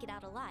and make it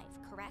out alive,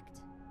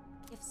 correct?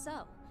 If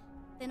so,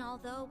 then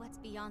although what's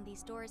beyond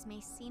these doors may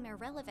seem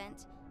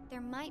irrelevant,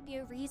 there might be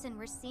a reason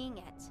we're seeing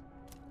it.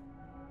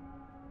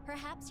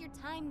 Perhaps your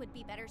time would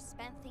be better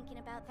spent thinking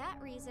about that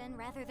reason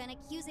rather than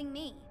accusing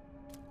me.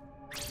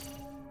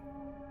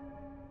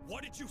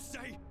 What did you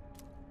say?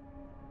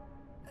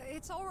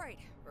 It's all right,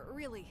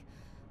 really.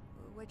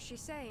 What she's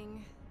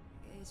saying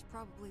is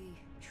probably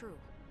true.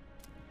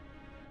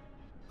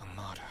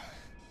 Amada.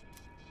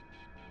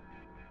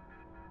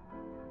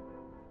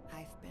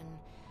 I've been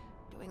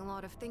doing a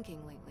lot of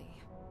thinking lately.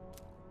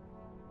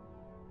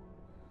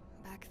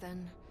 Back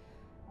then,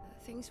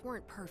 things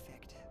weren't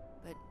perfect,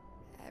 but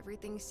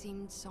everything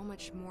seemed so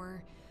much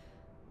more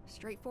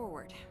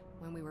straightforward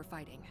when we were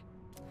fighting.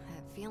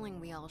 That feeling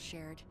we all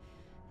shared,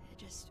 it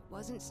just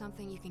wasn't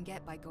something you can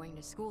get by going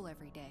to school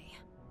every day.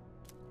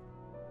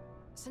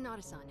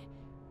 Sonata-san,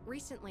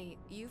 recently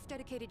you've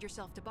dedicated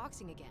yourself to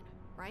boxing again,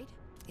 right?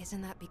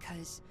 Isn't that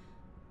because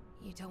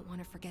you don't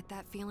want to forget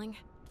that feeling?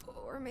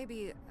 Or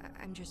maybe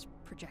I'm just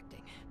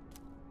projecting.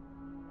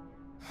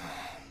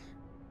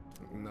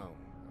 No,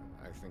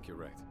 I think you're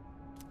right.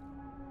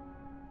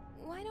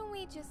 why don't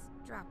we just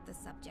drop the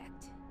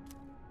subject?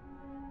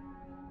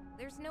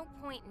 There's no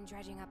point in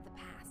dredging up the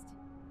past.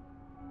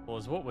 Well,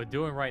 it's what we're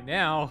doing right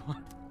now.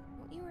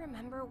 Don't you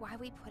remember why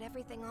we put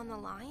everything on the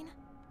line?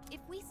 If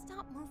we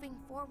stop moving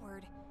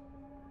forward,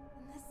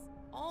 then this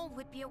all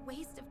would be a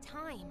waste of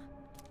time.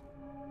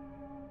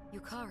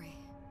 Yukari.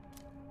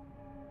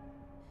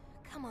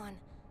 Come on,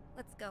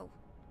 let's go.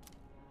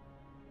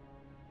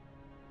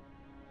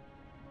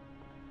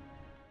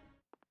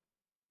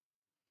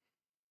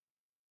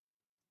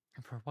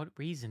 And for what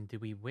reason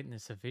did we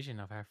witness a vision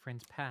of our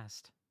friend's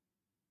past?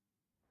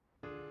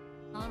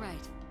 All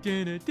right.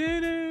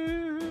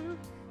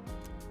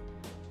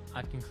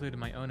 I've concluded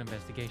my own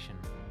investigation.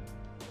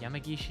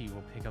 Yamagishi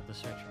will pick up the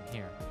search from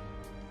here.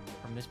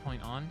 From this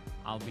point on,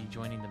 I'll be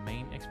joining the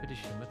main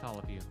expedition with all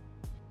of you.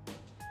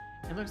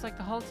 It looks like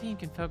the whole team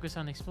can focus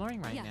on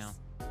exploring right now.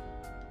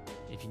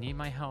 If you need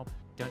my help,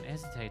 don't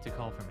hesitate to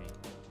call for me.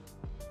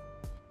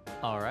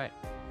 Alright.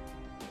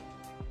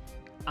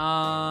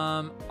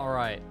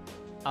 Alright.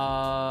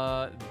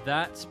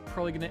 That's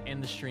probably gonna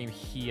end the stream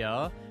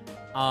here.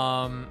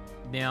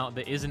 Now,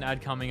 there is an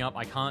ad coming up.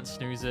 I can't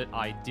snooze it.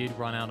 I did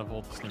run out of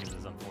all the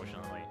snoozes,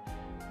 unfortunately.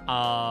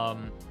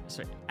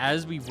 So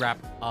as we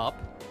wrap up,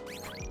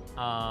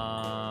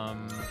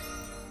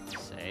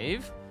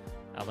 save.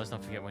 Let's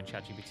not forget when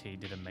ChatGPT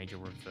did a major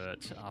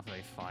revert after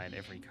they fired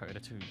every coder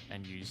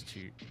and used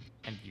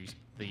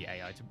the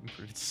AI to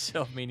improve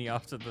itself, meaning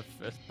after the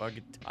first bug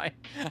it died.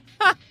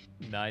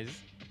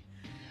 Nice.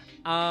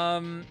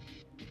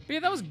 But yeah,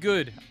 that was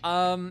good.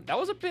 That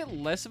was a bit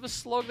less of a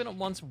slog than it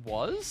once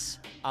was.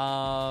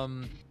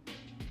 And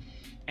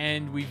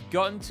we've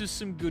gotten to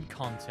some good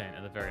content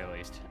at the very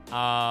least.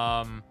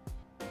 I'm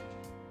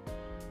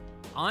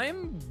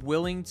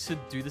willing to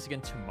do this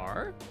again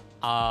tomorrow.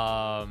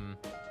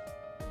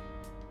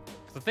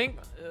 I think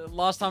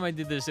last time I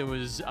did this, it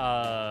was,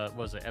 what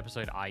was it,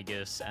 episode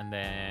Aigis, and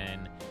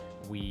then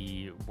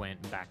we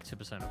went back to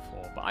Persona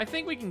 4. But I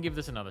think we can give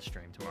this another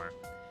stream tomorrow.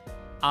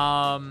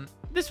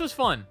 This was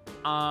fun.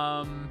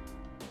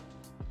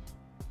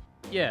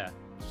 Yeah,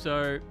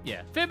 so,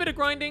 yeah, fair bit of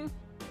grinding,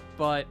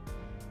 but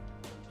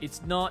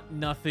it's not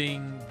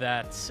nothing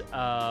that,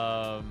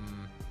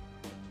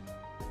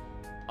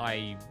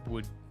 I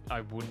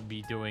wouldn't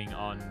be doing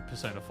on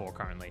Persona 4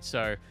 currently.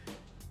 So,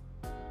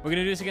 we're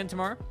gonna do this again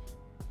tomorrow.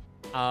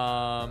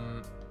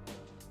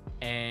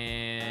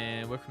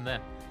 And work from there.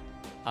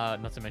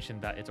 Not to mention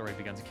that it's already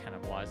begun to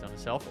cannibalize on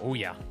itself. Oh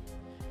yeah.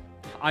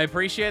 I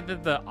appreciate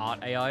that the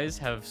art AIs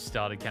have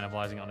started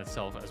cannibalizing on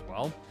itself as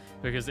well,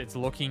 because it's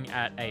looking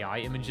at AI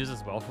images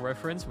as well for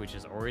reference, which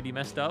is already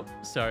messed up.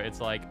 So it's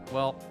like,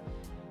 well,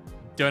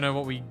 don't know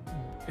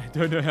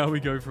how we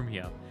go from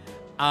here.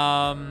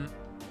 But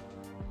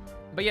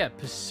yeah,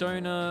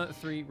 Persona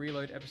 3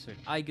 Reload episode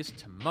Aigis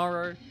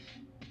tomorrow.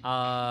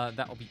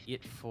 That will be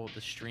it for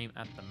the stream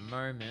at the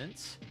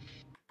moment.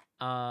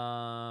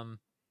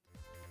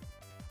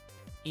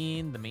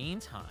 In the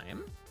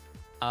meantime,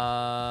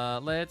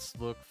 let's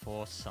look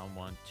for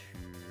someone to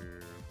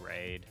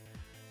raid.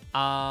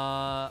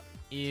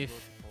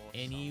 If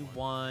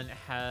anyone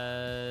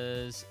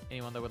has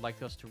anyone that would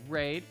like us to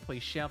raid,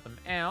 please shout them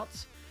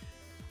out.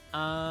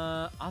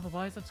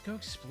 Otherwise, let's go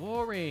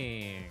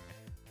exploring.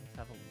 Let's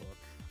have a look.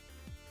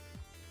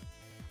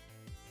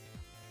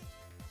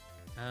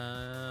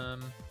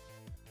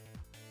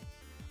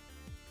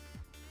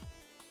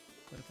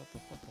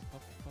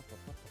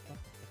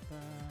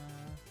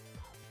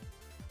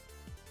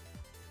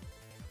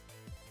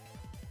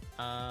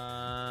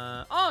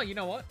 Oh, you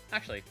know what?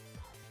 Actually,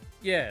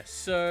 yeah,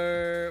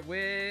 so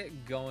we're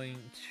going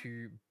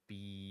to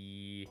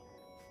be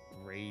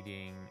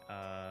raiding,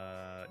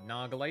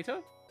 Naga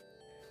later.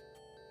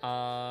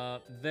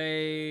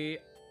 They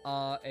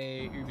are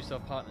a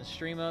Ubisoft partner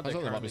streamer. They're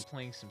currently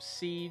playing some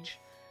Siege.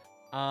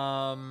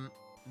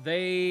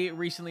 They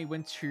recently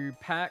went to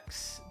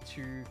PAX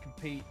to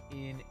compete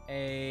in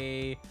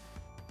a,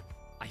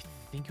 I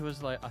think it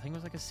was like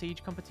a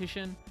Siege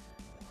competition.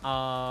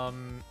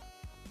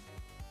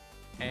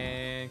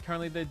 And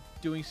currently they're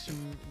doing some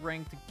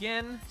ranked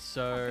again,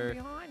 so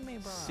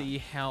see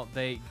how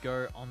they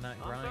go on that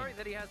grind. I'm sorry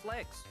that he has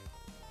legs.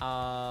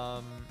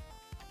 So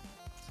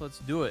let's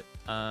do it.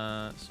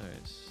 So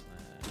it's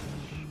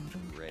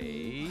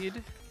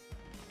raid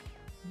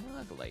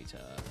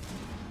Muglator.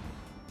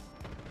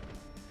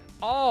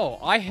 Oh,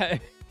 I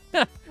had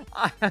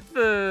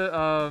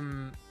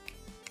the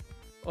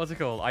what's it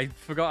called? I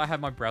forgot I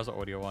had my browser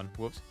audio on.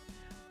 Whoops.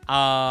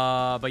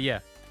 But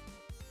yeah,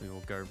 we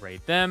will go raid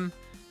them.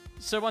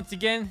 So once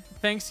again,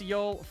 thanks to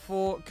y'all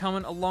for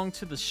coming along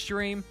to the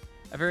stream.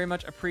 I very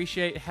much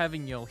appreciate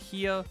having y'all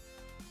here.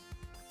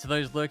 To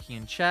those lurking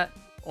in chat,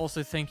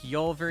 also thank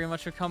y'all very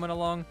much for coming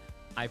along.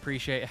 I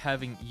appreciate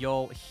having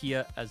y'all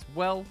here as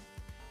well.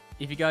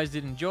 If you guys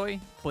did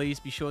enjoy, please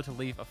be sure to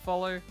leave a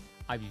follow.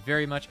 I'd be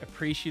very much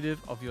appreciative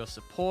of your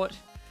support.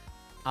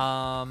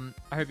 I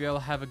hope you all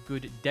have a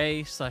good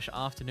day /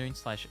 afternoon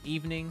 /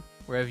 evening,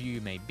 wherever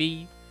you may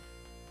be.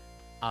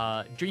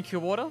 Drink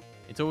your water.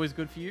 It's always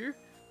good for you.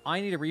 I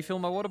need to refill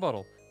my water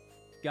bottle.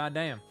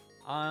 goddamn,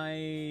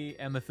 I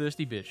am a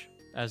thirsty bitch,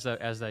 as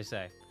they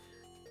say.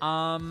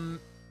 And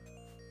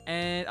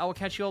I will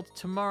catch you all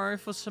tomorrow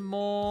for some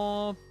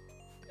more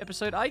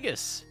episode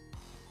Aigis.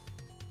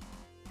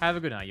 Have a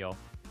good night, y'all.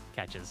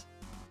 Catches.